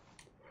insight?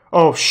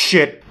 Oh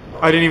shit!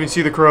 I didn't even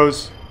see the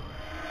crows.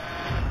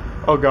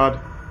 Oh god.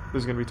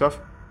 This is gonna be tough.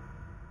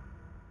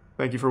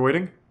 Thank you for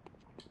waiting.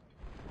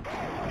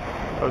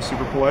 That was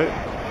super polite.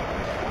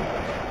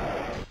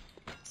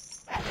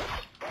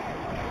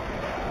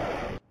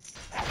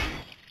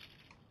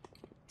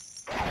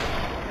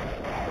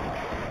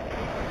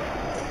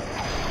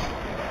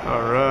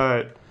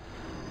 Alright.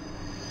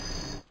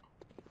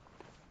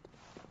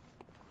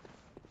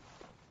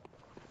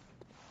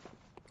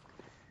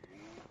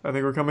 I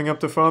think we're coming up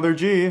to Father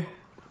G.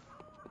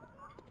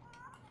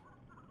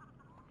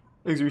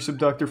 Exude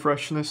Subductor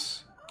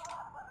Freshness.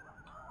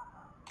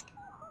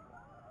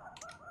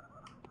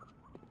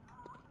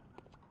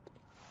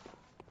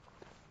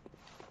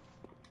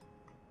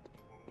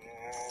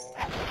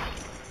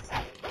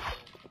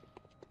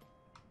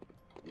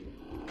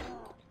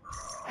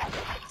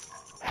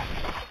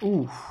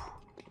 Ooh.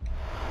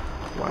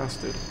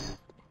 Blasted.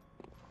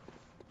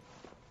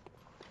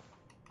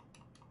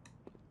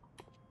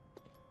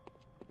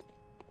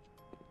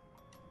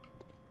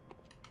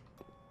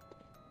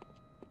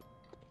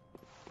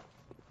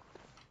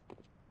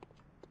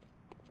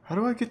 How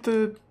do I get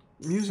the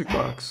music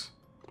box?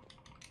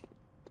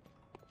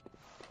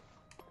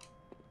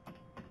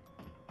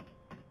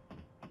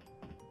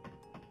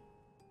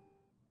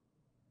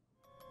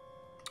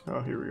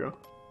 Oh, here we go.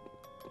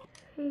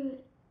 Who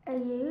are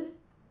you?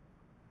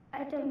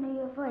 I don't know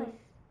your voice,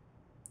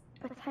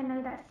 but I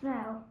know that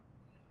smell.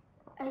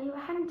 Are you a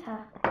hunter?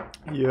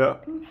 Yeah.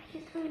 Maybe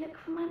it's where you look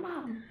for my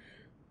mum.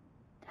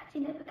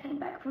 Daddy never came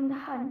back from the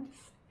hunt,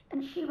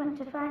 and she went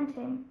to find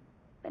him,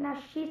 but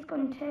now she's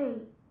gone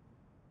too.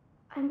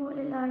 I'm all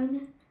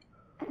alone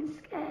and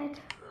scared.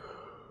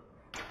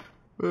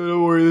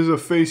 Don't worry, there's a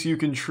face you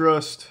can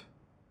trust.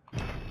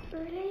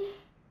 Really?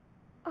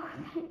 Oh,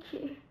 thank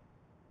you.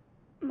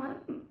 My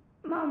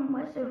mum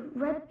wears a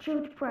red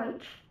jeweled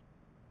brooch.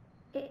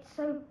 It's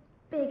so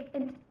big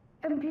and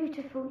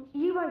beautiful,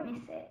 you won't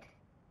miss it.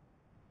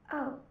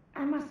 Oh,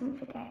 I mustn't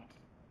forget.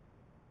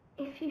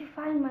 If you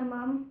find my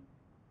mum,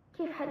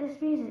 give her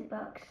this music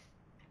box.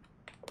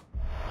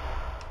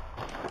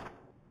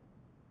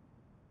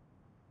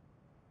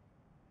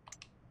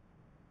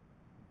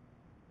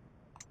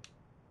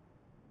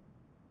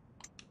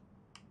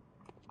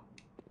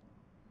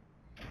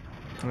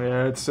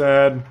 Yeah, it's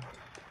sad.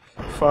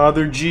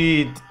 Father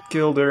G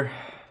killed her.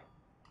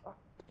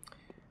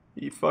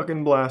 He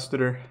fucking blasted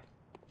her.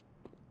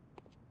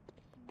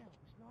 Smells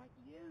like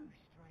you,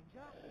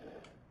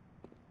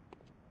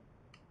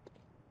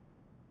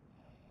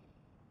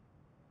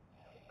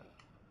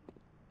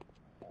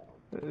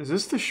 stranger. Is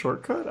this the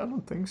shortcut? I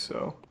don't think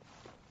so.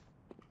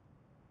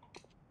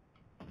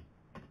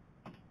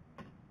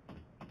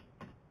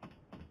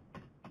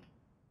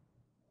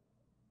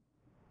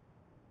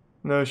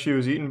 No, she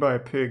was eaten by a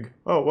pig.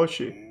 Oh, was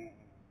she?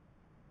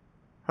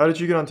 How did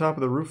you get on top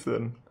of the roof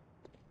then?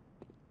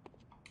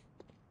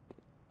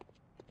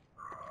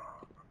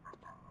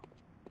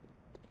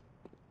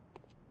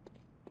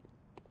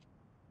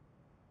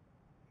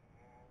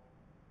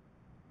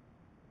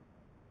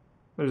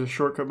 There's a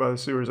shortcut by the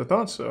sewers. I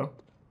thought so.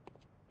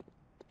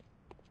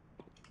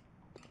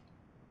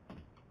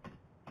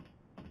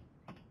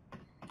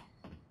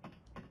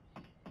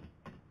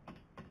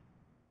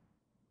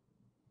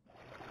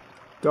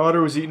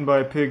 Daughter was eaten by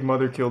a pig,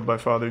 mother killed by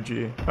Father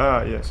G.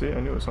 Ah, yeah, see, I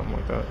knew it was something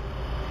like that.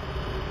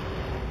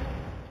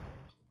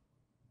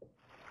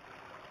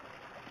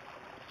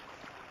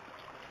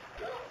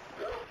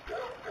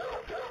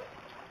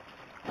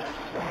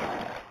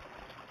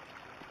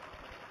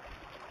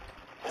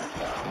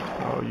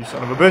 Oh, you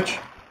son of a bitch.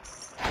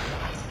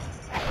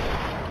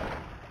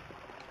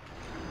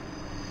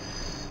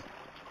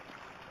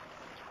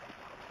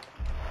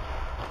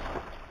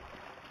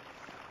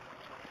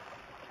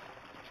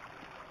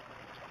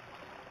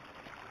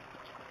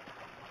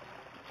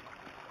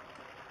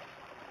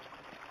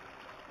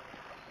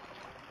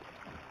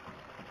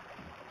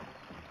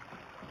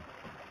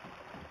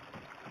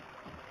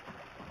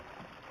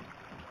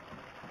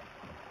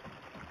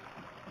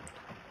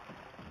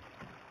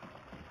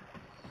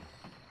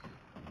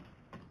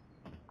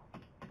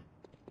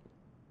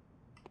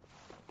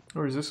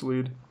 Where does this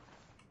lead?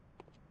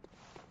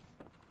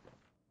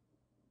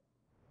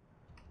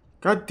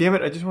 God damn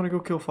it, I just want to go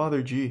kill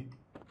Father G.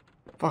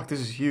 Fuck, this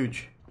is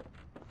huge.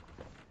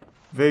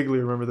 Vaguely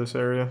remember this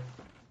area.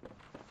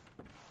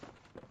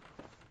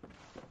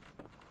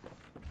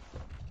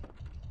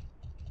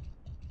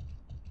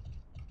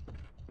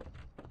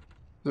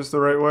 Is this the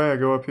right way? I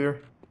go up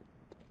here?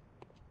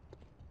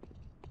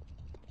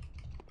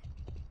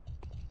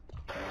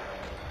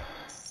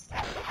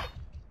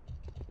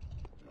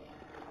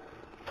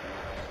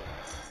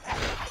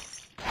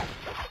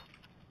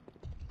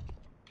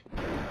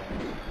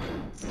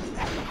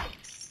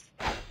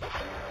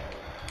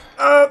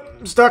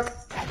 I'm stuck.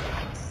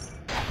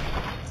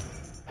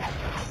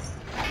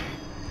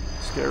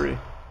 Scary.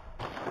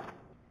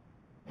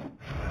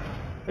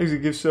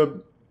 Exit gift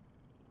sub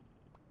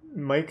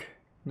Mike.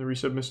 The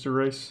resub Mr.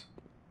 Rice.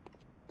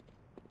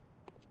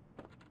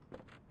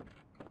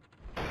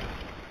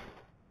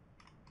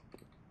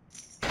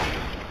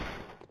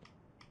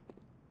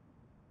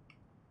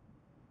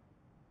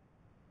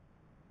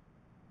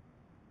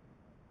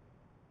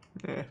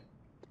 Yeah.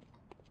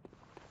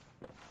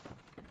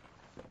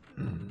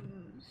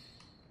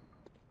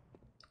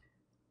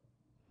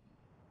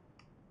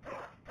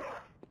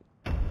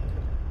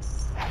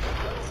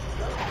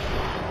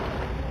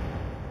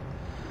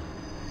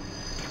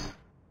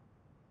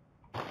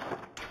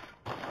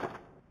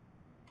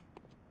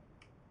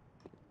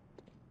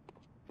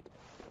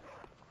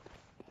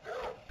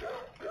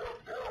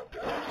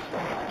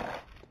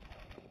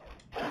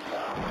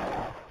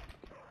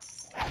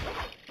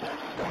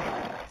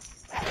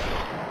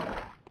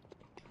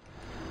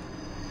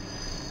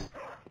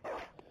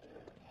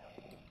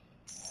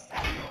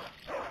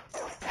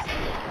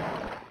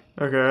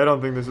 Okay, I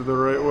don't think this is the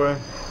right way.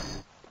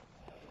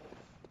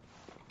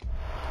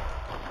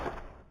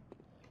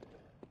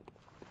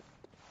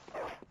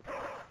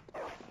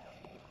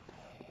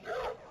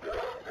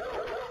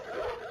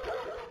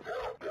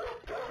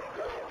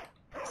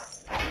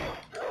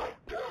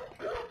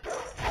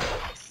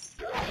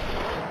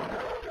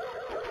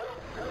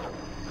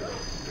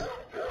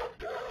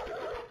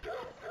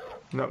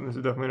 No, this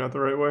is definitely not the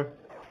right way.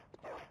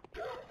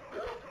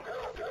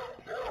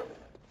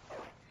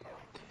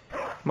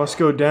 Must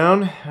go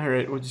down.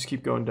 Alright, we'll just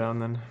keep going down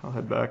then. I'll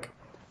head back.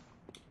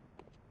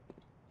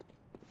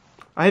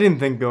 I didn't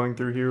think going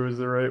through here was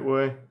the right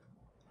way.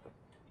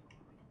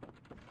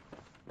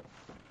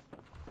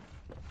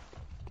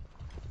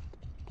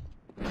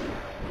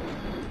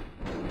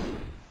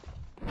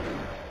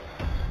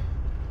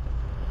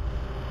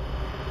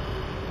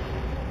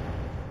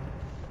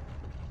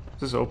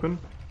 Is this open?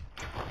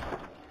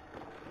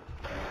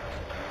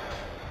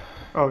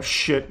 Oh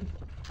shit.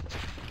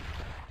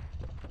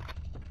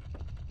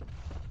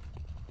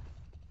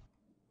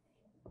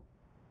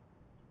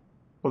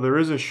 Well, there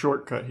is a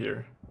shortcut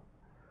here.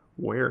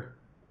 Where?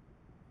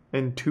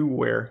 And to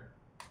where?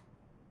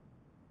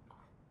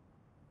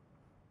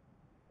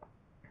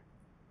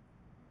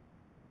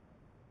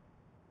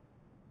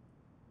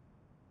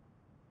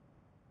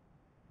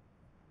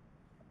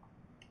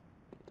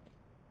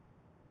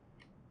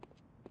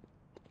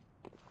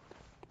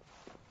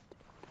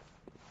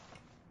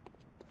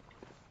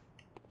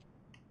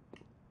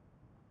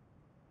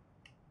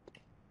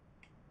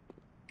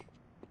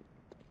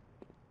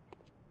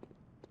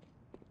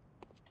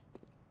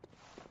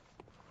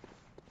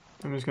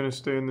 I'm just gonna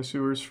stay in the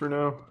sewers for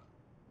now.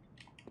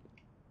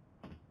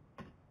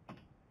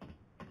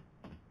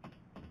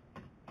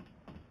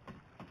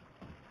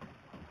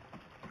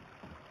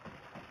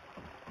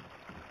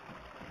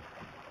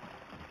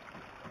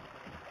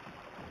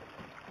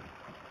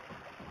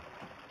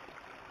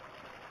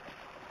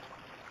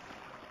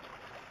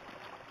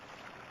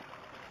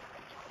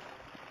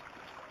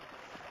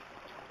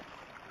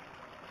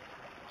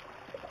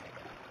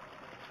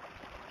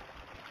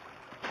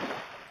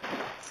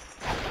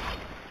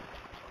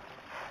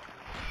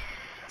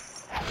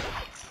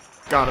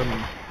 Got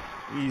him.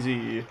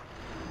 Easy.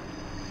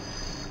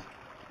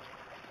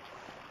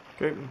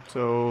 Okay,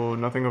 so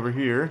nothing over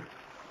here.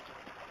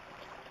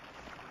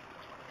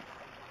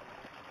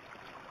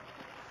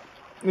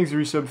 Things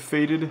resub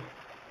faded.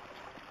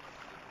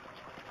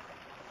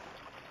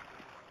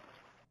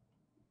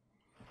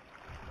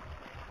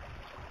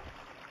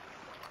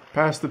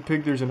 Past the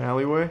pig, there's an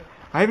alleyway.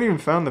 I haven't even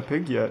found the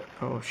pig yet.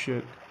 Oh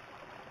shit.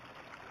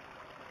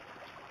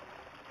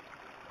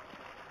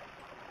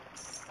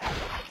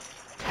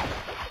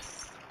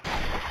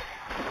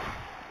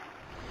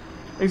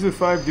 Exit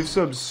 5 gift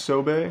subs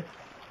Sobe.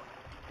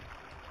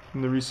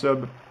 And the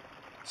resub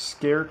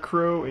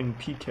Scarecrow in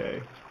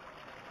PK.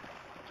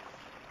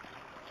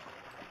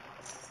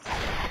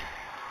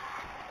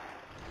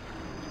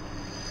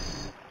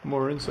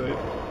 More insight.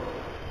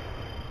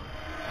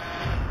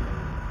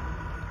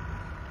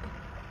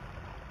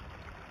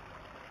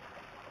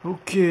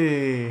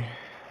 Okay.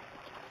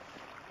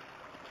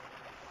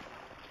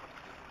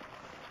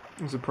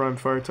 There's a prime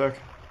fire tech.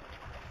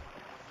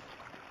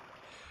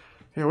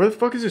 Yeah, where the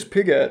fuck is this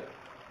pig at?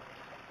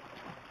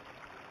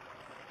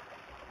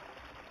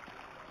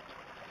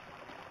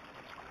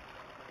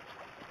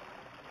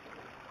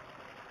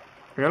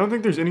 Like, I don't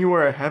think there's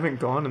anywhere I haven't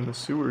gone in the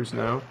sewers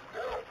now.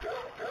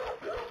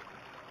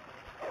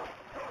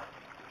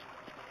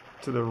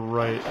 To the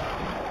right.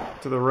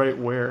 To the right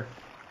where?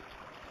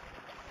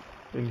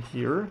 In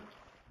here?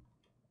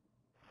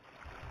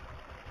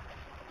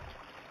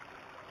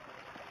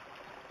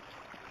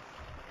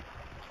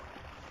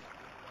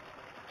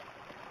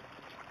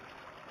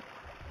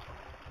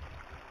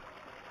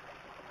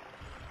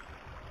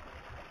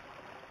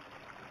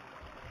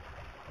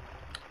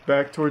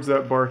 Back towards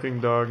that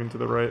barking dog and to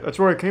the right. That's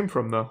where I came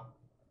from, though.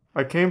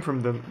 I came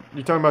from the...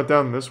 You're talking about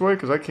down this way?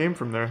 Because I came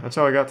from there. That's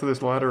how I got to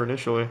this ladder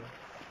initially.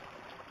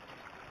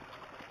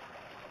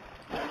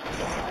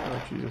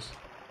 Oh, Jesus.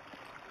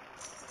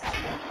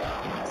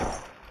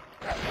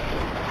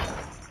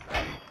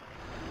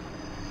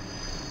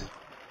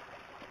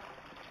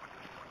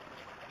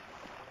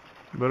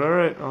 But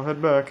alright, I'll head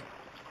back.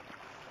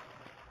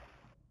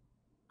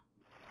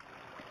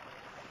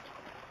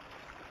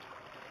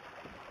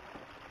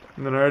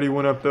 And then I already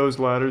went up those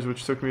ladders,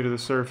 which took me to the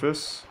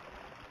surface.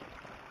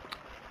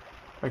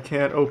 I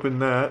can't open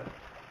that.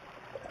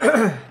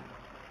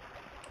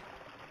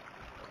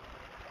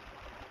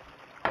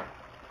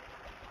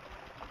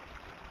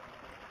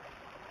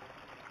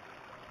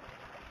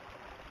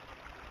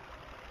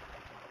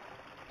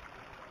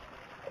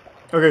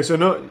 Okay, so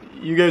no,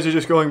 you guys are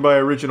just going by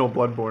original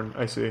Bloodborne,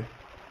 I see.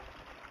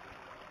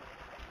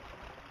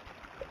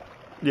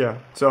 Yeah,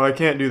 so I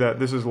can't do that.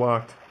 This is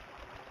locked.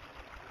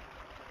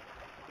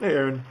 Hey,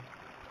 Aaron.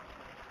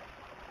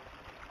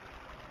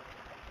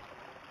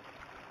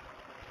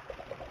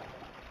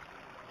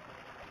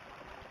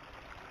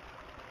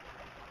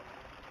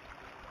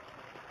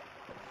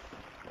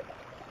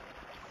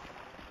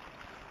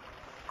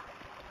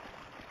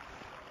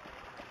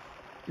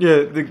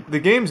 Yeah, the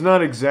game's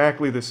not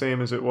exactly the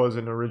same as it was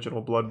in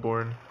original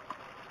Bloodborne.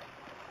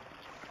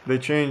 They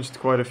changed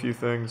quite a few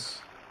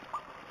things.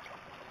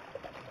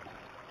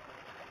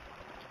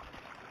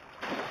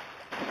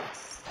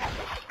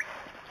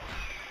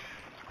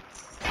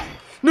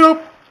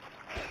 Nope!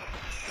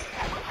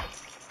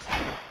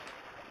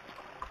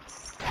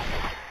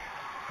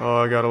 Oh,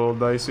 I got a little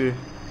dicey.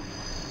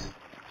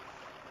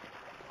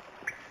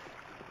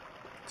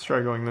 Let's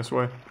try going this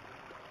way.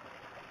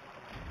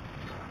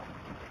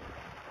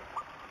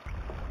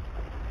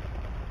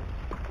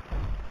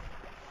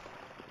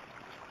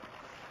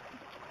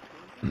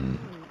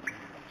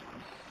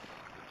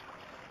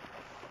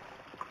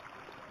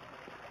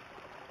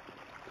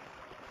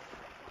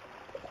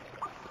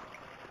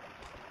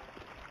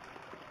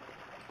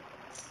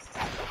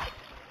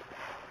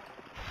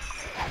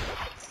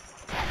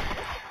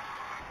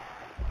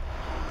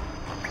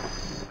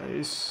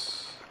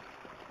 Nice.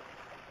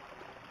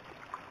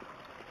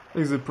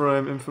 Exit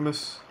Prime,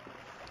 infamous.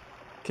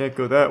 Can't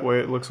go that way,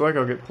 it looks like.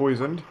 I'll get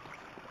poisoned.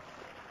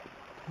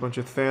 Bunch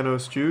of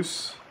Thanos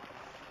juice.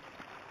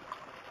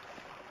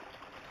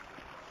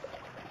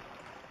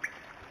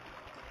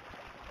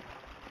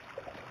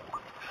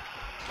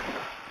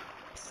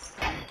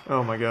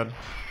 Oh my god.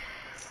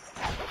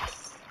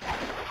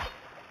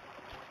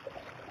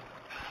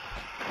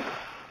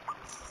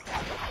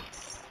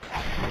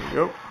 There we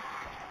go.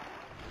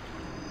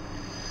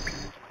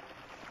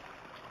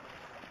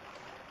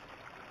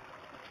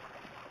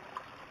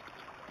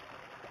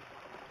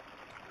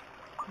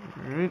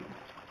 Alright.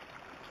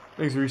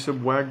 Thanks,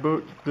 resub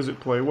Wagboat. Does it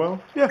play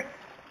well? Yeah.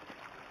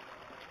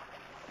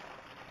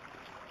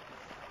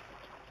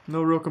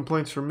 No real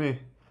complaints from me.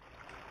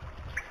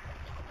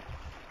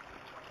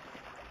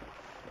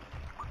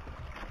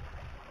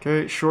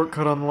 Okay,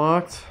 shortcut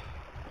unlocked.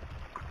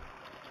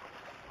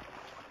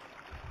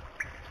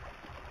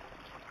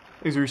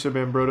 Thanks, resub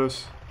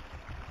Ambrotos.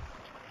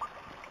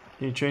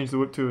 Can you change the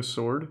whip to a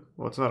sword?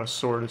 Well, it's not a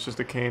sword, it's just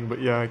a cane, but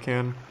yeah, I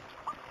can.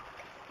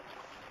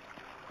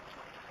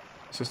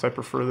 It's just I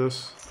prefer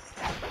this.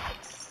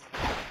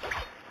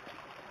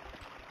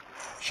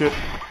 Shit.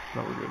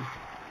 No, we're good.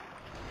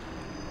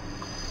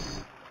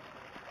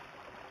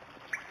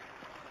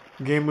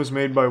 The game was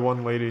made by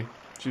one lady.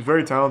 She's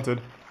very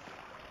talented.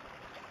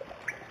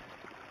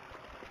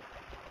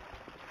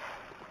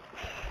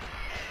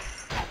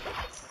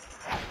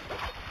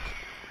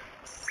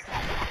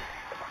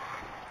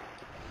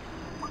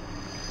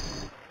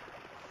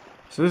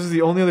 So this is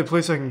the only other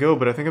place I can go,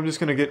 but I think I'm just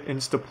gonna get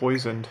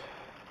insta-poisoned.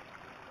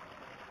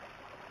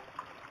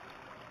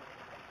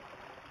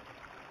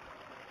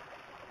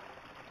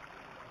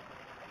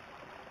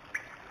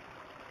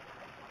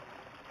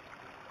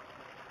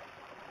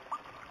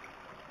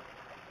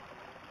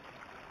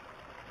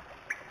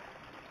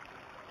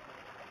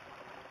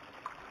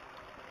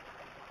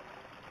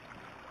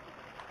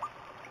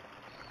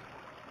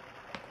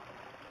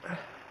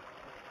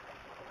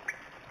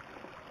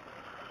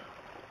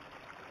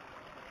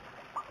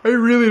 I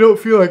really don't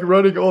feel like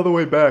running all the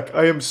way back.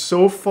 I am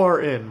so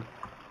far in.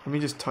 Let me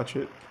just touch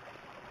it.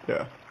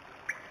 Yeah.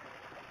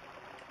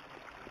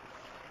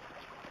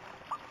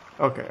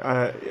 Okay,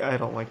 I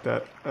don't like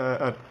that.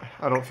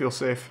 I don't feel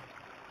safe.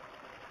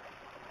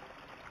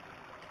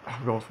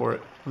 I'm going for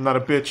it. I'm not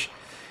a bitch.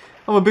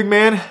 I'm a big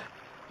man.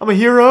 I'm a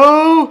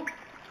hero!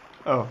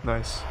 Oh,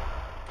 nice.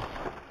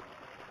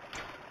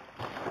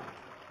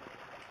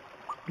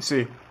 You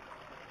see.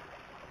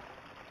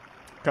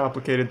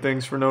 Complicated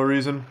things for no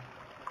reason.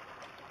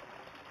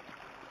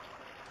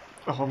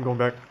 Oh, I'm going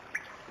back.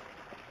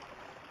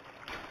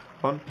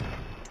 Come on.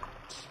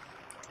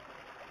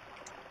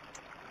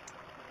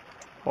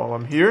 While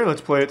I'm here,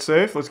 let's play it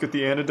safe. Let's get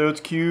the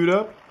antidotes queued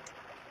up.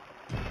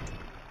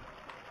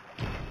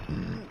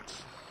 Let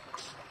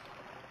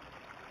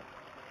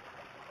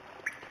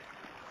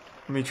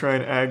me try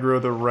and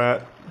aggro the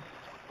rat.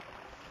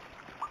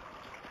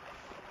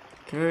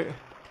 Okay.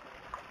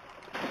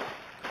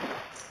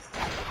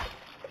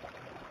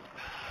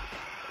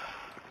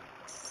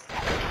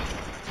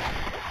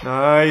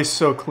 Nice,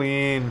 so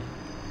clean.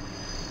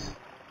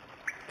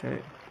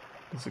 Okay,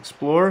 let's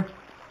explore.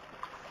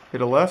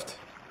 Hit a left.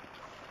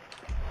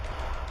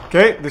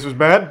 Okay, this was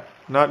bad.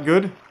 Not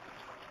good.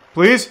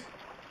 Please.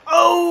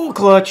 Oh,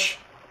 clutch.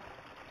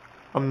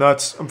 I'm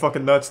nuts. I'm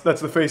fucking nuts. That's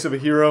the face of a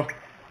hero.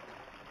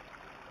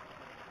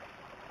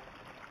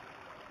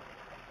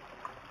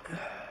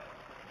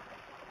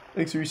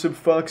 Thanks for your sub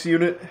Fox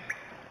unit.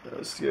 That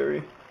was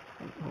scary.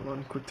 Hold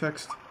on, quick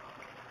text.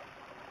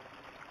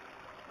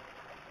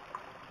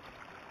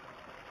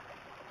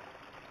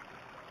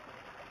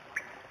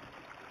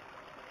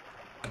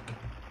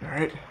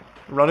 Alright,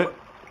 run it.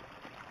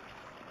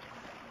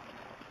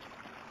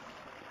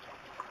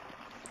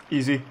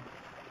 Easy.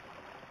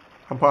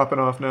 I'm popping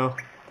off now.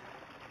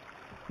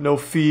 No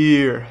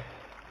fear.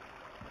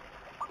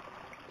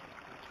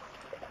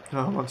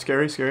 Oh, hold on,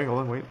 scary, hold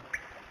on, wait.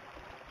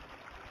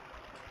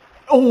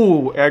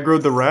 Oh,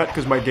 aggroed the rat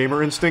because my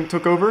gamer instinct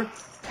took over.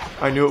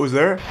 I knew it was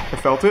there. I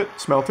felt it,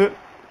 smelt it.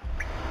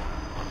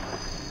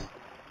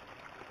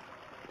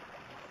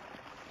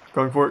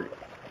 Going for it.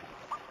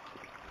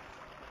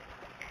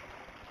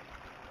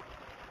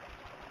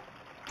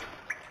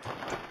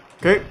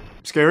 Okay,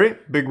 scary.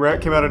 Big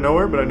rat came out of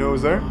nowhere, but I knew it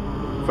was there.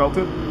 Felt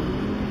it.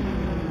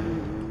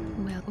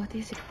 Well, what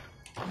is it?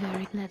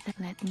 Very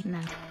let me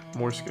know.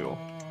 More skill.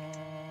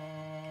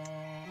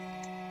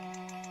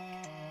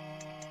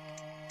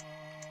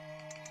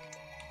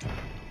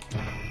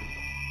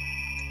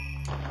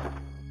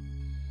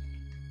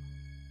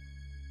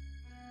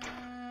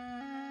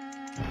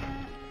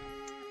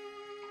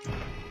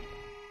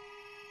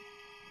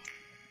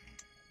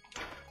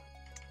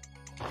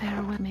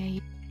 Farewell,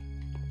 may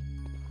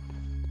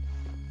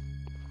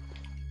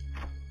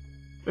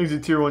Thanks a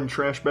tier 1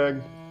 trash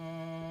bag.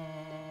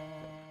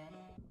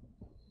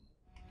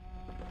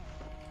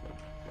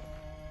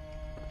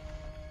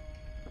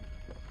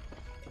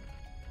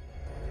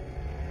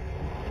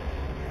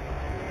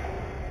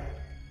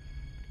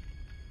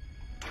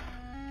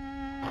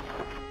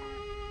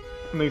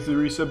 Thanks the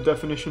resub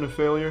definition of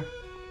failure.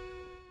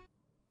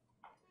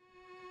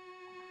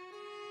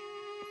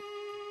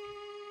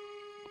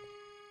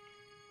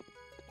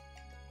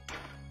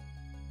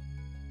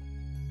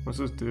 What's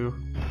this do?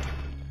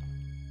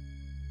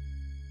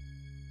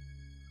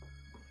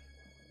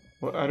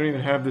 Well, I don't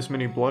even have this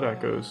many blood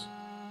echoes.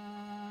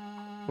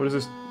 What is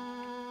this?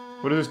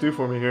 What does this do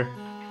for me here?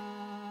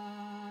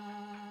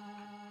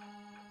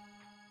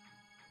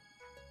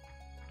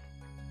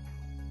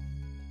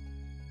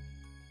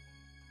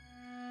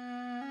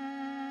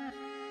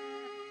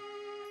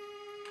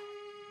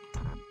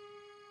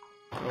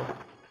 Oh.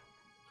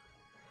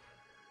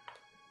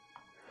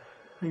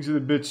 Thanks for the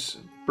bits,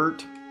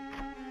 Bert.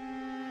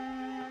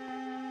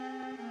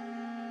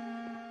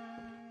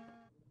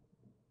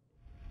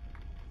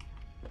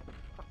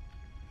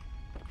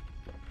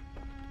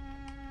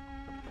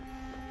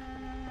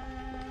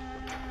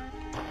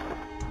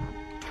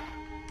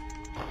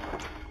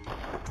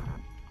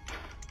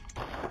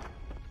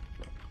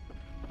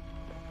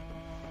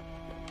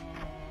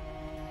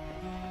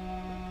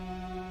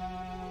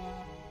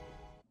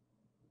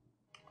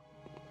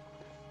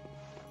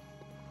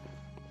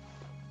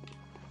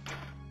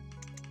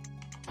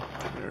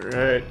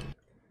 Alright.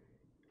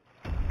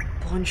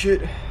 Punch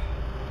it.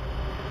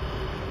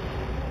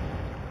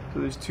 So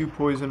there's 2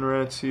 poison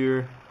rats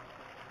here.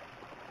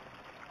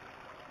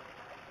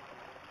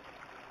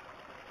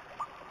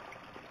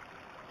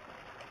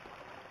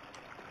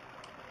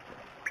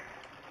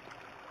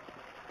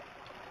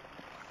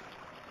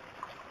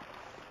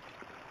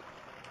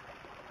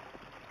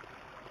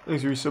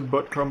 Thanks for your sub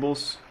butt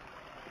crumbles.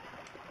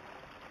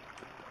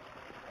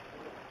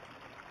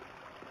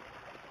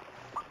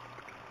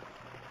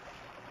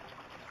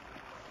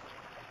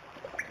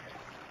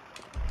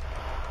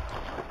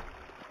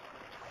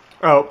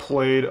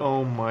 Outplayed,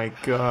 oh my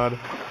god.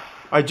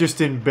 I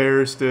just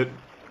embarrassed it.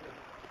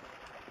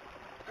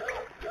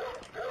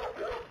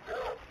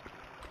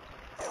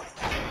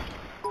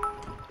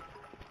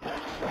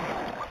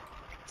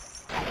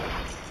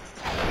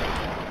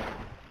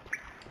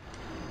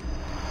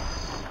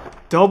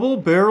 Double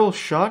barrel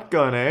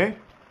shotgun, eh?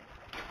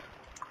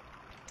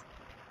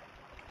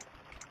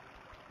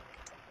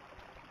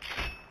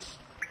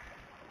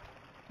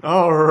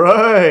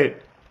 Alright!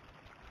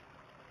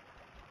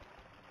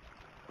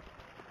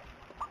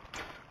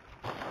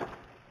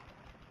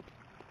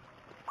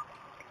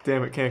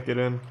 Damn it, can't get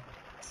in.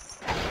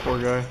 Poor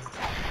guy.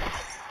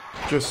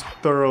 Just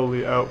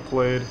thoroughly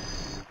outplayed.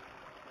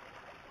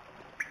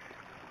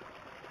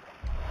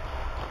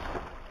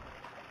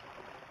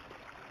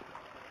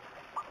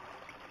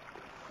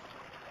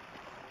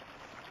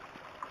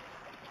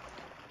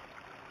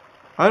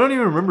 I don't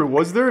even remember,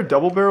 was there a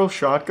double barrel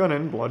shotgun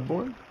in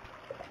Bloodborne?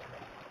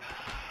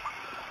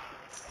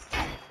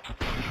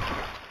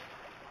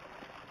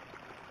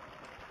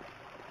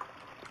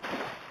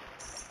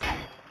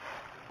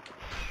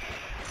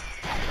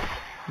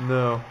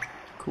 No.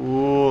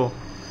 Cool.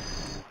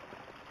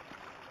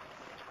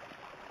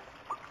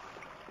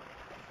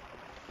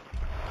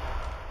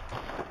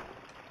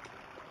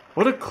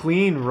 What a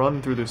clean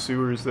run through the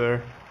sewers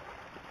there.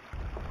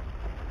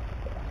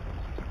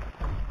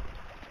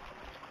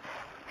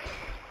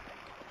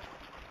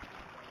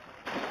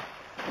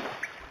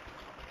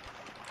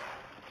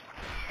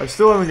 I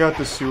still haven't got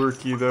the sewer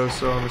key though,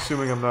 so I'm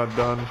assuming I'm not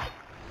done.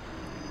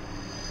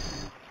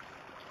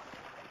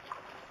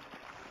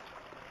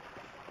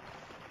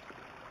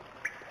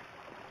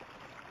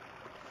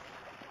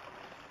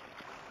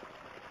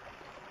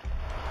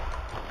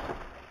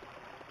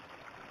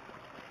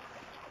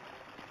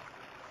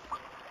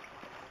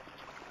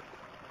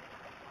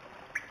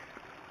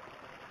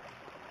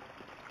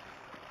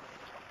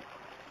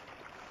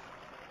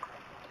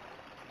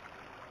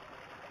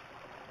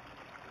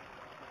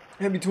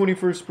 Happy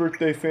 21st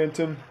birthday,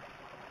 Phantom.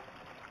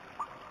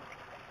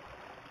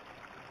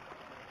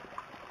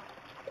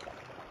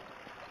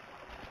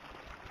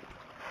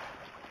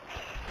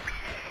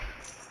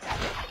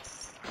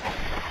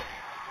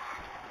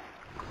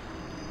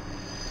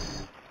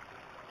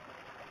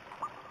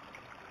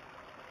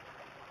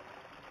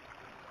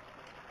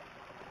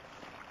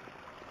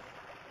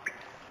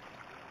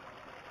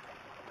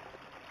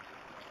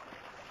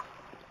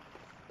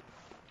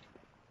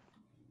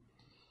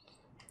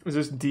 Is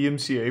this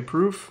DMCA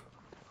proof?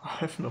 I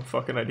have no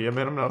fucking idea,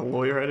 man. I'm not a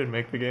lawyer. I didn't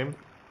make the game.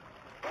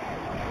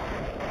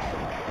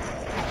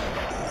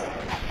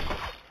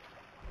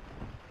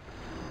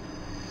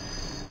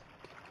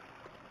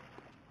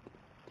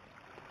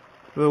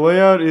 The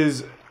layout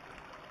is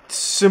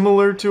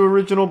similar to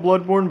original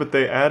Bloodborne, but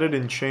they added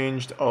and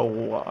changed a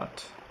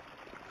lot.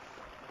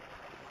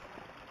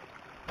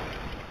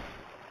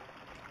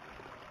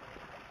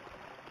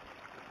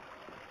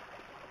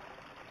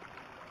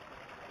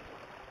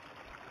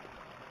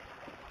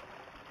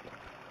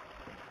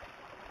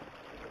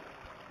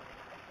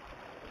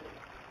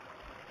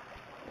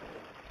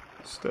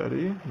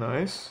 Steady,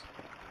 nice.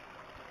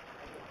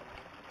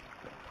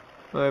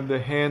 I have the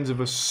hands of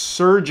a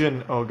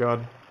surgeon. Oh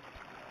god.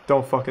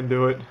 Don't fucking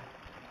do it.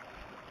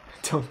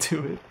 Don't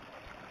do it.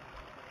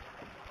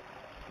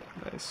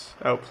 Nice.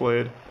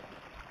 Outplayed.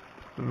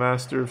 The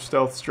master of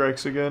stealth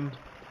strikes again.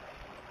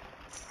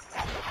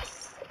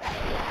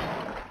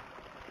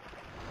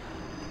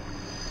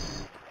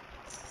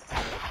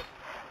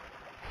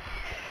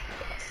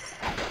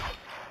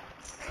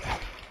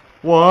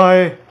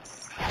 Why?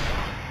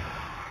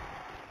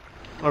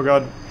 Oh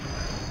god.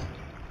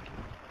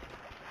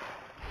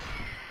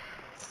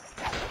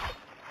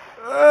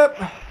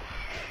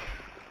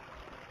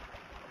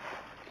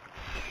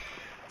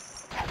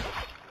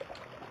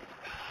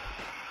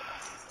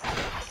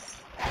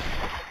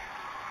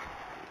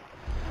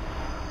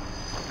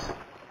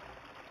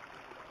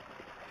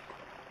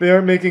 They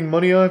aren't making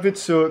money off it,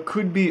 so it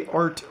could be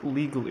art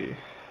legally.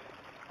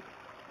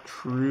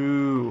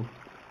 True.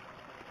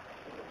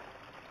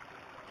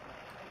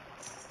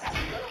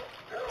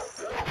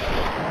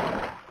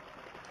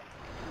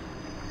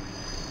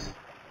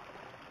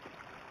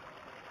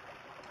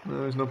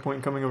 There's no point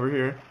in coming over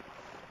here.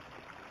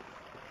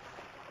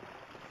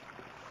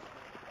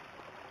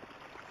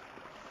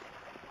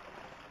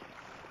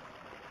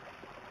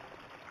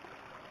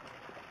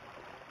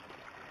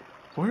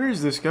 Where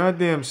is this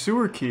goddamn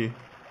sewer key?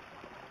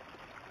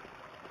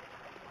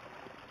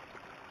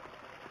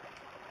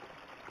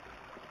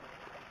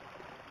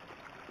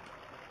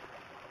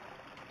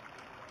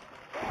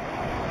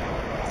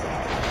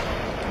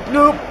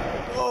 Nope!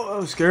 Oh,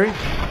 that was scary.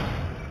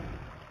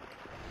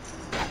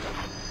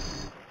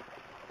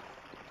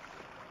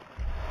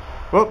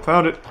 Well,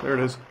 found it. There it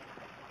is.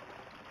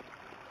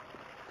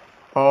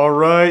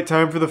 Alright,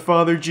 time for the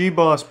Father G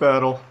boss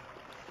battle.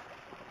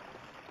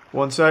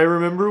 Once I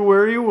remember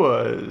where he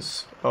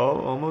was. Oh,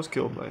 almost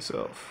killed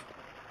myself.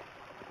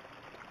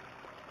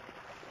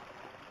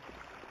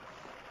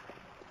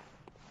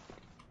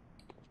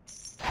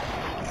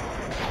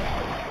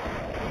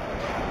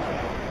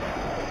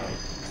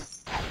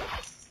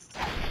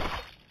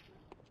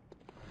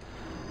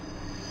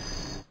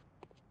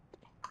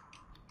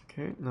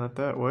 Okay, not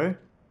that way.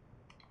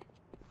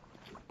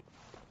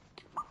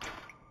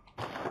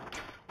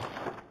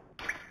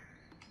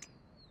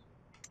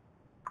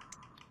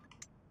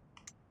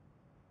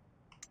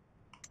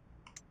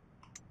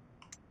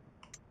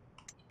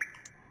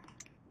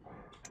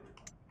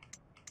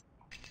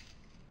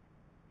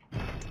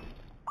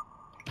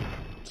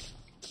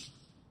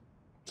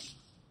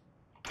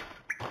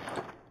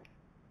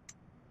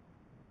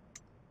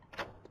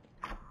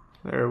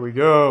 There we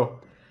go.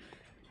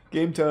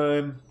 Game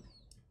time.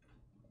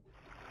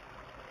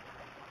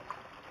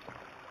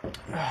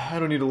 I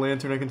don't need a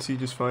lantern, I can see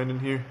just fine in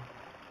here.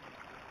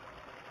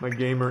 My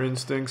gamer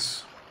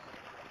instincts.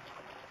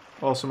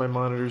 Also, my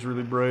monitor's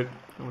really bright.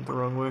 I went the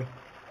wrong way.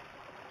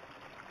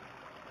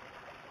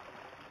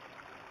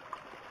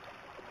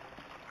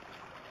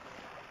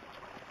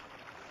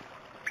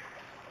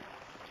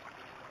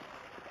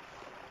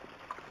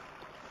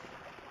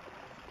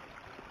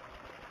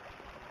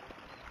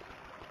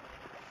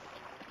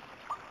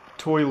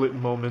 Toilet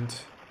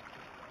moment.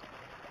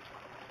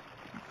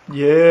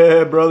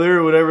 Yeah,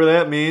 brother, whatever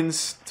that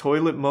means.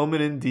 Toilet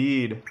moment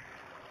indeed.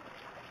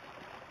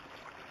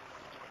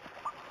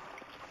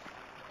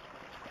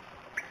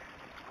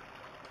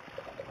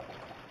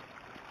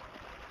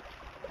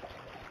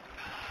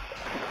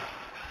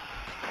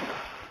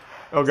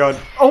 Oh god.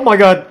 Oh my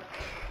god!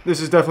 This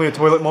is definitely a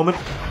toilet moment.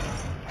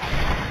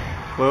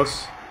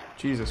 Close.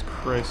 Jesus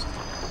Christ.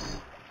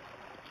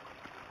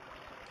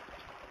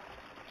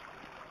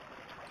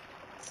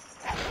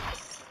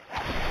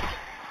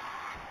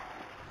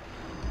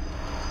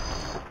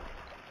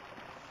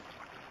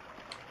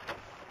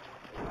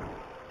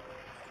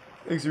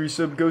 Thanks for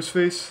resub,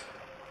 Ghostface.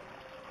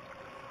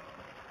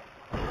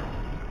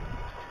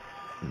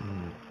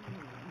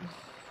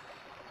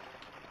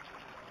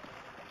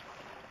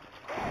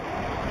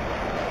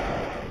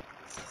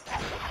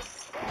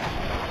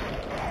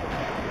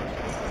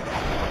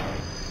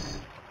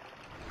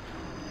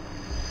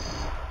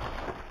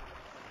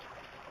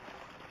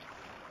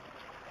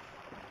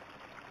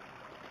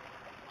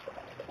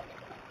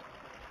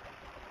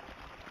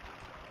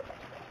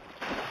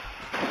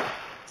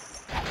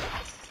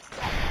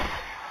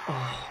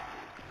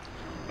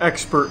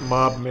 Expert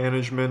mob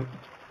management.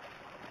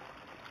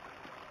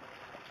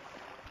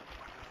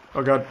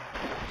 Oh god.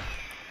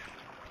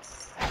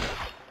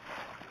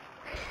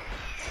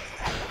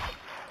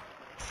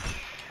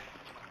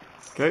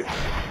 Okay.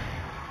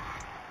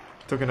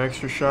 Took an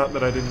extra shot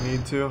that I didn't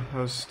need to.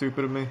 That was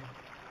stupid of me.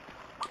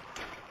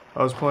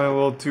 I was playing a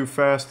little too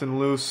fast and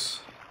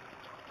loose.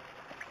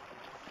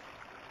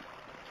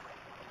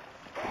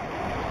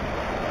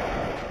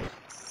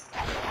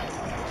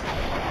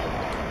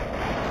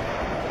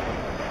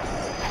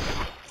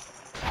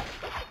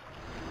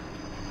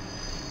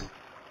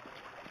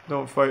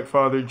 Don't fight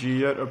Father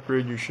G yet.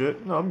 Upgrade your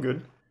shit. No, I'm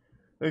good.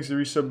 Thanks to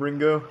resub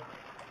Ringo.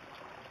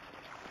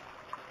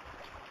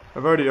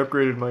 I've already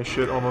upgraded my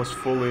shit almost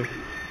fully.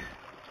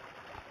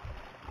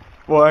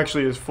 Well,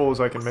 actually as full as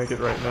I can make it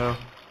right now.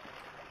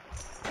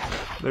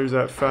 There's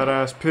that fat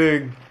ass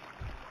pig.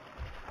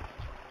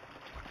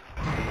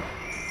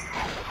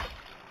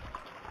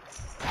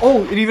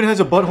 Oh, it even has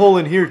a butthole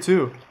in here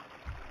too.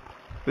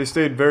 They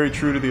stayed very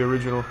true to the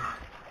original.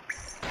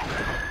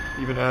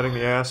 Even adding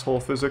the asshole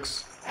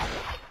physics.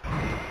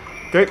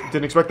 Okay,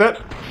 didn't expect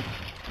that.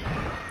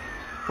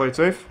 Play it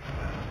safe.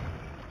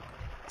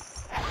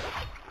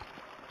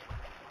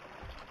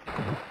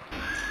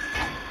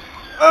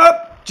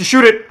 Just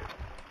shoot it.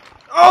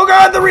 Oh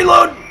god, the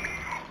reload!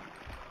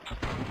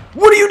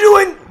 What are you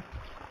doing?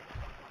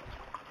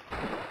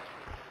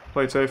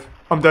 Play it safe.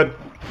 I'm dead.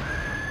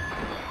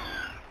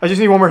 I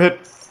just need one more hit.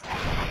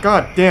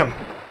 God damn.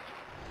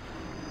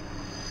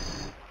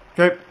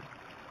 Okay.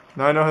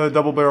 Now I know how the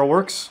double barrel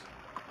works.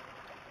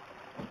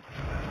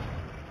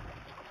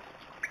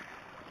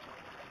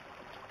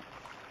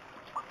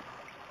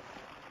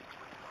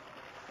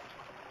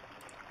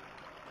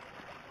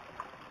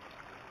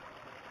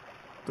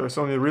 Do I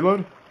still need to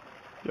reload?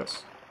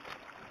 Yes.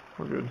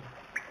 We're good.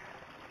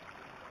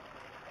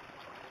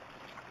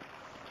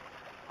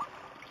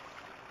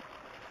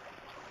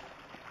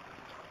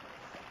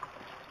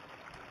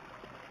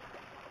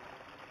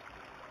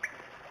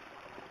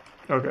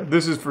 Okay,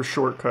 this is for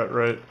shortcut,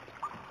 right?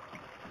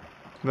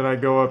 Then I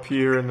go up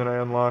here and then I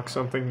unlock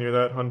something near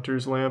that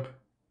hunter's lamp.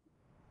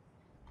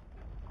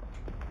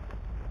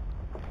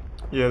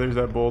 Yeah, there's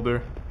that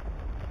boulder.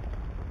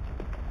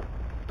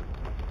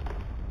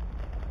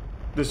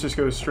 This just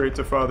goes straight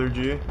to Father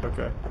G?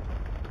 Okay.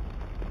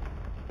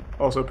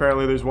 Also,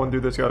 apparently there's one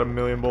dude that's got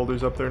 1,000,000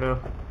 boulders up there now.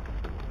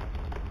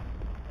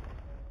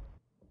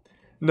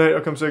 Night,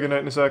 I'll come say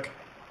goodnight in a sec.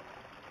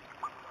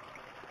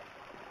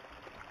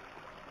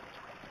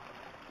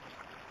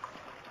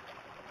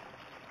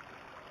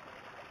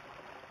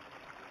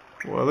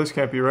 Well, this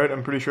can't be right.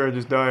 I'm pretty sure I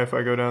just die if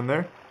I go down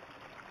there.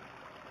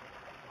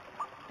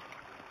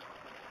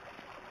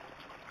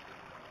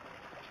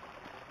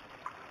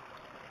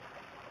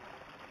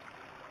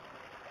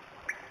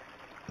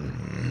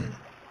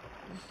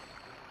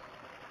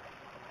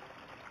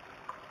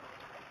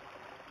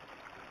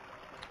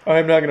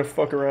 I'm not gonna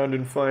fuck around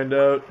and find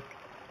out.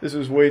 This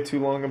was way too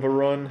long of a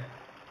run.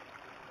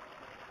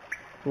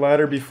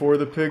 Ladder before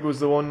the pig was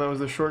the one that was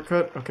the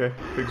shortcut? Okay,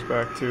 pig's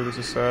back too. This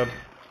is sad.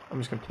 I'm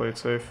just gonna play it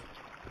safe.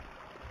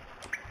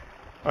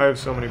 I have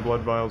so many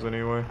blood vials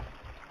anyway.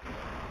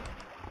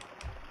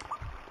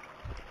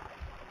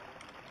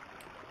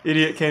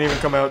 Idiot can't even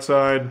come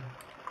outside.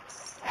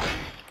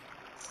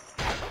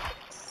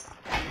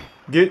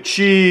 Get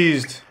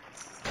cheesed!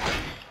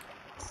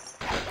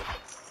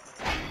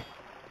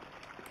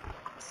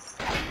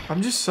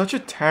 I'm just such a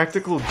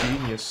tactical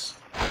genius.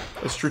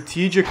 A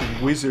strategic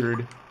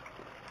wizard.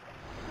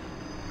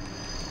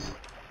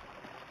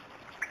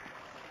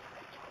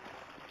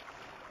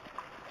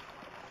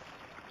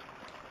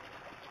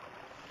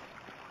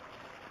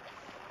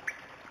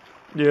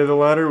 Yeah, the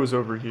ladder was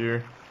over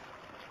here.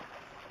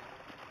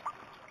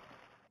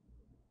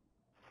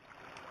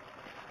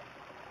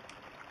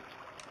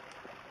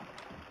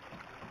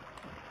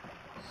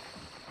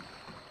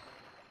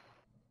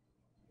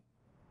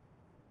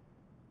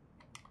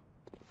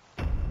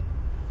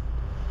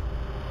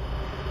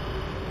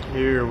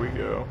 Here we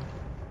go.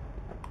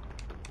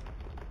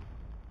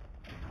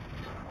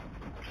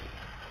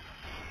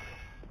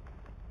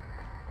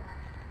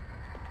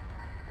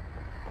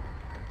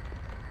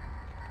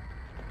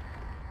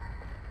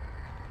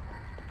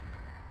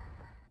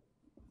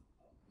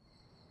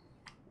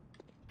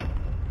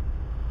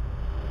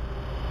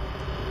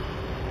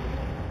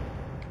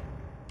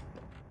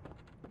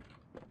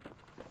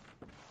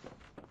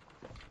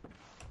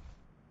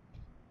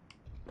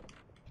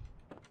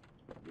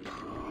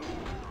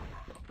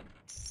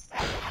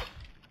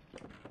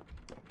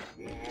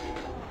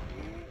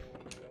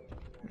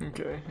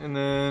 Okay, and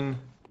then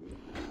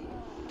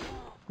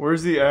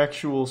where's the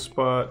actual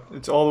spot?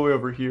 It's all the way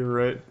over here,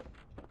 right?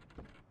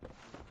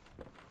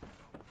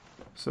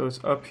 So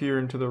it's up here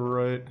and to the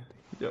right.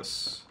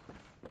 Yes.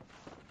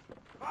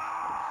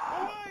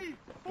 Away!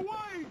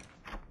 Away!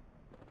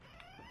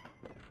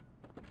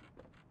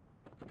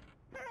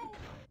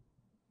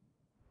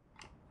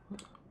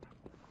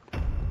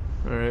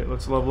 Alright,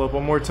 let's level up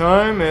one more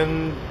time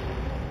and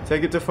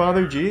take it to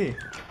Father G.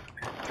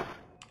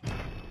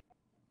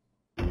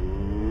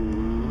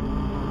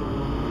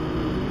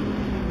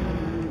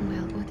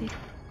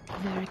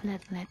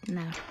 let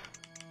now.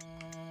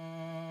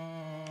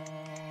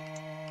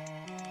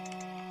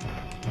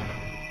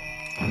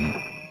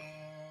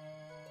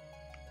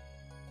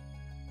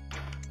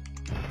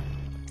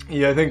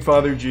 Yeah, I think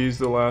Father G's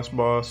the last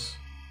boss.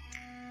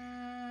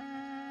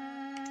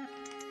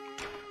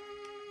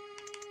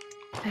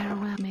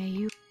 Farewell, may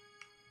you.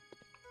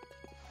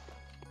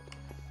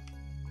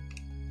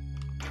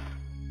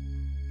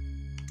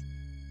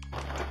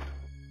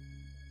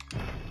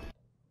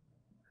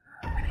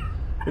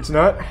 It's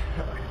not.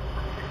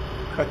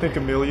 I think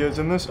Amelia's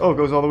in this. Oh, it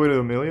goes all the way to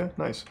Amelia?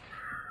 Nice.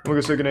 I'm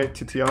gonna go say goodnight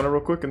to Tiana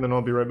real quick, and then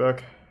I'll be right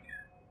back.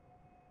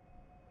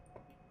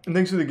 And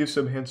thanks for the gift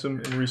sub, Handsome,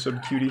 and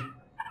resub Cutie.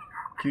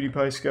 Cutie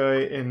Pie Sky,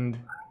 and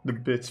the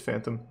Bits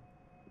Phantom.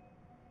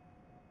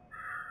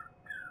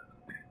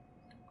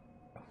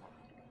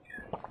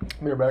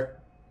 Be right back.